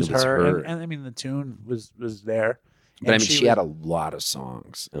 It was her. And I mean, the tune was there. But I mean, she had a lot of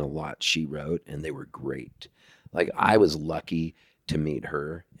songs and a lot she wrote, and they were great. Like, I was lucky to meet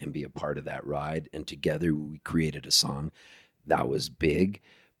her and be a part of that ride. And together we created a song that was big.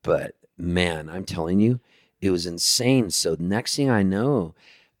 But man, I'm telling you, it was insane. So next thing I know,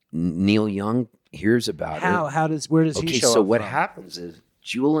 Neil Young hears about it. Where does he show up? So what from? happens is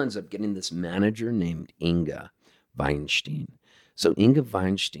Jewel ends up getting this manager named Inga Weinstein. So Inga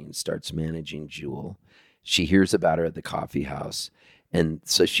Weinstein starts managing Jewel. She hears about her at the coffee house. And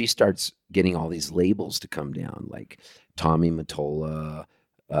so she starts getting all these labels to come down, like Tommy Mottola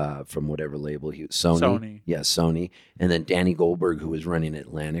from whatever label he was. Sony. Yeah, Sony. And then Danny Goldberg, who was running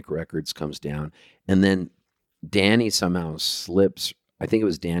Atlantic Records, comes down. And then Danny somehow slips. I think it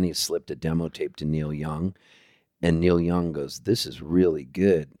was Danny slipped a demo tape to Neil Young. And Neil Young goes, "This is really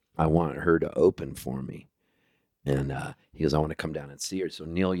good. I want her to open for me." And he goes, "I want to come down and see her." So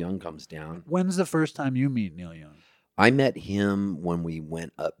Neil Young comes down. When's the first time you meet Neil Young? I met him when we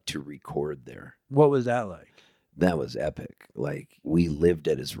went up to record there. What was that like? That was epic. Like, we lived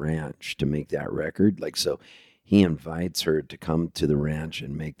at his ranch to make that record. Like, so he invites her to come to the ranch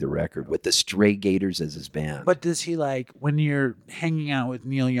and make the record with the Stray Gators as his band. But does he, like, when you're hanging out with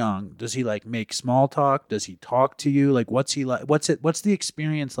Neil Young, does he, like, make small talk? Does he talk to you? Like, what's he like? What's the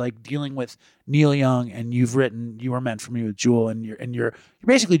experience like dealing with Neil Young, and you've written You Were Meant for Me with Jewel, and you're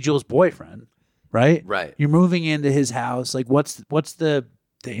basically Jewel's boyfriend, right? Right. You're moving into his house. Like, what's the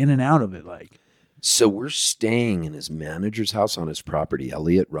in and out of it like? So we're staying in his manager's house on his property,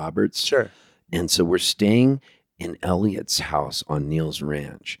 Elliot Roberts. Sure. And so we're staying in Elliot's house on Neil's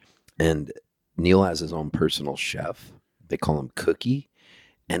ranch. And Neil has his own personal chef. They call him Cookie.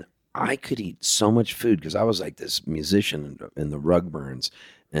 And I could eat so much food because I was like this musician in the rug burns.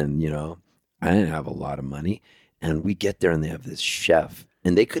 And, you know, I didn't have a lot of money. And we get there and they have this chef.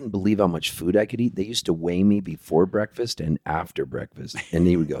 And they couldn't believe how much food I could eat. They used to weigh me before breakfast and after breakfast. And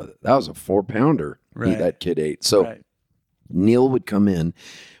he would go, "That was a 4-pounder that kid ate." So Neil would come in.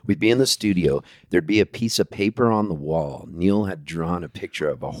 We'd be in the studio. There'd be a piece of paper on the wall. Neil had drawn a picture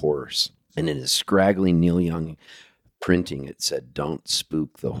of a horse. And in his scraggly Neil Young printing, it said, "Don't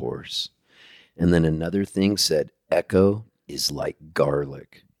spook the horse." And then another thing said, "Echo is like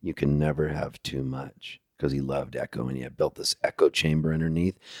garlic. You can never have too much." Because he loved echo, and he had built this echo chamber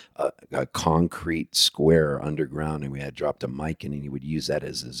underneath, a concrete square underground, and we had dropped a mic in, and he would use that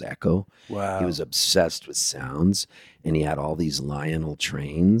as his echo. Wow. He was obsessed with sounds, and he had all these Lionel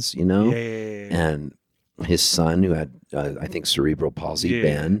trains, you know? Yeah. And his son, who had, I think, cerebral palsy,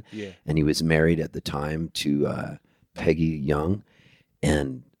 Ben, and he was married at the time to Peggy Young,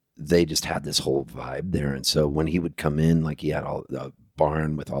 and they just had this whole vibe there. And so when he would come in, like he had all the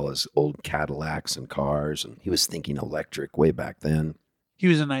barn with all his old Cadillacs and cars, and he was thinking electric way back then. He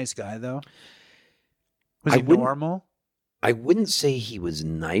was a nice guy, though. Was he normal? I wouldn't say he was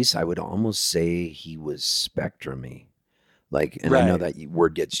nice. I would almost say he was spectrum-y. Like, and I know that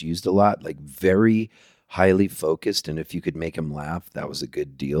word gets used a lot, like very highly focused, and if you could make him laugh, that was a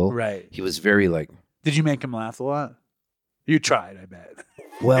good deal. Right. He was very like... Did you make him laugh a lot? You tried, I bet.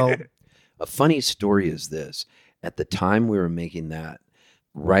 Well, a funny story is this. At the time we were making that,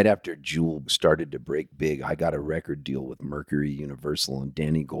 right after Jewel started to break big, I got a record deal with Mercury Universal, and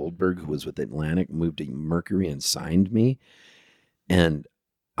Danny Goldberg, who was with Atlantic, moved to Mercury and signed me. And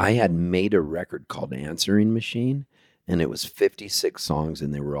I had made a record called Answering Machine, and it was 56 songs,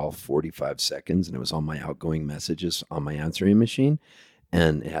 and they were all 45 seconds, and it was all my outgoing messages on my answering machine.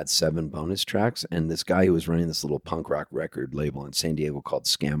 And it had 7 bonus tracks. And this guy who was running this little punk rock record label in San Diego called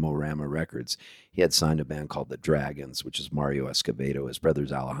Scamorama Records, he had signed a band called The Dragons, which is Mario Escovedo. His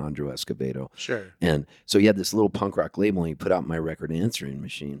brother's Alejandro Escovedo. Sure. And so he had this little punk rock label, and he put out my record Answering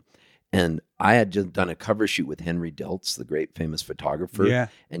Machine. And I had just done a cover shoot with Henry Deltz, the great famous photographer. Yeah.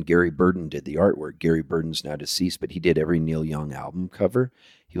 And Gary Burden did the artwork. Gary Burden's now deceased, but he did every Neil Young album cover.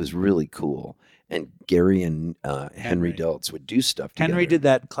 He was really cool. And Gary and Henry Deltz would do stuff together. Henry did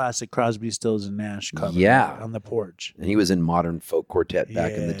that classic Crosby, Stills, and Nash cover on the porch. And he was in Modern Folk Quartet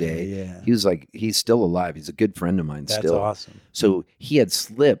back in the day. Yeah. He was like, he's still alive. He's a good friend of mine still. That's awesome. So he had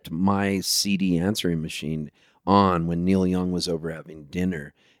slipped my CD answering machine on when Neil Young was over having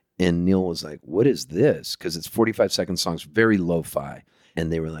dinner. And Neil was like, "What is this?" Because it's 45-second songs, very lo-fi.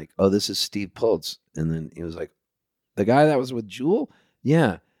 And they were like, "Oh, this is Steve Poltz." And then he was like, "The guy that was with Jewel?"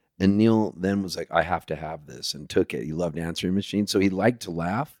 "Yeah." And Neil then was like, "I have to have this," and took it. He loved Answering Machine. So he liked to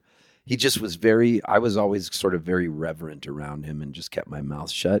laugh. He just was I was always sort of very reverent around him and just kept my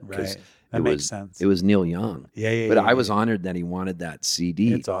mouth shut. Right. That makes sense. It was Neil Young. But I was honored that he wanted that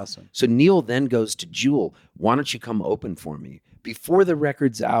CD. It's awesome. So Neil then goes to Jewel, "Why don't you come open for me?" Before the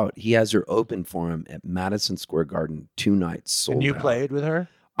record's out, he has her open for him at Madison Square Garden 2 nights, sold And you out. played with her?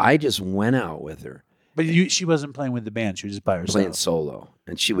 I just went out with her. But she wasn't playing with the band. She was just by herself. Playing solo.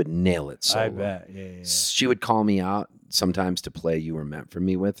 And she would nail it solo. I bet. Yeah. She would call me out sometimes to play You Were Meant for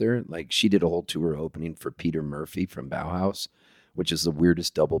Me with her. Like, she did a whole tour opening for Peter Murphy from Bauhaus, which is the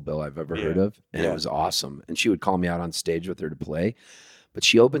weirdest double bill I've ever heard of. And it was awesome. And she would call me out on stage with her to play. But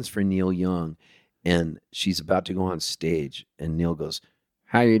she opens for Neil Young, and she's about to go on stage. And Neil goes,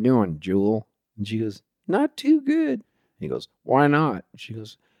 "How you doing, Jewel?" And she goes, "Not too good." He goes, "Why not?" She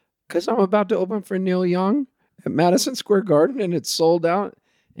goes, "Because I'm about to open for Neil Young at Madison Square Garden, and it's sold out."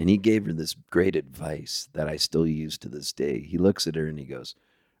 And he gave her this great advice that I still use to this day. He looks at her and he goes,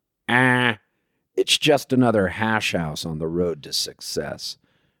 "It's just another hash house on the road to success.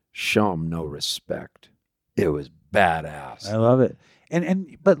 Show him no respect." It was badass. I love it.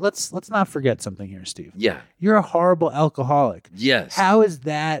 But let's not forget something here, Steve. Yeah. You're a horrible alcoholic. Yes. How is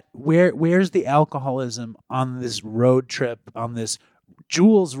that? Where's the alcoholism on this road trip, on this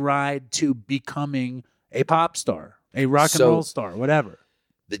Jewel's ride to becoming a pop star, a rock and roll star, whatever?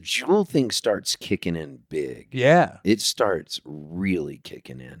 The Jewel thing starts kicking in big. Yeah. It starts really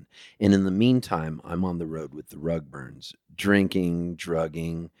kicking in. And in the meantime, I'm on the road with the Rugburns, drinking,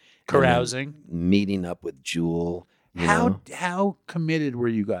 drugging, carousing, meeting up with Jewel. How committed were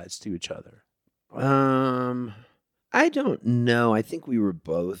you guys to each other? I don't know. I think we were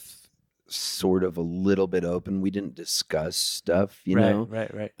both sort of a little bit open. We didn't discuss stuff, you know?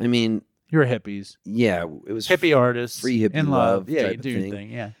 Right. I mean, you're hippies. Yeah, it was hippie artists, free hippie in love. Yeah, you type do of your thing.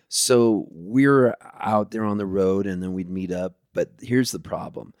 thing. Yeah. So we're out there on the road, and then we'd meet up. But here's the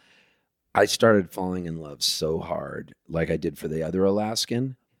problem: I started falling in love so hard, like I did for the other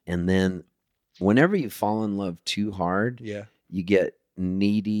Alaskan, and then whenever you fall in love too hard, you get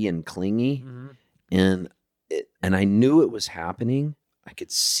needy and clingy, and I knew it was happening. I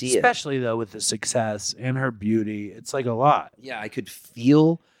could see Especially though with the success and her beauty, it's like a lot. Yeah, I could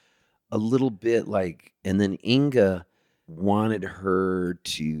feel a little bit like, and then Inga wanted her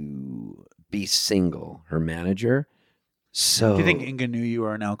to be single, her manager. So do you think Inga knew you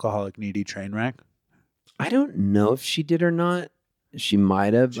were an alcoholic, needy train wreck? I don't know if she did or not. She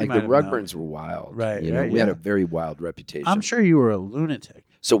might have. Like, the Rugburns were wild. Right, You know, right, we had yeah. a very wild reputation. I'm sure you were a lunatic.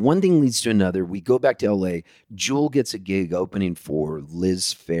 So one thing leads to another. We go back to L.A. Jewel gets a gig opening for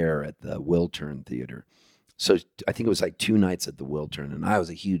Liz Phair at the Wiltern Theater. So I think it was like 2 nights at the Wiltern, and I was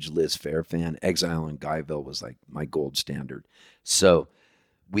a huge Liz Phair fan. Exile in Guyville was like my gold standard. So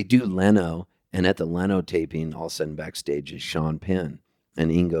we do Leno, and at the Leno taping, all of a sudden backstage is Sean Penn, and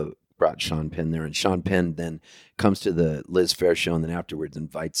Ingo brought Sean Penn there, and Sean Penn then comes to the Liz Phair show, and then afterwards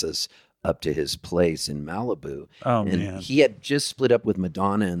invites us up to his place in Malibu. Oh, and man. he had just split up with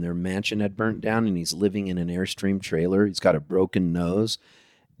Madonna, and their mansion had burnt down, and he's living in an Airstream trailer. He's got a broken nose.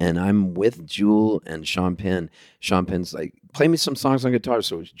 And I'm with Jewel and Sean Penn. Sean Penn's like, play me some songs on guitar.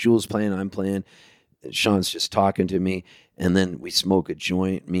 So Jewel's playing, I'm playing. And Sean's just talking to me. And then we smoke a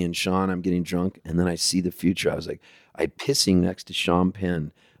joint, me and Sean. I'm getting drunk. And then I see the future. I was like, I'm pissing next to Sean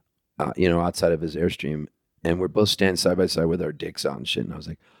Penn, outside of his Airstream. And we're both standing side by side with our dicks out and shit. And I was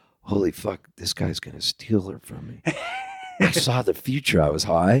like, holy fuck, this guy's going to steal her from me. I saw the future. I was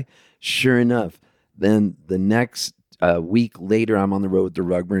high. Sure enough. Then the next a week later, I'm on the road with the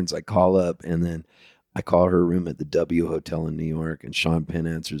Rugburns. I call up, and then I call her room at the W Hotel in New York, and Sean Penn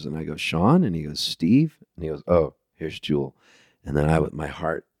answers, and I go, Sean? And he goes, Steve? And he goes, oh, here's Jewel. And then my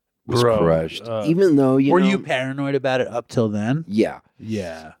heart was crushed. Even though, were you paranoid about it up till then? Yeah.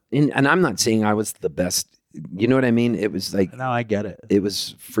 Yeah. And I'm not saying I was the best. You know what I mean? It was like. No, I get it. It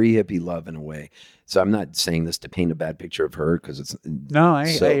was free hippie love in a way. So I'm not saying this to paint a bad picture of her, because it's. No, I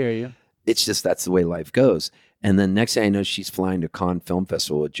hear you. It's just that's the way life goes. And then next thing I know, she's flying to Cannes Film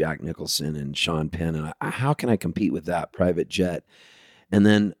Festival with Jack Nicholson and Sean Penn. And how can I compete with that private jet? And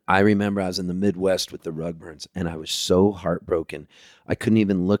then I remember I was in the Midwest with the Rugburns, and I was so heartbroken. I couldn't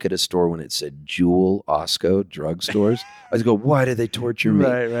even look at a store when it said Jewel, Osco, drugstores. I was go, why do they torture me?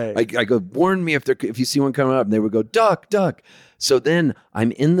 Right. I go, warn me if you see one coming up. And they would go, duck. So then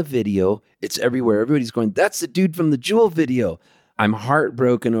I'm in the video. It's everywhere. Everybody's going, that's the dude from the Jewel video. I'm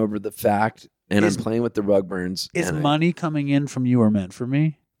heartbroken over the fact. And I'm playing with the Rugburns. Is money coming in from You Are Meant for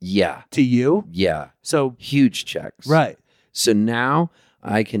Me? Yeah. To you? Yeah. So huge checks. Right. So now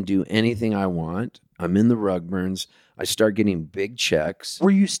I can do anything I want. I'm in the Rugburns. I start getting big checks.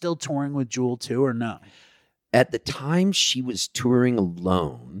 Were you still touring with Jewel too, or no? At the time, she was touring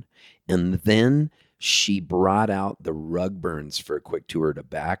alone. And then she brought out the Rugburns for a quick tour to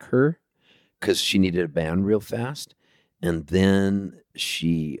back her, because she needed a band real fast. And then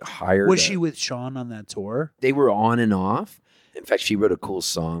she hired. Was she with Sean on that tour? They were on and off. In fact, she wrote a cool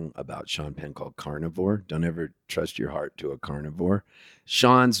song about Sean Penn called Carnivore. Don't ever trust your heart to a carnivore.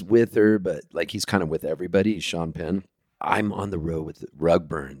 Sean's with her, but like he's kind of with everybody. He's Sean Penn. I'm on the road with the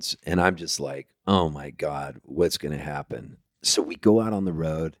Rugburns, and I'm just like, oh my God, what's going to happen? So we go out on the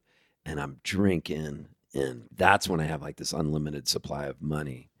road, and I'm drinking, and that's when I have like this unlimited supply of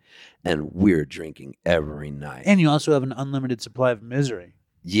money. And we're drinking every night. And you also have an unlimited supply of misery.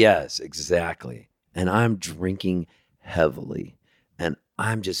 Yes, exactly. And I'm drinking heavily. And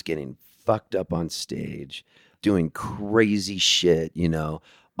I'm just getting fucked up on stage, doing crazy shit,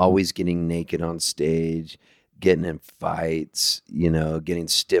 always getting naked on stage, getting in fights, getting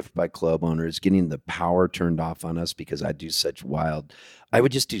stiffed by club owners, getting the power turned off on us because I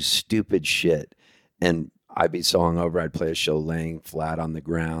would just do stupid shit. And I'd be so hungover, I'd play a show laying flat on the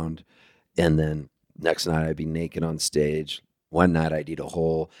ground. And then next night I'd be naked on stage. One night I'd eat a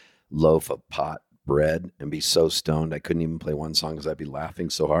whole loaf of pot bread and be so stoned I couldn't even play one song because I'd be laughing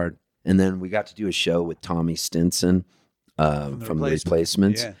so hard. And then we got to do a show with Tommy Stinson from the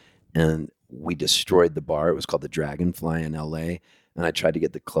Replacements. Yeah. And we destroyed the bar. It was called the Dragonfly in LA. And I tried to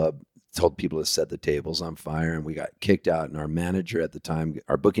get the club, told people to set the tables on fire, and we got kicked out. And our manager at the time,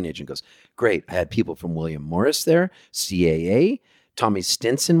 our booking agent goes, great, I had people from William Morris there, CAA, Tommy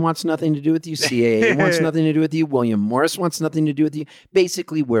Stinson wants nothing to do with you, CAA wants nothing to do with you, William Morris wants nothing to do with you.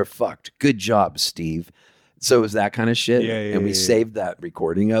 Basically, we're fucked. Good job, Steve. So it was that kind of shit. And we saved that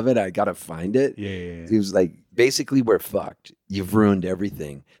recording of it. I got to find it. He was like, basically, we're fucked. You've ruined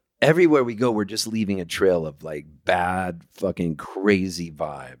everything. Everywhere we go, we're just leaving a trail of like bad, fucking crazy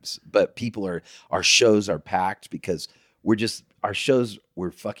vibes. But our shows are packed because our shows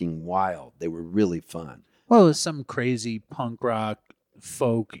were fucking wild. They were really fun. Well, it was some crazy punk rock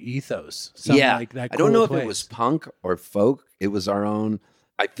folk ethos. Like that. I don't know if it was punk or folk. It was our own.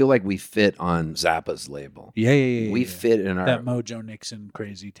 I feel like we fit on Zappa's label. We fit in that Mojo Nixon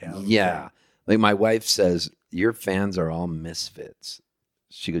crazy town. Yeah. Like my wife says, your fans are all misfits.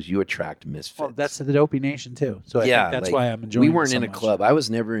 She goes, you attract misfits. Well, that's the Dopey Nation too. So I think that's like, why I'm enjoying. We weren't it so in a much. club. I was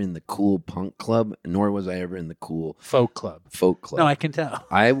never in the cool punk club, nor was I ever in the cool folk club. folk club. No, I can tell.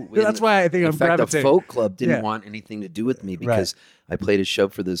 That's That's why I think I'm in fact, the gravitating. folk club didn't Yeah. want anything to do with me because I played a show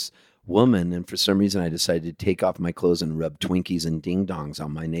for this woman, and for some reason I decided to take off my clothes and rub Twinkies and ding dongs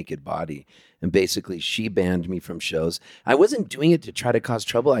on my naked body. And basically she banned me from shows. I wasn't doing it to try to cause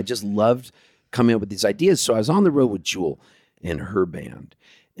trouble. I just loved coming up with these ideas. So I was on the road with Jewel in her band.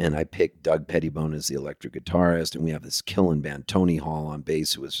 And I picked Doug Pettibone as the electric guitarist. And we have this killing band, Tony Hall on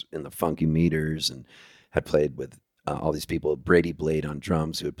bass, who was in the Funky Meters and had played with all these people. Brady Blade on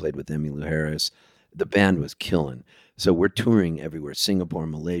drums, who had played with Emmylou Harris. The band was killing. So we're touring everywhere, Singapore,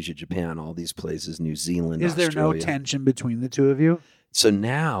 Malaysia, Japan, all these places, New Zealand, Is there Australia. no tension between the two of you? So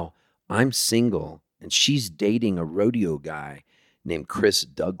now I'm single, and she's dating a rodeo guy named Chris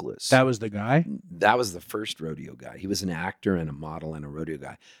Douglas. That was the guy? That was the first rodeo guy. He was an actor and a model and a rodeo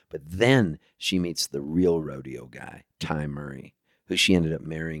guy. But then she meets the real rodeo guy, Ty Murray, who she ended up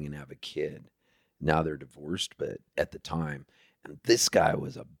marrying and have a kid. Now they're divorced, but at the time. And this guy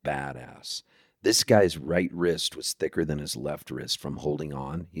was a badass. This guy's right wrist was thicker than his left wrist from holding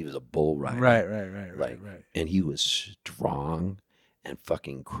on. He was a bull rider. Right. And he was strong and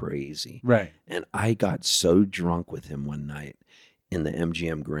fucking crazy. Right. And I got so drunk with him one night in the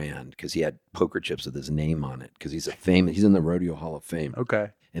MGM Grand because he had poker chips with his name on it because he's in the Rodeo Hall of Fame. Okay.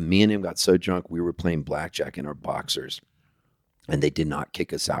 And me and him got so drunk, we were playing blackjack in our boxers. And they did not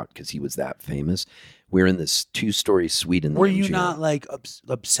kick us out because he was that famous. We were in this 2-story suite in the Were MGM. you not like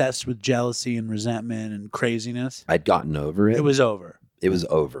obsessed with jealousy and resentment and craziness? I'd gotten over it. It was over. It was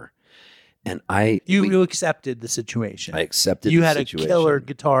over. And You accepted the situation. I accepted You the had situation. a killer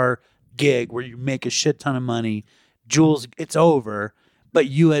guitar gig where you make a shit ton of money. Jules, it's over. But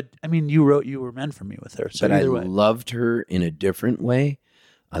you wrote You Were Meant for Me with her. So but I either way. loved her in a different way.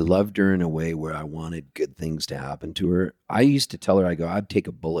 I loved her in a way where I wanted good things to happen to her. I used to tell her, I'd take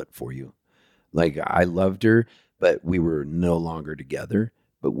a bullet for you. Like, I loved her, but we were no longer together,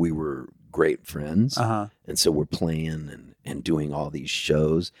 but we were great friends. Uh-huh. And so we're playing and doing all these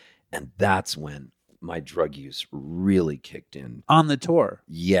shows. And that's when my drug use really kicked in. On the tour.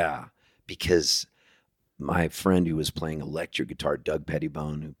 Yeah, because my friend who was playing electric guitar, Doug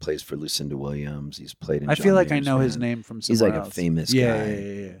Pettibone, who plays for Lucinda Williams, he's played in I John feel like Mayer's I know his band. name from He's somewhere like else. a famous Yeah, guy.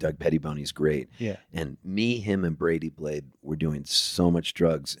 yeah. Doug Pettibone, he's great. Yeah. And me, him, and Brady Blade were doing so much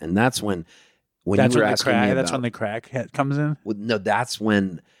drugs. And that's when That's you were when the asking crack. me That's about, when the crack comes in. well, no, that's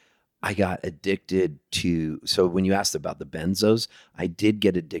when I got addicted to. So when you asked about the benzos, I did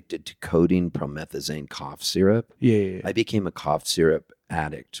get addicted to codeine promethazine cough syrup. Yeah. I became a cough syrup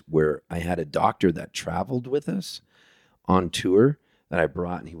addict where I had a doctor that traveled with us on tour that I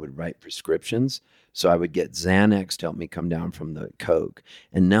brought, and he would write prescriptions. So I would get Xanax to help me come down from the Coke.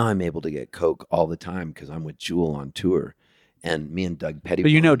 And now I'm able to get Coke all the time because I'm with Jewel on tour. And me and Doug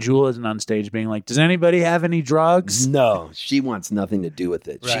Pettibone. But Jewel isn't on stage being like, does anybody have any drugs? No, she wants nothing to do with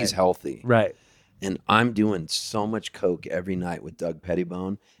it. Right. She's healthy. Right. And I'm doing so much Coke every night with Doug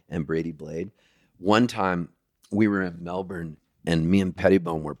Pettibone and Brady Blade. One time we were in Melbourne and me and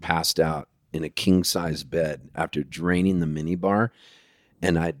Pettibone were passed out in a king-size bed after draining the minibar.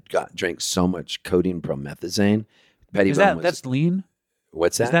 And I drank so much codeine promethazine. Pettibone That's lean?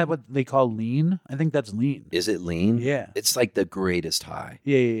 What's that? Is that what they call lean? I think that's lean. Is it lean? Yeah. It's like the greatest high.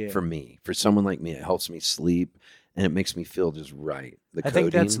 Yeah. For me. For someone like me, it helps me sleep and it makes me feel just right. The I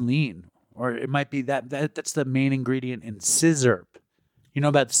think that's codeine- lean. Or it might be that's the main ingredient in scissor. You know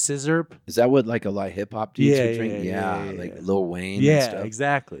about scissor? Is that what like a lot of hip hop dudes Yeah, would drink? yeah, Like yeah. Lil Wayne and Yeah, stuff.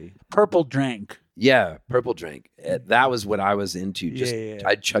 exactly. Purple drink. Yeah, purple drink. That was what I was into. Just Yeah.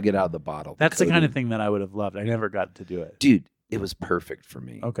 I'd chug it out of the bottle. That's the kind of codeine. thing that I would have loved. I never got to do it. Dude, it was perfect for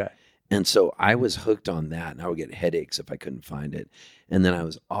me. Okay. And so I was hooked on that, and I would get headaches if I couldn't find it. And then I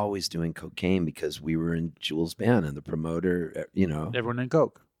was always doing cocaine because we were in Jules' band, and the promoter, Everyone in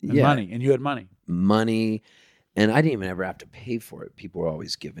Coke. And Yeah. money. And you had money. money. And I didn't even ever have to pay for it. People were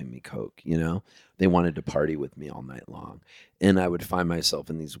always giving me Coke, They wanted to party with me all night long. And I would find myself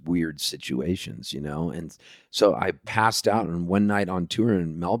in these weird situations, And so I passed out. And one night on tour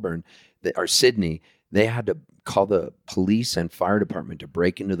in Melbourne, or Sydney, they had to call the police and fire department to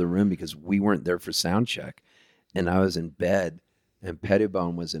break into the room because we weren't there for sound check. And I was in bed, and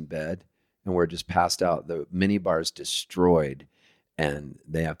Pettibone was in bed, and we're just passed out. The minibar's destroyed. And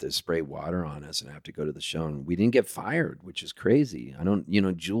they have to spray water on us and I have to go to the show. And we didn't get fired, which is crazy.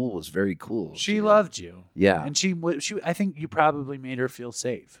 Jewel was very cool. She loved you. Yeah. And she I think you probably made her feel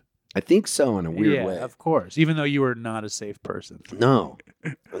safe. I think so in a weird Yeah, way. of course. Even though you were not a safe person. No.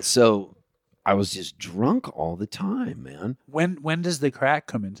 So I was just drunk all the time, man. When does the crack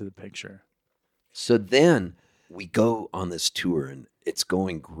come into the picture? So then we go on this tour and it's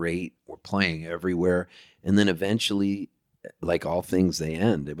going great. We're playing everywhere. And then eventually, like all things, they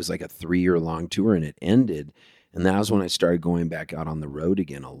end. It was like a 3-year long tour and it ended. And that was when I started going back out on the road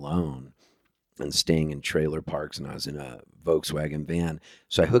again alone and staying in trailer parks. And I was in a Volkswagen van.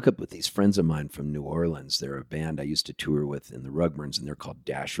 So I hook up with these friends of mine from New Orleans. They're a band I used to tour with in the Rugburns, and they're called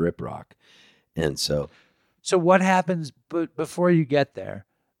Dash Rip Rock. And so what happens before you get there?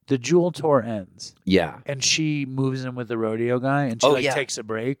 The Jewel tour ends. Yeah. And she moves in with the rodeo guy and she takes a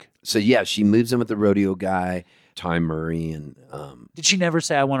break. So yeah, she moves in with the rodeo guy, Ty Murray. And did she never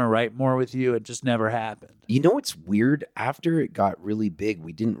say, I want to write more with you? It just never happened. You know what's weird? After it got really big,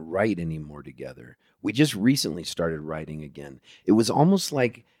 we didn't write anymore together. We just recently started writing again. It was almost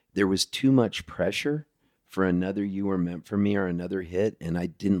like there was too much pressure for another You Were Meant for Me or another hit. And I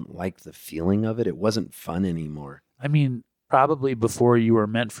didn't like the feeling of it. It wasn't fun anymore. I mean, probably before You Were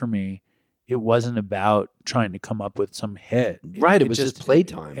Meant for Me, it wasn't about trying to come up with some hit. Right. It was just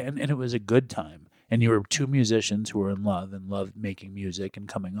playtime. And it was a good time. And you were two musicians who were in love and loved making music and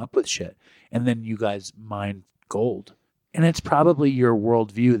coming up with shit. And then you guys mined gold. And it's probably your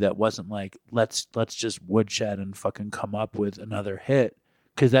worldview that wasn't like, let's just woodshed and fucking come up with another hit.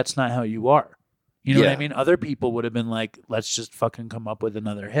 Because that's not how you are. You know what I mean? Other people would have been like, let's just fucking come up with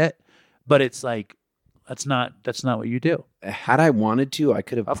another hit. But it's like, that's not what you do. Had I wanted to, I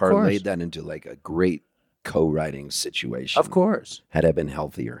could have parlayed that into like a great co-writing situation. Of course. Had I been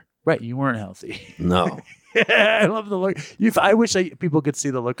healthier. Right. You weren't healthy. No. I love the look. I wish people could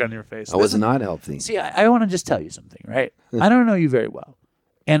see the look on your face. I was not healthy. See, I want to just tell you something, right? I don't know you very well.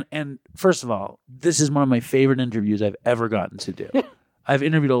 And first of all, this is one of my favorite interviews I've ever gotten to do. I've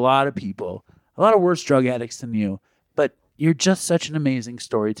interviewed a lot of people, a lot of worse drug addicts than you, but you're just such an amazing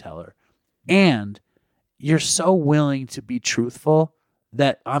storyteller. And you're so willing to be truthful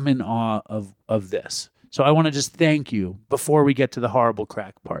that I'm in awe of this. So I want to just thank you before we get to the horrible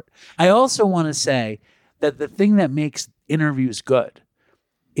crack part. I also want to say that the thing that makes interviews good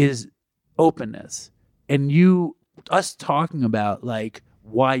is openness. And us talking about like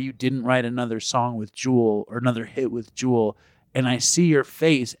why you didn't write another song with Jewel or another hit with Jewel, and I see your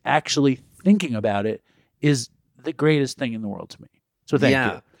face actually thinking about it, is the greatest thing in the world to me. So thank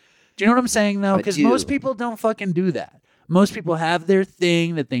you. Do you know what I'm saying, though? Because most people don't fucking do that. Most people have their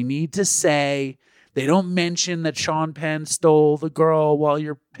thing that they need to say. They don't mention that Sean Penn stole the girl while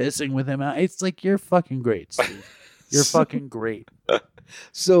you're pissing with him. It's like, you're fucking great, Steve. You're fucking great.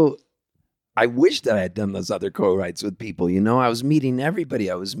 So I wish that I had done those other co-writes with people. You know, I was meeting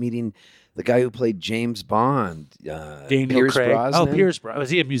everybody. I was meeting the guy who played James Bond, Pierce Craig. Brosnan. Oh, Pierce Brosnan. Was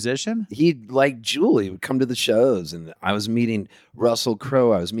he a musician? He liked Julie. He would come to the shows. And I was meeting Russell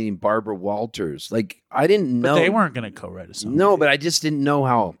Crowe. I was meeting Barbara Walters. Like, I didn't know. But they weren't going to co-write a song. No, but I just didn't know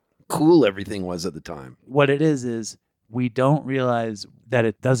how cool everything was at the time. What it is we don't realize that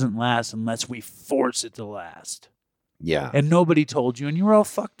it doesn't last unless we force it to last. Yeah. And nobody told you, and you were all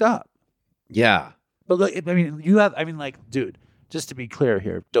fucked up. Yeah. But look, dude, just to be clear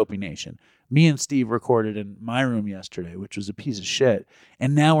here, Dopey Nation, me and Steve recorded in my room yesterday, which was a piece of shit.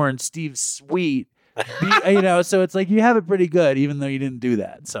 And now we're in Steve's suite, so it's like you have it pretty good, even though you didn't do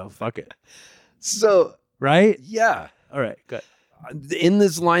that. So fuck it. So, right? Yeah. All right, good. In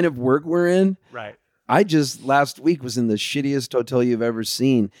this line of work we're in, right? I just last week was in the shittiest hotel you've ever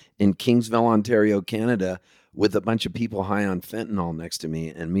seen in Kingsville, Ontario, Canada, with a bunch of people high on fentanyl next to me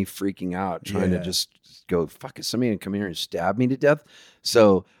and me freaking out, trying to just go, fuck, is somebody going to come here and stab me to death?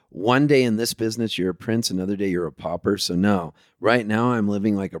 So one day in this business, you're a prince. Another day, you're a pauper. So no, right now I'm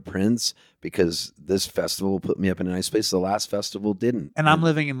living like a prince because this festival put me up in a nice place. The last festival didn't. And I'm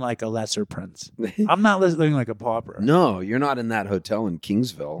living in like a lesser prince. I'm not living like a pauper. No, you're not in that hotel in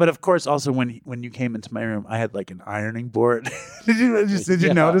Kingsville. But of course, also when you came into my room, I had like an ironing board. Did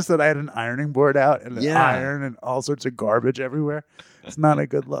you notice that I had an ironing board out and an iron and all sorts of garbage everywhere? It's not a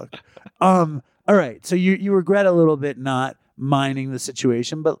good look. All right. So you regret a little bit not minding the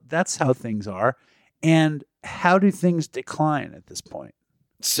situation, but that's how things are. And how do things decline at this point?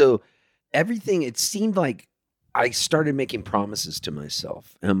 So everything, it seemed like I started making promises to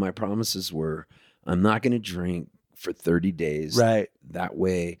myself. And my promises were, I'm not going to drink for 30 days. Right. That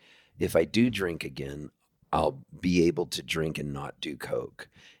way, if I do drink again, I'll be able to drink and not do coke.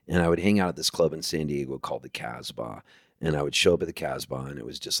 And I would hang out at this club in San Diego called the Casbah. And I would show up at the Casbah, and it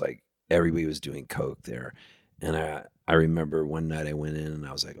was just like everybody was doing coke there. And I remember one night I went in and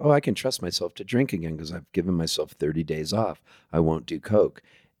I was like, oh, I can trust myself to drink again because I've given myself 30 days off. I won't do coke.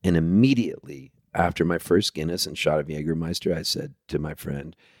 And immediately after my first Guinness and shot of Jägermeister, I said to my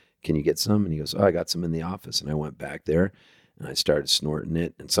friend, can you get some? And he goes, oh, I got some in the office. And I went back there and I started snorting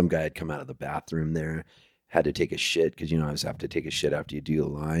it. And some guy had come out of the bathroom there, had to take a shit because, you know, I always have to take a shit after you do a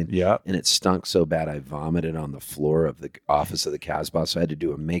line. Yeah. And it stunk so bad I vomited on the floor of the office of the Casbah. So I had to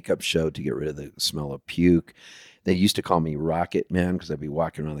do a makeup show to get rid of the smell of puke. They used to call me Rocket Man because I'd be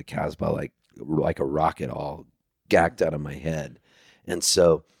walking around the Casbah like a rocket, all gagged out of my head. And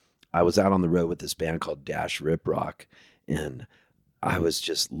so I was out on the road with this band called Dash Rip Rock, and I was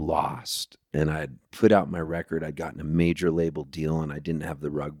just lost. And I'd put out my record. I'd gotten a major label deal, and I didn't have the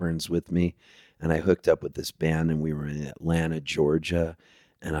Rugburns with me. And I hooked up with this band, and we were in Atlanta, Georgia,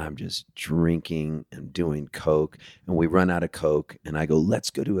 and I'm just drinking and doing coke. And we run out of coke, and I go, let's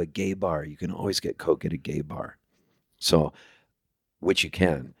go to a gay bar. You can always get coke at a gay bar. So, which you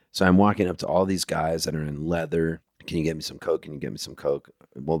can. So I'm walking up to all these guys that are in leather. Can you get me some coke? Can you get me some coke?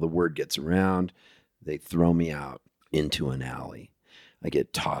 Well, the word gets around. They throw me out into an alley. I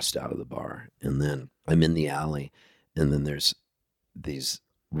get tossed out of the bar. And then I'm in the alley. And then there's these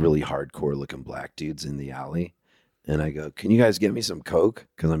really hardcore looking black dudes in the alley. And I go, can you guys get me some coke?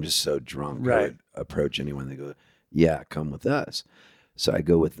 Because I'm just so drunk. Right. I would approach anyone. They go, yeah, come with us. So I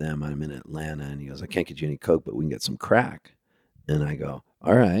go with them. I'm in Atlanta. And he goes, I can't get you any coke, but we can get some crack. And I go,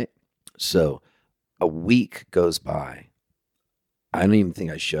 all right. So a week goes by. I don't even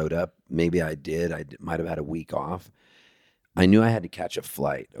think I showed up. Maybe I did. I might have had a week off. I knew I had to catch a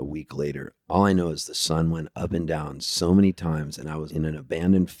flight a week later. All I know is the sun went up and down so many times, and I was in an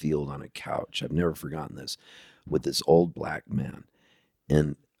abandoned field on a couch. I've never forgotten this, with this old black man.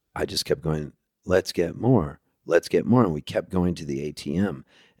 And I just kept going, let's get more. Let's get more. And we kept going to the ATM.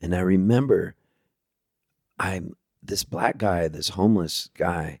 And I remember this black guy, this homeless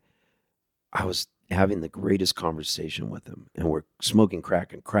guy, I was having the greatest conversation with him, and we're smoking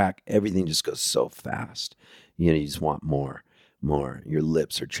crack, and crack, everything just goes so fast. You know, you just want more. Your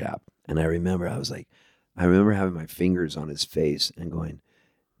lips are chapped. And I remember having my fingers on his face and going,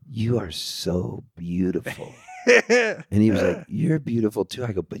 you are so beautiful. And he was like, you're beautiful too.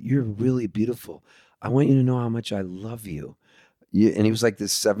 I go, but you're really beautiful. I want you to know how much I love you. And he was like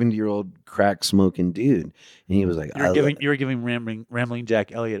this 70-year-old crack smoking dude. And he was like, you were giving rambling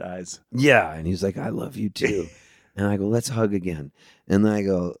Jack Elliott eyes. Yeah. And he's like, I love you too. And I go, let's hug again. And then I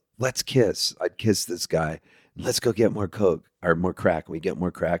go, let's kiss. I'd kiss this guy. Let's go get more coke or more crack. We get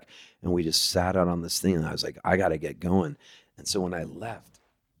more crack. And we just sat out on this thing. And I was like, I got to get going. And so when I left,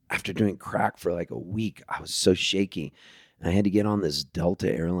 after doing crack for like a week, I was so shaky. And I had to get on this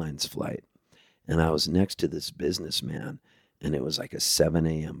Delta Airlines flight. And I was next to this businessman. And it was like a 7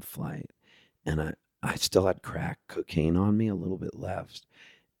 a.m. flight. And I still had crack cocaine on me, a little bit left.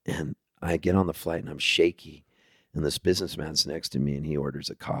 And I get on the flight and I'm shaky. And this businessman's next to me and he orders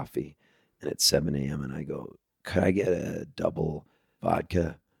a coffee. And it's 7 a.m. and I go, could I get a double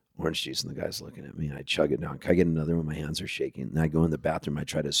vodka orange juice? And the guy's looking at me and I chug it down. Could I get another one? My hands are shaking. And I go in the bathroom. I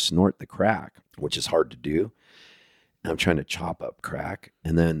try to snort the crack, which is hard to do. And I'm trying to chop up crack.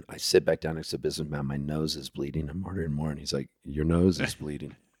 And then I sit back down next to the businessman. My nose is bleeding. I'm ordering more. And he's like, your nose is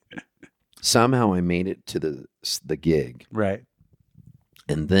bleeding. Somehow I made it to the gig. Right.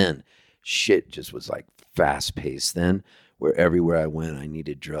 And then shit just was like fast paced then, where everywhere I went, I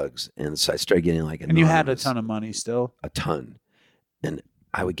needed drugs. And so I started getting like And you had a ton of money still? A ton. And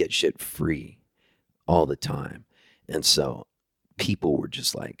I would get shit free all the time. And so people were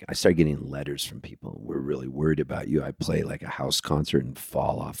just like, I started getting letters from people. We're really worried about you. I play like a house concert and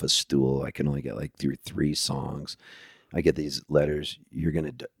fall off a stool. I can only get like through 3 songs. I get these letters. You're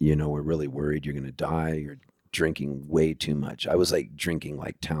going to, we're really worried you're going to die. You're drinking way too much. I was like drinking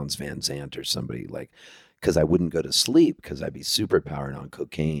like Townes Van Zandt or somebody, like, because I wouldn't go to sleep because I'd be super powered on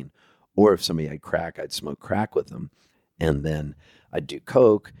cocaine. Or if somebody had crack, I'd smoke crack with them. And then I'd do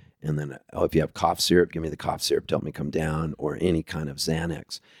coke. And then, if you have cough syrup, give me the cough syrup to help me come down, or any kind of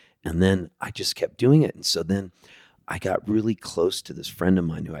Xanax. And then I just kept doing it. And so then I got really close to this friend of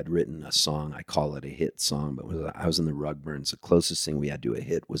mine who had written a song. I call it a hit song, but I was in the Rugburns. The closest thing we had to a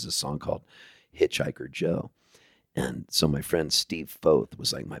hit was a song called Hitchhiker Joe. And so my friend Steve Foth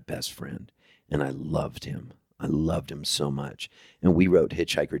was like my best friend. And I loved him. I loved him so much. And we wrote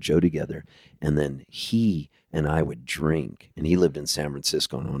Hitchhiker Joe together. And then he and I would drink. And he lived in San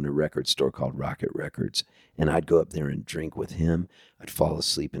Francisco and owned a record store called Rocket Records. And I'd go up there and drink with him. I'd fall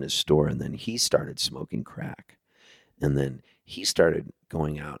asleep in his store. And then he started smoking crack. And then he started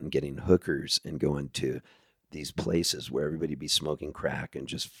going out and getting hookers and going to these places where everybody'd be smoking crack and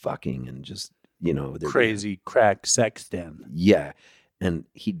just fucking and just, crazy crack sex den. Yeah. And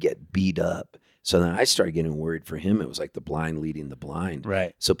he'd get beat up So then I started getting worried for him. It was like the blind leading the blind.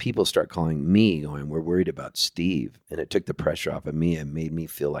 Right. So people start calling me going, we're worried about Steve. And it took the pressure off of me and made me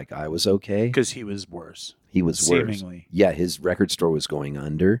feel like I was okay. Because he was worse. He was seemingly worse. Yeah, his record store was going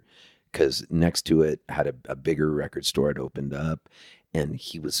under because next to it had a bigger record store had opened up. And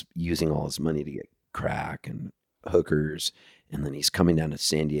he was using all his money to get crack and hookers. And then he's coming down to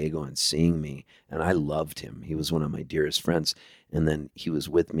San Diego and seeing me. And I loved him. He was one of my dearest friends. And then he was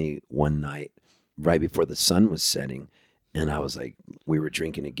with me one night right before the sun was setting. And I was like, we were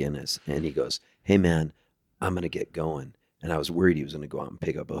drinking a Guinness. And he goes, hey, man, I'm going to get going. And I was worried he was going to go out and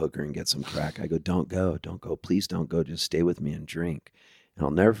pick up a hooker and get some crack. I go, don't go. Please don't go. Just stay with me and drink. And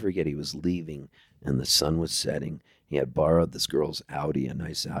I'll never forget, he was leaving and the sun was setting. He had borrowed this girl's Audi, a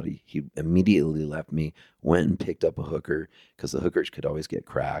nice Audi. He immediately left me, went and picked up a hooker because the hookers could always get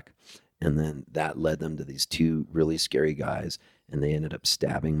crack. And then that led them to these two really scary guys. And they ended up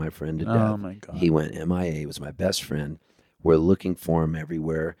stabbing my friend to death. Oh, my God. He went MIA. He was my best friend. We're looking for him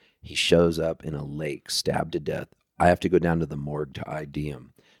everywhere. He shows up in a lake, stabbed to death. I have to go down to the morgue to ID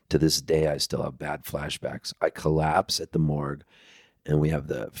him. To this day, I still have bad flashbacks. I collapse at the morgue, and we have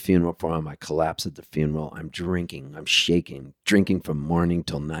the funeral for him. I collapse at the funeral. I'm drinking. I'm shaking, drinking from morning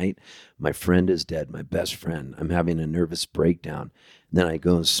till night. My friend is dead, my best friend. I'm having a nervous breakdown. Then I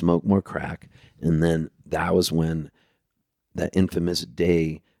go and smoke more crack. And then that was when that infamous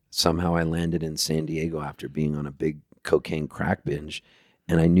day, somehow I landed in San Diego after being on a big cocaine crack binge.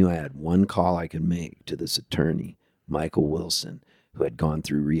 And I knew I had one call I could make to this attorney, Michael Wilson, who had gone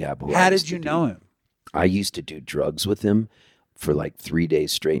through rehab. How did you know him? I used to do drugs with him for like 3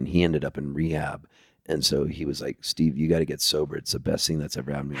 days straight, and he ended up in rehab. And so he was like, Steve, you got to get sober. It's the best thing that's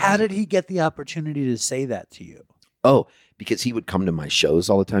ever happened to me. How did he get the opportunity to say that to you? Oh, because he would come to my shows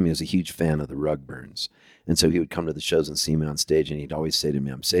all the time. He was a huge fan of the Rugburns. And so he would come to the shows and see me on stage, and he'd always say to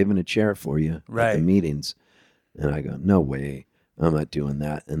me, I'm saving a chair for you at the meetings. And I go, no way, I'm not doing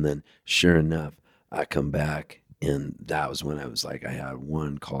that. And then sure enough, I come back, and that was when I was like, I had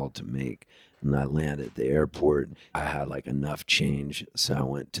one call to make. And I landed at the airport. I had like enough change, so I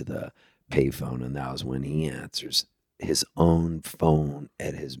went to the payphone, and that was when he answers his own phone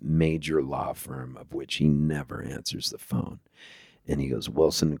at his major law firm, of which he never answers the phone. And he goes,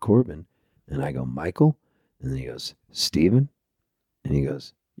 Wilson and Corbin. And I go, Michael? And then he goes, Steven? And he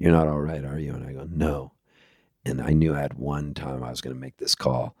goes, you're not all right, are you? And I go, no. And I knew I had one time I was going to make this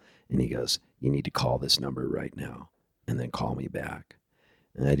call. And he goes, you need to call this number right now and then call me back.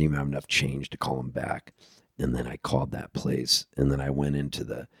 And I didn't even have enough change to call him back. And then I called that place. And then I went into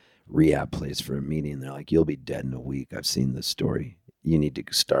the rehab place for a meeting. They're like, you'll be dead in a week. I've seen this story. You need to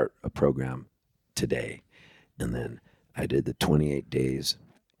start a program today. And then I did the 28 days.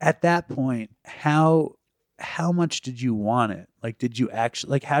 At that point, how much did you want it? Like, did you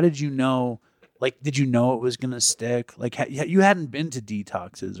actually, like, how did you know, like, did you know it was going to stick? Like, you hadn't been to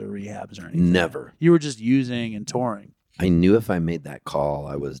detoxes or rehabs or anything. Never. You were just using and touring. I knew if I made that call,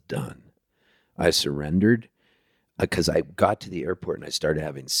 I was done. I surrendered because I got to the airport and I started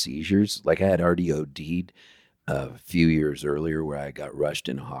having seizures. Like I had already OD'd a few years earlier where I got rushed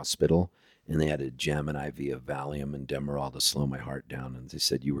in a hospital and they had to jam an IV of Valium and Demerol to slow my heart down. And they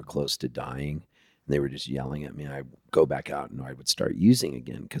said, you were close to dying. And they were just yelling at me. I'd go back out and I would start using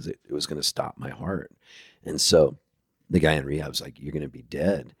again because it was going to stop my heart. And so the guy in rehab was like, you're going to be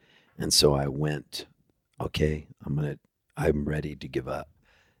dead. And so I went, okay, I'm ready to give up.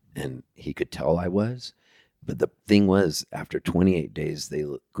 And he could tell I was. But the thing was, after 28 days, they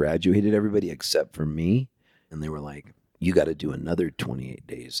graduated everybody except for me. And they were like, you got to do another 28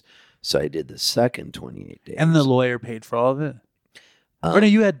 days. So I did the second 28 days. And the lawyer paid for all of it? Or no,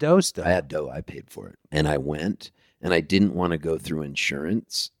 you had dough stuff. I had dough. I paid for it. And I went. And I didn't want to go through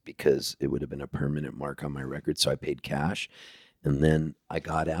insurance because it would have been a permanent mark on my record. So I paid cash. And then I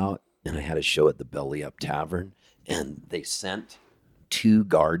got out and I had a show at the Belly Up Tavern. And they sent 2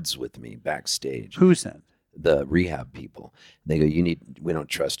 guards with me backstage. Who sent? The rehab people. They go, we don't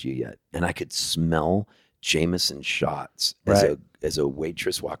trust you yet. And I could smell Jameson shots as a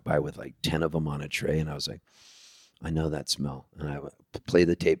waitress walked by with like 10 of them on a tray. And I was like, I know that smell. And I would play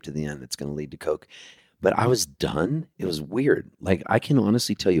the tape to the end. It's going to lead to Coke. But I was done. It was weird. Like, I can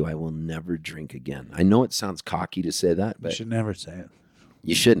honestly tell you, I will never drink again. I know it sounds cocky to say that, but you should never say it.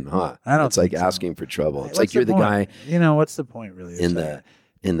 You shouldn't, huh? I don't. It's like think so. asking for trouble. It's What's like you're the guy. You know, what's the point, really?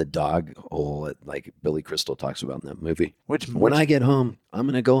 In the dog hole, like Billy Crystal talks about in that movie. When I get home, I'm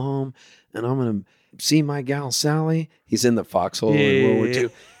gonna go home and I'm gonna see my gal Sally. He's in the foxhole in World War II,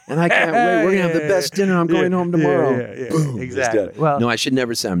 and I can't wait. We're gonna have the best dinner. I'm going home tomorrow. Yeah, Boom, exactly. Well, no, I should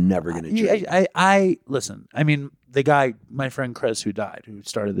never say I'm never gonna drink. I listen. I mean, the guy, my friend Chris, who died, who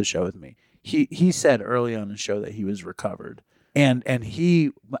started the show with me, he said early on in the show that he was recovered. And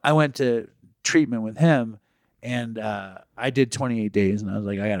I went to treatment with him, and I did 28 days, and I was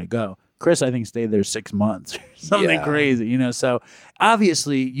like, I got to go. Chris, I think, stayed there 6 months or something crazy, you know? So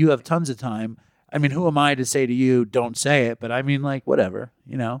obviously you have tons of time. I mean, who am I to say to you, don't say it? But I mean, like, whatever,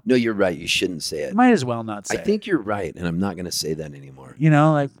 you know? No, you're right. You shouldn't say it. Might as well not say it. I think you're right, and I'm not going to say that anymore. You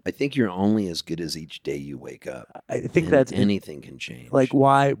know, like, I think you're only as good as each day you wake up. I think and that's anything can change. like,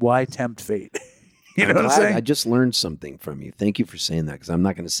 why tempt fate? You know what I'm glad saying? I just learned something from you. Thank you for saying that, because I'm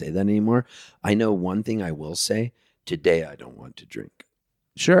not going to say that anymore. I know one thing I will say. Today, I don't want to drink.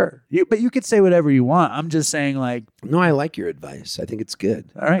 Sure. But you could say whatever you want. I'm just saying, like... No, I like your advice. I think it's good.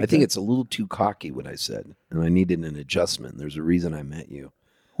 All right. I think it's a little too cocky what I said, and I needed an adjustment. There's a reason I met you.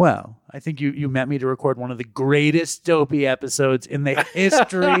 Well, I think you met me to record one of the greatest Dopey episodes in the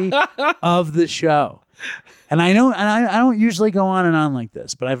history of the show. And I don't usually go on and on like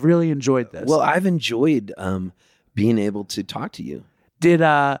this, but I've really enjoyed this. Well, I've enjoyed being able to talk to you. Did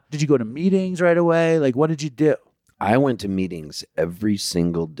you go to meetings right away? Like, what did you do? I went to meetings every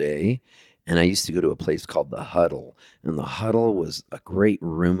single day, and I used to go to a place called The Huddle, and The Huddle was a great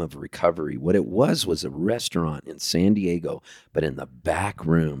room of recovery. What it was a restaurant in San Diego, but in the back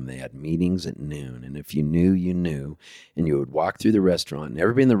room, they had meetings at noon, and if you knew, you knew, and you would walk through the restaurant, and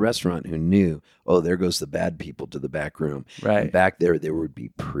everybody in the restaurant who knew, oh, there goes the bad people to the back room. Right. And back there would be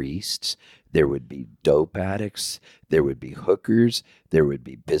priests, there would be dope addicts, there would be hookers, there would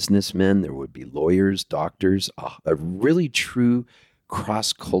be businessmen, there would be lawyers, doctors, a really true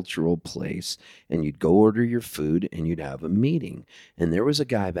cross-cultural place. And you'd go order your food and you'd have a meeting. And there was a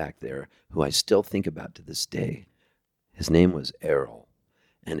guy back there who I still think about to this day. His name was Errol.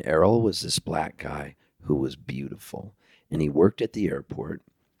 And Errol was this black guy who was beautiful. And he worked at the airport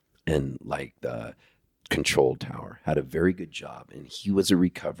and like the control tower, had a very good job, and he was a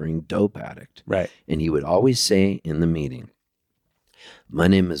recovering dope addict. Right. And he would always say in the meeting, my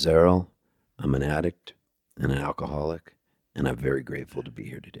name is Errol, I'm an addict and an alcoholic, and I'm very grateful to be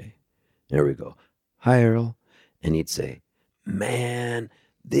here today. There we go. Hi, Errol. And he'd say, man,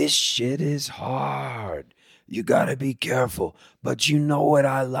 this shit is hard. You gotta be careful. But you know what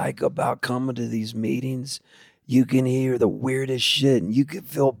I like about coming to these meetings? You can hear the weirdest shit, and you can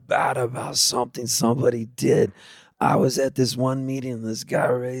feel bad about something somebody did. I was at this one meeting, and this guy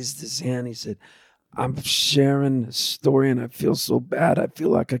raised his hand. He said, I'm sharing a story, and I feel so bad. I feel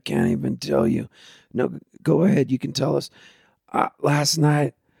like I can't even tell you. No, go ahead. You can tell us. Last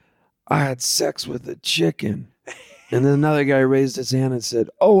night, I had sex with a chicken. And then another guy raised his hand and said,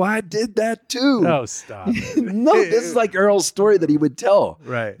 oh, I did that too. Oh, stop it. No, this is like Earl's story that he would tell.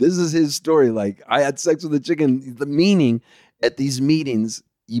 Right. This is his story. Like, I had sex with a chicken. The meaning at these meetings,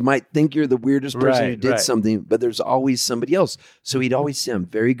 you might think you're the weirdest person who did something, but there's always somebody else. So he'd always say, I'm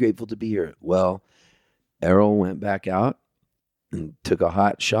very grateful to be here. Well, Errol went back out and took a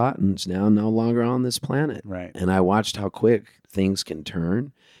hot shot and is now no longer on this planet. Right. And I watched how quick things can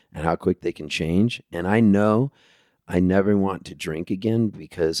turn and how quick they can change. And I know I never want to drink again,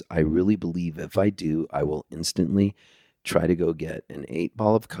 because I really believe if I do, I will instantly try to go get an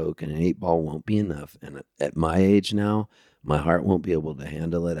 8-ball of Coke, and an 8-ball won't be enough. And at my age now, my heart won't be able to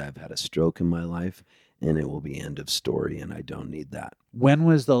handle it. I've had a stroke in my life, and it will be end of story, and I don't need that. When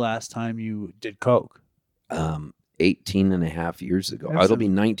was the last time you did Coke? 18 and a half years ago. It'll be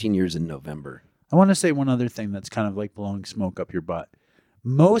 19 years in November. I want to say one other thing that's kind of like blowing smoke up your butt.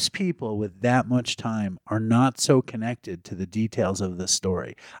 Most people with that much time are not so connected to the details of the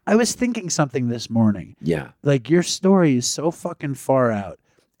story. I was thinking something this morning. Yeah. Like, your story is so fucking far out,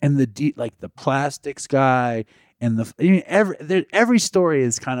 and like the plastics guy and every story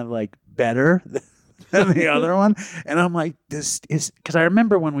is kind of like better than the other one. And I'm like, this is because I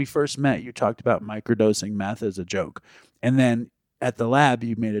remember when we first met, you talked about microdosing meth as a joke, and then at the lab,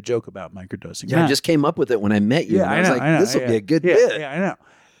 you made a joke about microdosing. Yeah, I just came up with it when I met you. Yeah, and I was like, this will be a good bit. Yeah,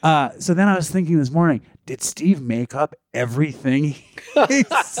 I know. So then I was thinking this morning, did Steve make up everything he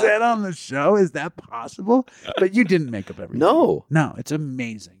said on the show? Is that possible? But you didn't make up everything. No, it's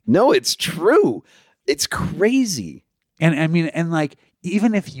amazing. No, it's true. It's crazy. And I mean, and like,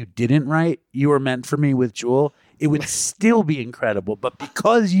 even if you didn't write You Were Meant for Me with Jewel, it would still be incredible. But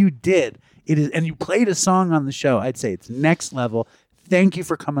because you did, it is, and you played a song on the show, I'd say it's next level. Thank you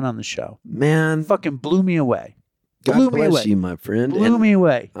for coming on the show. Man. Fucking blew me away. God bless you, my friend. Blew me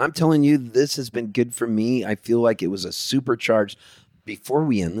away. I'm telling you, this has been good for me. I feel like it was a supercharged. Before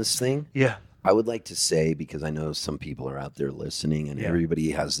we end this thing, yeah, I would like to say, because I know some people are out there listening, and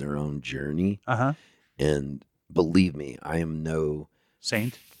everybody has their own journey. And believe me, I am no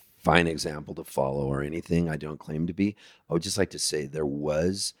saint, fine example to follow or anything. I don't claim to be. I would just like to say there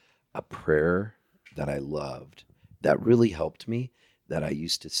was a prayer that I loved that really helped me, that I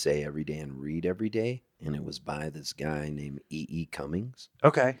used to say every day and read every day. And it was by this guy named E.E. Cummings.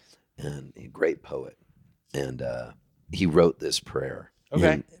 Okay. And a great poet. And he wrote this prayer.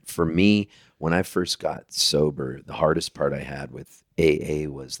 Okay. And for me, when I first got sober, the hardest part I had with AA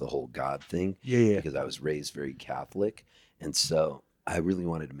was the whole God thing. Yeah. Because I was raised very Catholic. And so I really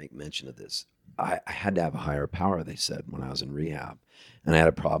wanted to make mention of this. I had to have a higher power, they said, when I was in rehab. And I had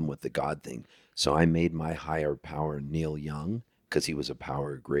a problem with the God thing. So I made my higher power Neil Young, because he was a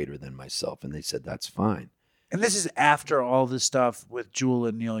power greater than myself. And they said, that's fine. And this is after all this stuff with Jewel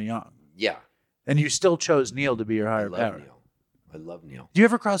and Neil Young. Yeah. And you still chose Neil to be your I higher love power. Neil. I love Neil. Do you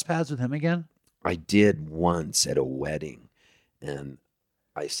ever cross paths with him again? I did once at a wedding. And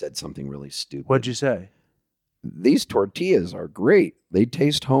I said something really stupid. What'd you say? These tortillas are great. They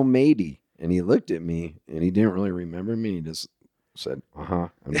taste homemade-y. And he looked at me and he didn't really remember me. He just said,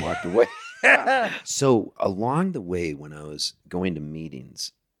 and walked away. So along the way, when I was going to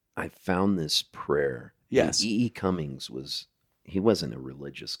meetings, I found this prayer. Yes. E.E. Cummings he wasn't a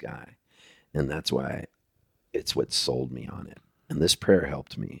religious guy. And that's why it's what sold me on it. And this prayer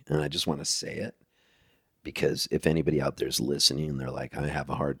helped me. And I just want to say it because if anybody out there is listening and they're like, I have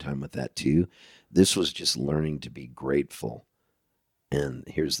a hard time with that too. This was just learning to be grateful. And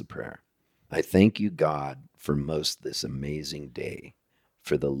here's the prayer. I thank you, God, for most this amazing day,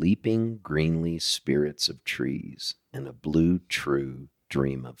 for the leaping greenly spirits of trees and a blue true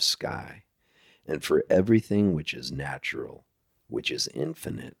dream of sky, and for everything which is natural, which is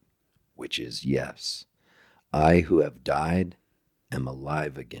infinite, which is yes. I who have died am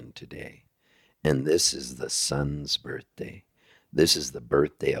alive again today, and this is the sun's birthday. This is the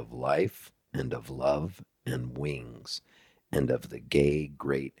birthday of life and of love and wings and of the gay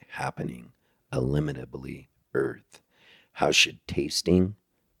great happening, illimitably earth. How should tasting,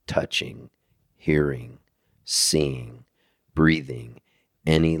 touching, hearing, seeing, breathing,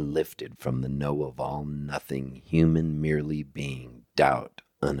 any lifted from the know of all nothing, human merely being, doubt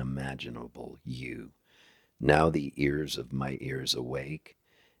unimaginable you. Now the ears of my ears awake,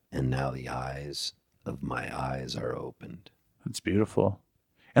 and now the eyes of my eyes are opened. That's beautiful.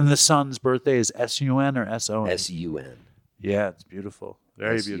 And the son's birthday is S-U-N or S-O-N? S-U-N. Yeah, it's beautiful.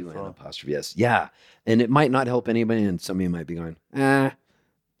 Very S-U-N beautiful. apostrophe S. Yeah. And it might not help anybody, and some of you might be going,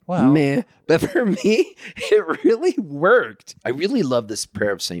 Well, man. But for me, it really worked. I really love this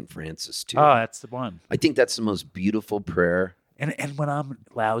prayer of St. Francis, too. Oh, that's the one. I think that's the most beautiful prayer. And when I'm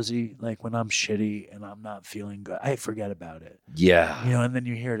lousy, like when I'm shitty and I'm not feeling good, I forget about it. Yeah. You know, and then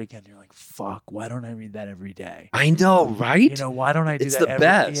you hear it again. You're like, fuck, why don't I read that every day? I know, right? You know, why don't I do It's that the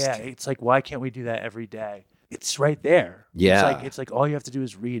best. Yeah, it's like, why can't we do that every day? It's right there. Yeah. It's like all you have to do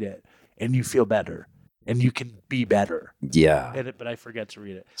is read it and you feel better and you can be better. Yeah. But I forget to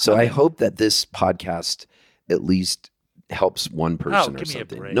read it. So I hope that this podcast at least helps one person or give me a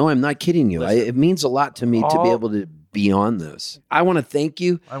something. break. No, I'm not kidding you. Listen, it means a lot to me to be all- able to be on this. I want to thank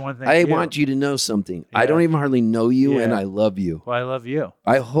you. I want to thank you. want you to know something. Yeah. I don't even hardly know you, and Yeah. I love you. Well, I love you.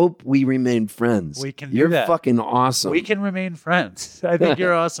 I hope we remain friends. We can do You're that. fucking awesome. We can remain friends. I think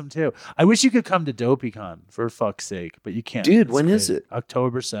you're awesome too. I wish you could come to DopeyCon for fuck's sake, but you can't. Dude, It's when is great. it?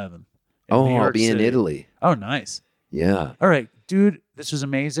 October 7th. I'll be in Italy. Oh, nice. Yeah. All right, dude, this was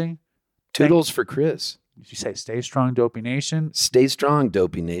amazing. Toodles for Chris. You say stay strong, Dopey Nation, Stay strong,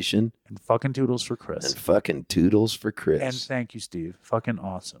 Dopey Nation. and fucking toodles for Chris. And fucking toodles for Chris. And thank you, Steve. Fucking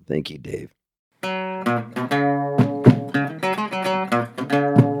awesome. Thank you, Dave.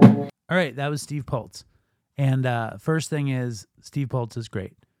 All right, that was Steve Poltz. And first thing is, Steve Poltz is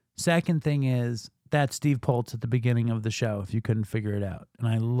great. Second thing is, that's Steve Poltz at the beginning of the show, if you couldn't figure it out. And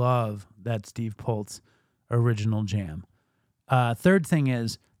I love that Steve Poltz original jam. Third thing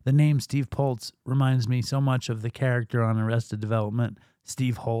is, the name Steve Poltz reminds me so much of the character on Arrested Development,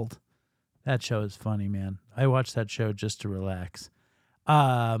 Steve Holt. That show is funny, man. I watched that show just to relax.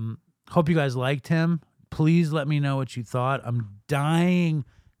 Hope you guys liked him. Please let me know what you thought. I'm dying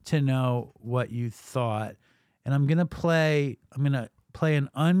to know what you thought. And I'm gonna play an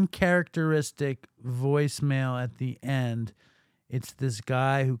uncharacteristic voicemail at the end. It's this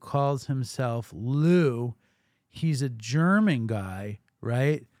guy who calls himself Lou. He's a German guy,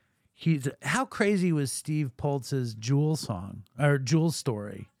 right? How crazy was Steve Poltz's Jewel song or Jewel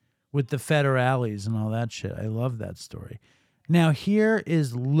story with the federales and all that shit? I love that story. Now here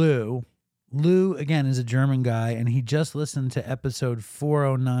is Lou. Lou, again, is a German guy, and he just listened to episode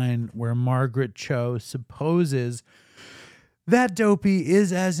 409 where Margaret Cho supposes that Dopey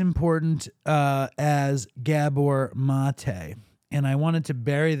is as important as Gabor Mate. And I wanted to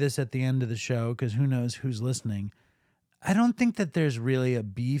bury this at the end of the show because who knows who's listening. I don't think that there's really a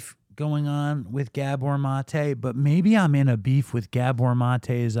beef going on with Gabor Mate, but maybe I'm in a beef with Gabor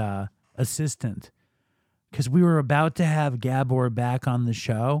Mate's assistant, because we were about to have Gabor back on the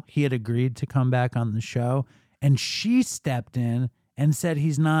show. He had agreed to come back on the show, and she stepped in and said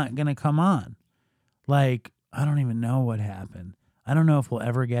he's not going to come on. Like, I don't even know what happened. I don't know if we'll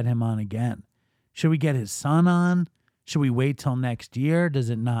ever get him on again. Should we get his son on? Should we wait till next year? Does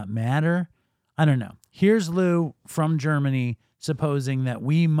it not matter? I don't know. Here's Lou from Germany, supposing that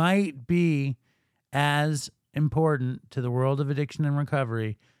we might be as important to the world of addiction and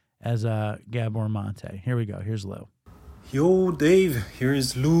recovery as Gabor Mate. Here we go. Here's Lou. Yo, Dave. Here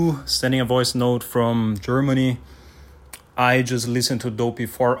is Lou sending a voice note from Germany. I just listened to Dopey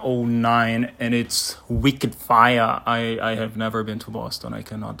 409 and it's wicked fire. I have never been to Boston. I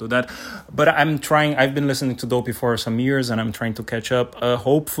cannot do that. But I'm trying. I've been listening to Dopey for some years and I'm trying to catch up.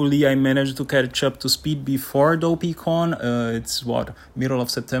 Hopefully I managed to catch up to speed before DopeyCon. It's middle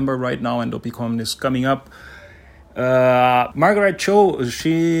of September right now, and DopeyCon is coming up. Margaret Cho,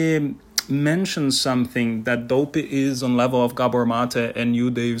 she mentioned something that Dopey is on level of Gabor Mate, and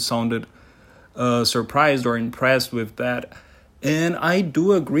you, Dave, sounded surprised or impressed with that, and I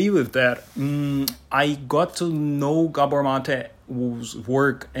do agree with that. I got to know Gabor Mate's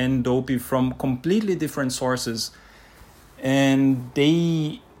work and Dopey from completely different sources, and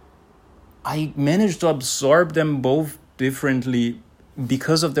I managed to absorb them both differently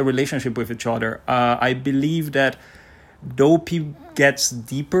because of the relationship with each other. I believe that Dopey gets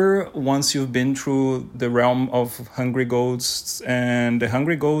deeper once you've been through the realm of Hungry Ghosts, and the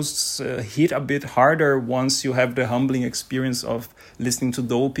Hungry Ghosts hit a bit harder once you have the humbling experience of listening to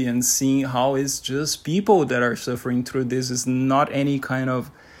Dopey and seeing how it's just people that are suffering through this. It's not any kind of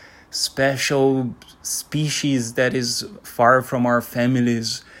special species that is far from our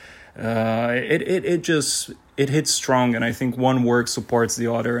families. It hits strong, and I think one work supports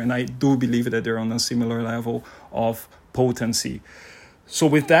the other, and I do believe that they're on a similar level of potency. So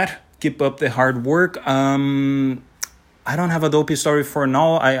with that, keep up the hard work. I don't have a Dopey story for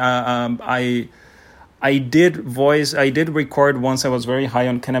now. I did record once I was very high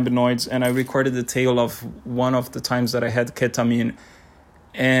on cannabinoids, and I recorded the tale of one of the times that I had ketamine.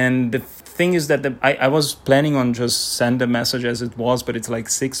 And the thing is that I was planning on just send the message as it was, but it's like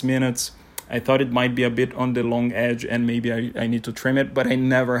 6 minutes. I thought it might be a bit on the long edge and maybe I need to trim it, but I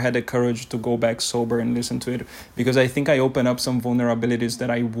never had the courage to go back sober and listen to it because I think I open up some vulnerabilities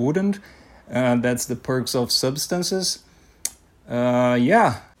that I wouldn't. That's the perks of substances.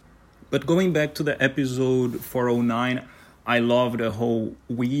 But going back to the episode 409, I love the whole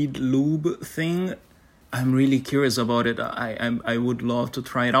weed lube thing. I'm really curious about it. I would love to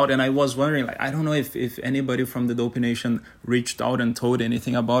try it out. And I was wondering, I don't know if anybody from the Dopey Nation reached out and told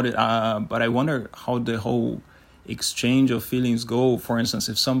anything about it. But I wonder how the whole exchange of feelings go. For instance,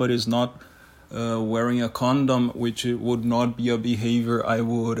 if somebody is not wearing a condom, which would not be a behavior I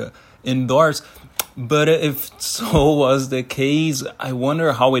would endorse. But if so was the case, I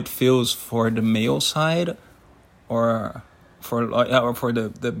wonder how it feels for the male side or for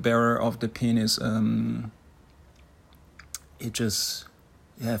the bearer of the penis. It just,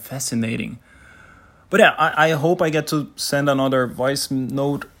 fascinating. But I hope I get to send another voice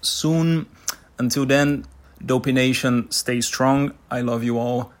note soon. Until then, Dopey Nation, stay strong. I love you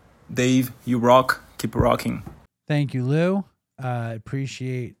all. Dave, you rock. Keep rocking. Thank you, Lou. I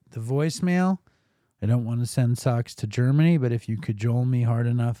appreciate the voicemail. I don't want to send socks to Germany, but if you cajole me hard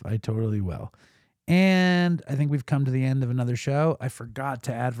enough, I totally will. And I think we've come to the end of another show. I forgot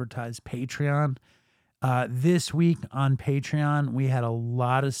to advertise Patreon. This week on Patreon, we had a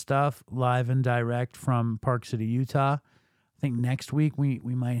lot of stuff live and direct from Park City, Utah. I think next week we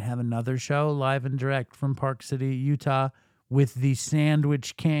might have another show live and direct from Park City, Utah with the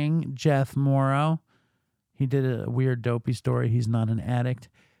Sandwich King, Jeff Morrow. He did a weird Dopey story. He's not an addict.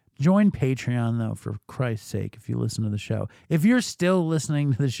 Join Patreon, though, for Christ's sake, if you listen to the show. If you're still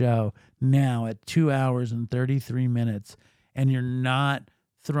listening to the show now at 2 hours and 33 minutes and you're not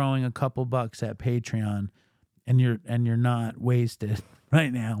throwing a couple bucks at Patreon and you're not wasted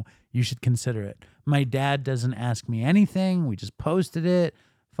right now, you should consider it. My dad doesn't ask me anything. We just posted it.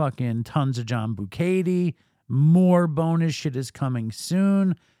 Fucking tons of John Bucati. More bonus shit is coming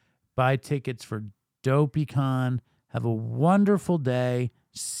soon. Buy tickets for DopeyCon. Have a wonderful day.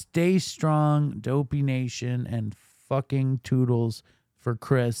 Stay strong, Dopey Nation, and fucking toodles for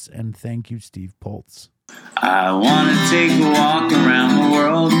Chris. And thank you, Steve Poltz. I want to take a walk around the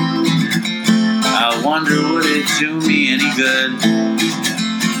world. I wonder would it do me any good?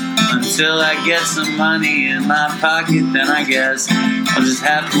 Until I get some money in my pocket, then I guess I'll just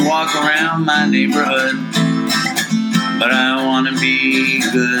have to walk around my neighborhood. but I wanna be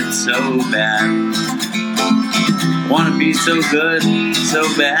good so bad. Wanna be so good, so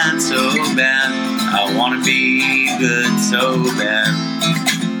bad, so bad. I wanna be good so bad.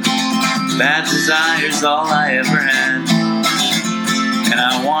 Bad desire's all I ever had, and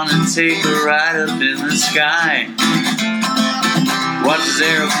I wanna take a ride up in the sky. Watch this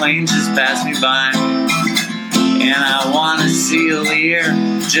aeroplane just pass me by, and I wanna see a Lear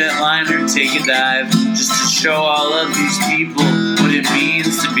jetliner take a dive, just to show all of these people what it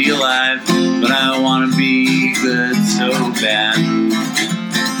means to be alive. But I wanna be good so bad.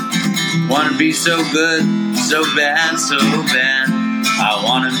 Wanna be so good, so bad, so bad. I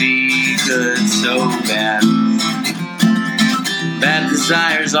wanna be good so bad. Bad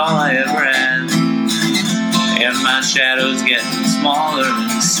desire's all I ever had, and my shadow's getting smaller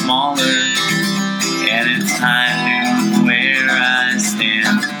and smaller, and it's time to know where I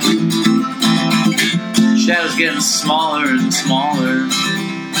stand. Shadow's getting smaller and smaller,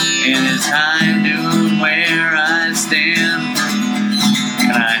 and it's time to know where I stand.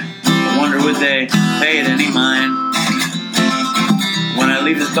 And I wonder would they pay it any mind when I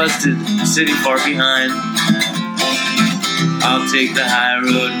leave this busted city far behind. I'll take the high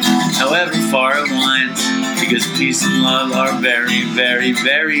road, however far it winds, because peace and love are very, very,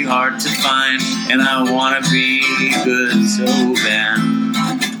 very hard to find. And I wanna be good so bad.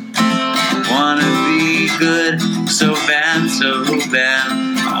 Wanna be good so bad, so bad.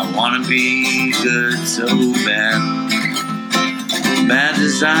 I wanna be good so bad. Bad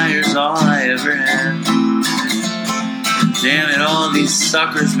desire's all I ever had. Damn it, all these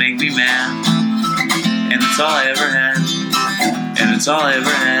suckers make me mad. And it's all I ever had. And it's all I ever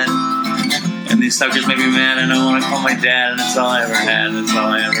had. And these suckers make me mad, and I wanna call my dad. And it's all I ever had. And it's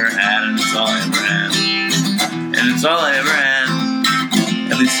all I ever had. And it's all I ever had. And it's all I ever had.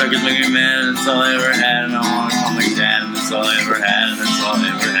 And these suckers make me mad, and it's all I ever had. And I wanna